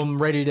 5 of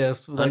them ready to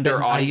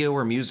under audio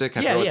or music.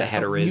 I forget what the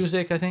header is.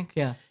 Music, I think.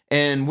 Yeah.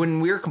 And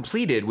when we're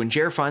completed, when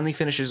Jer finally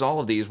finishes all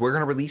of these, we're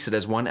going to release it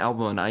as one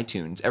album on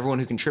iTunes. Everyone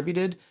who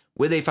contributed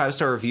with a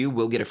 5-star review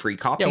will get a free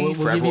copy.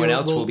 For everyone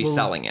else, we'll be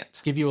selling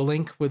it. Give you a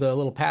link with a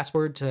little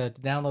password to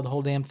download the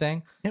whole damn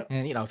thing. Yep.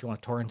 And, if you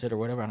want to torrent it or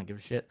whatever, I don't give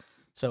a shit.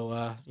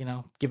 So,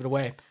 give it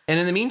away. And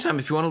in the meantime,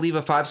 if you want to leave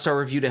a 5-star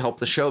review to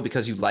help the show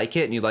because you like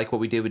it and you like what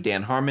we did with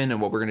Dan Harmon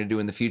and what we're going to do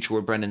in the future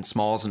with Brendan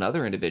Smalls and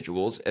other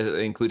individuals,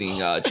 including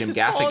Jim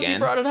Gaffigan. You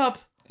brought it up.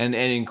 And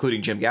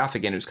including Jim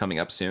Gaffigan, who's coming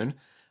up soon.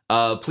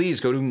 Please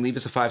go to and leave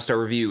us a 5-star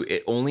review.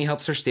 It only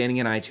helps our standing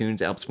in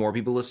iTunes. It helps more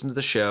people listen to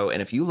the show.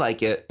 And if you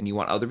like it and you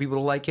want other people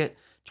to like it,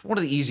 it's one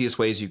of the easiest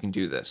ways you can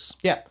do this.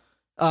 Yeah.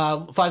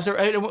 5-star,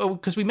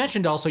 because we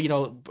mentioned also,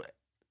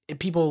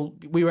 people,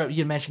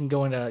 you mentioned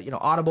going to,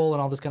 Audible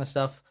and all this kind of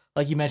stuff,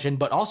 like you mentioned,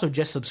 but also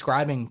just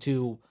subscribing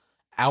to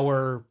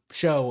our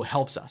show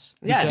helps us.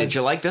 Yeah, did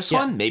you like this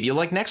one? Maybe you'll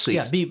like next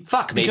week's.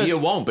 Maybe you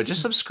won't, but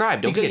just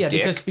subscribe. Don't be a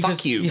dick.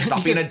 Fuck you.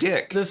 Stop being a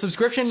dick. The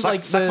subscription,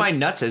 suck my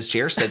nuts, as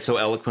Jer said so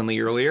eloquently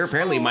earlier.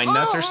 Apparently, my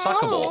nuts are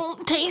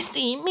suckable.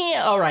 Tasty,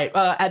 man. All right,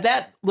 at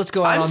that, let's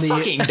go out on the... I'm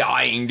fucking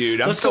dying, dude.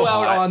 Let's go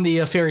out on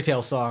the fairy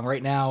tale song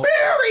right now.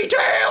 Fairy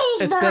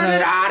tales! It's been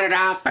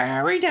a...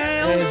 fairy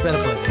tales. It's been a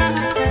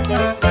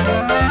pleasure.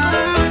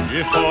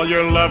 If all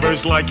your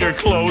lovers like your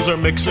clothes are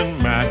mix and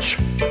match,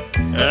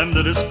 and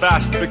it is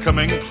fast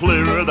becoming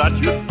clearer that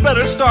you'd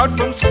better start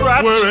from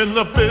scratch. We're in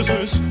the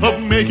business of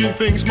making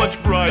things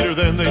much brighter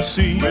than they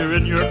seem. We're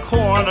in your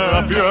corner,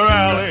 up your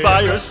alley,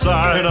 by your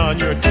side, and on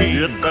your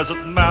team. It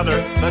doesn't matter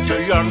that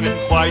you're young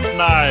and quite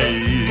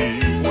naive.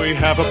 We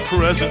have a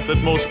present that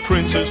most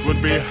princes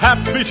would be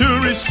happy to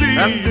receive.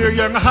 And dear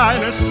young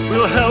highness,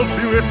 we'll help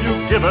you if you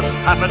give us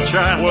half a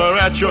chance. We're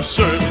at your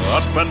service,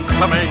 up and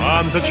coming,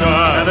 on the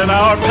job, and in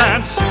our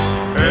pants.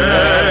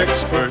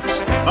 Experts,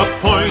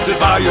 appointed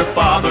by your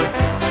father.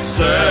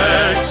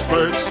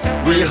 Sexperts,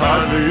 we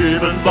hardly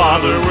even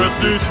bother with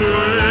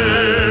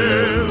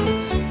details.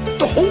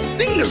 The whole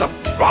thing is a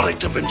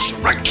product of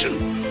insurrection,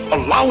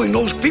 allowing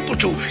those people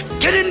to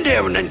get in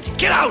there and then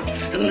get out,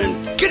 and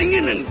then getting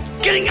in and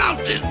getting out.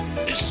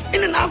 It's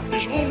in and out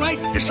is all right.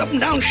 It's up and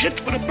down shit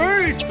for the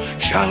birds.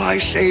 Shall I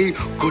say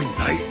good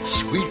night,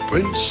 sweet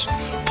prince?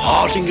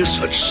 Parting is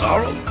such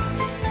sorrow.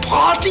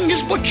 Parting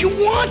is what you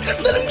want.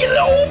 Let him get it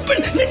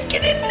open and then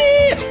get in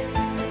there.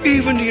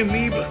 Even the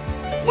amoeba,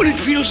 when it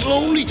feels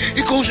lonely,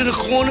 it goes in a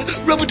corner,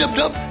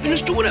 rub-a-dub-dub, and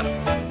it's doing it.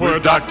 We're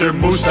Dr.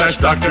 Mustache,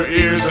 Dr.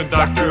 Ears, and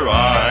Dr.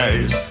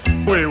 Eyes.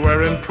 We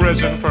were in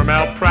prison for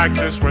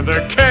malpractice when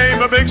there came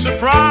a big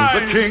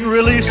surprise. The king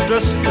released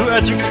us to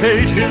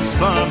educate his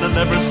son, and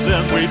ever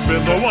since we've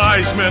been the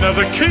wise men of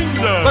the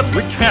kingdom. But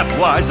we can't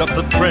wise up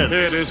the prince.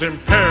 It is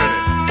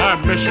imperative. Our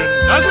mission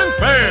doesn't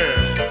fail.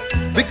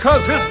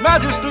 Because His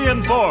Majesty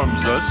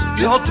informs us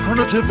the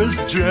alternative is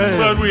jail.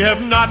 But we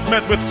have not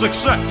met with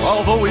success.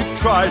 Although we've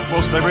tried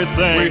most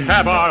everything. We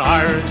have our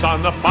irons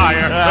on the fire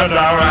and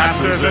our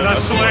asses in a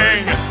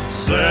sling.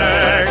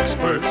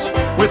 Sexperts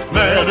with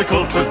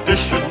medical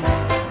tradition.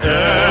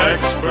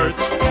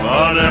 Experts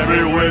on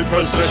every weight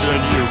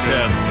position you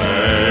can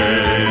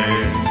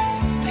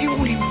make. They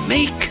only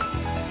make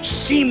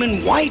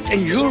semen white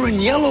and urine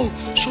yellow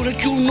so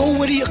that you'll know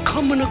whether you're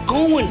coming or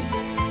going.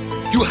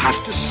 You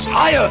have to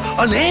sire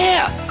an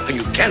heir, and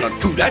you cannot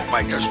do that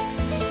by just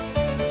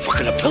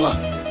fucking a pillar.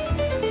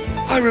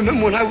 I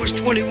remember when I was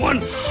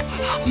 21,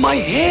 my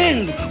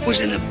hand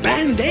was in a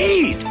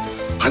Band-Aid.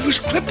 I was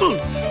crippled.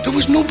 There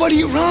was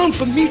nobody around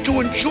for me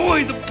to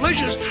enjoy the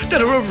pleasures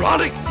that are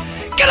erotic.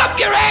 Get up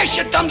your ass,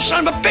 you dumb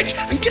son of a bitch,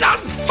 and get out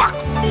and fuck.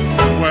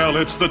 Well,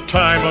 it's the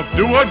time of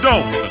do or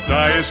don't. The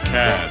die is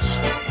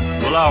cast.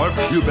 Will our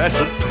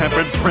pubescent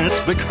pampered prince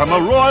become a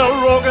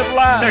royal rogue at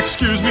last?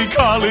 Excuse me,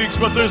 colleagues,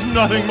 but there's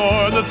nothing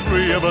more the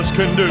three of us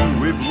can do.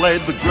 We've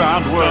laid the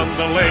groundwork. Done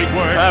the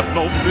legwork. Have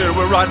no fear,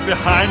 we're right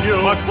behind you.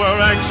 But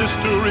we're anxious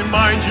to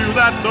remind you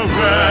that the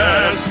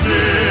rest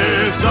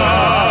is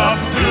up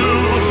to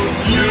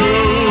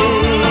you.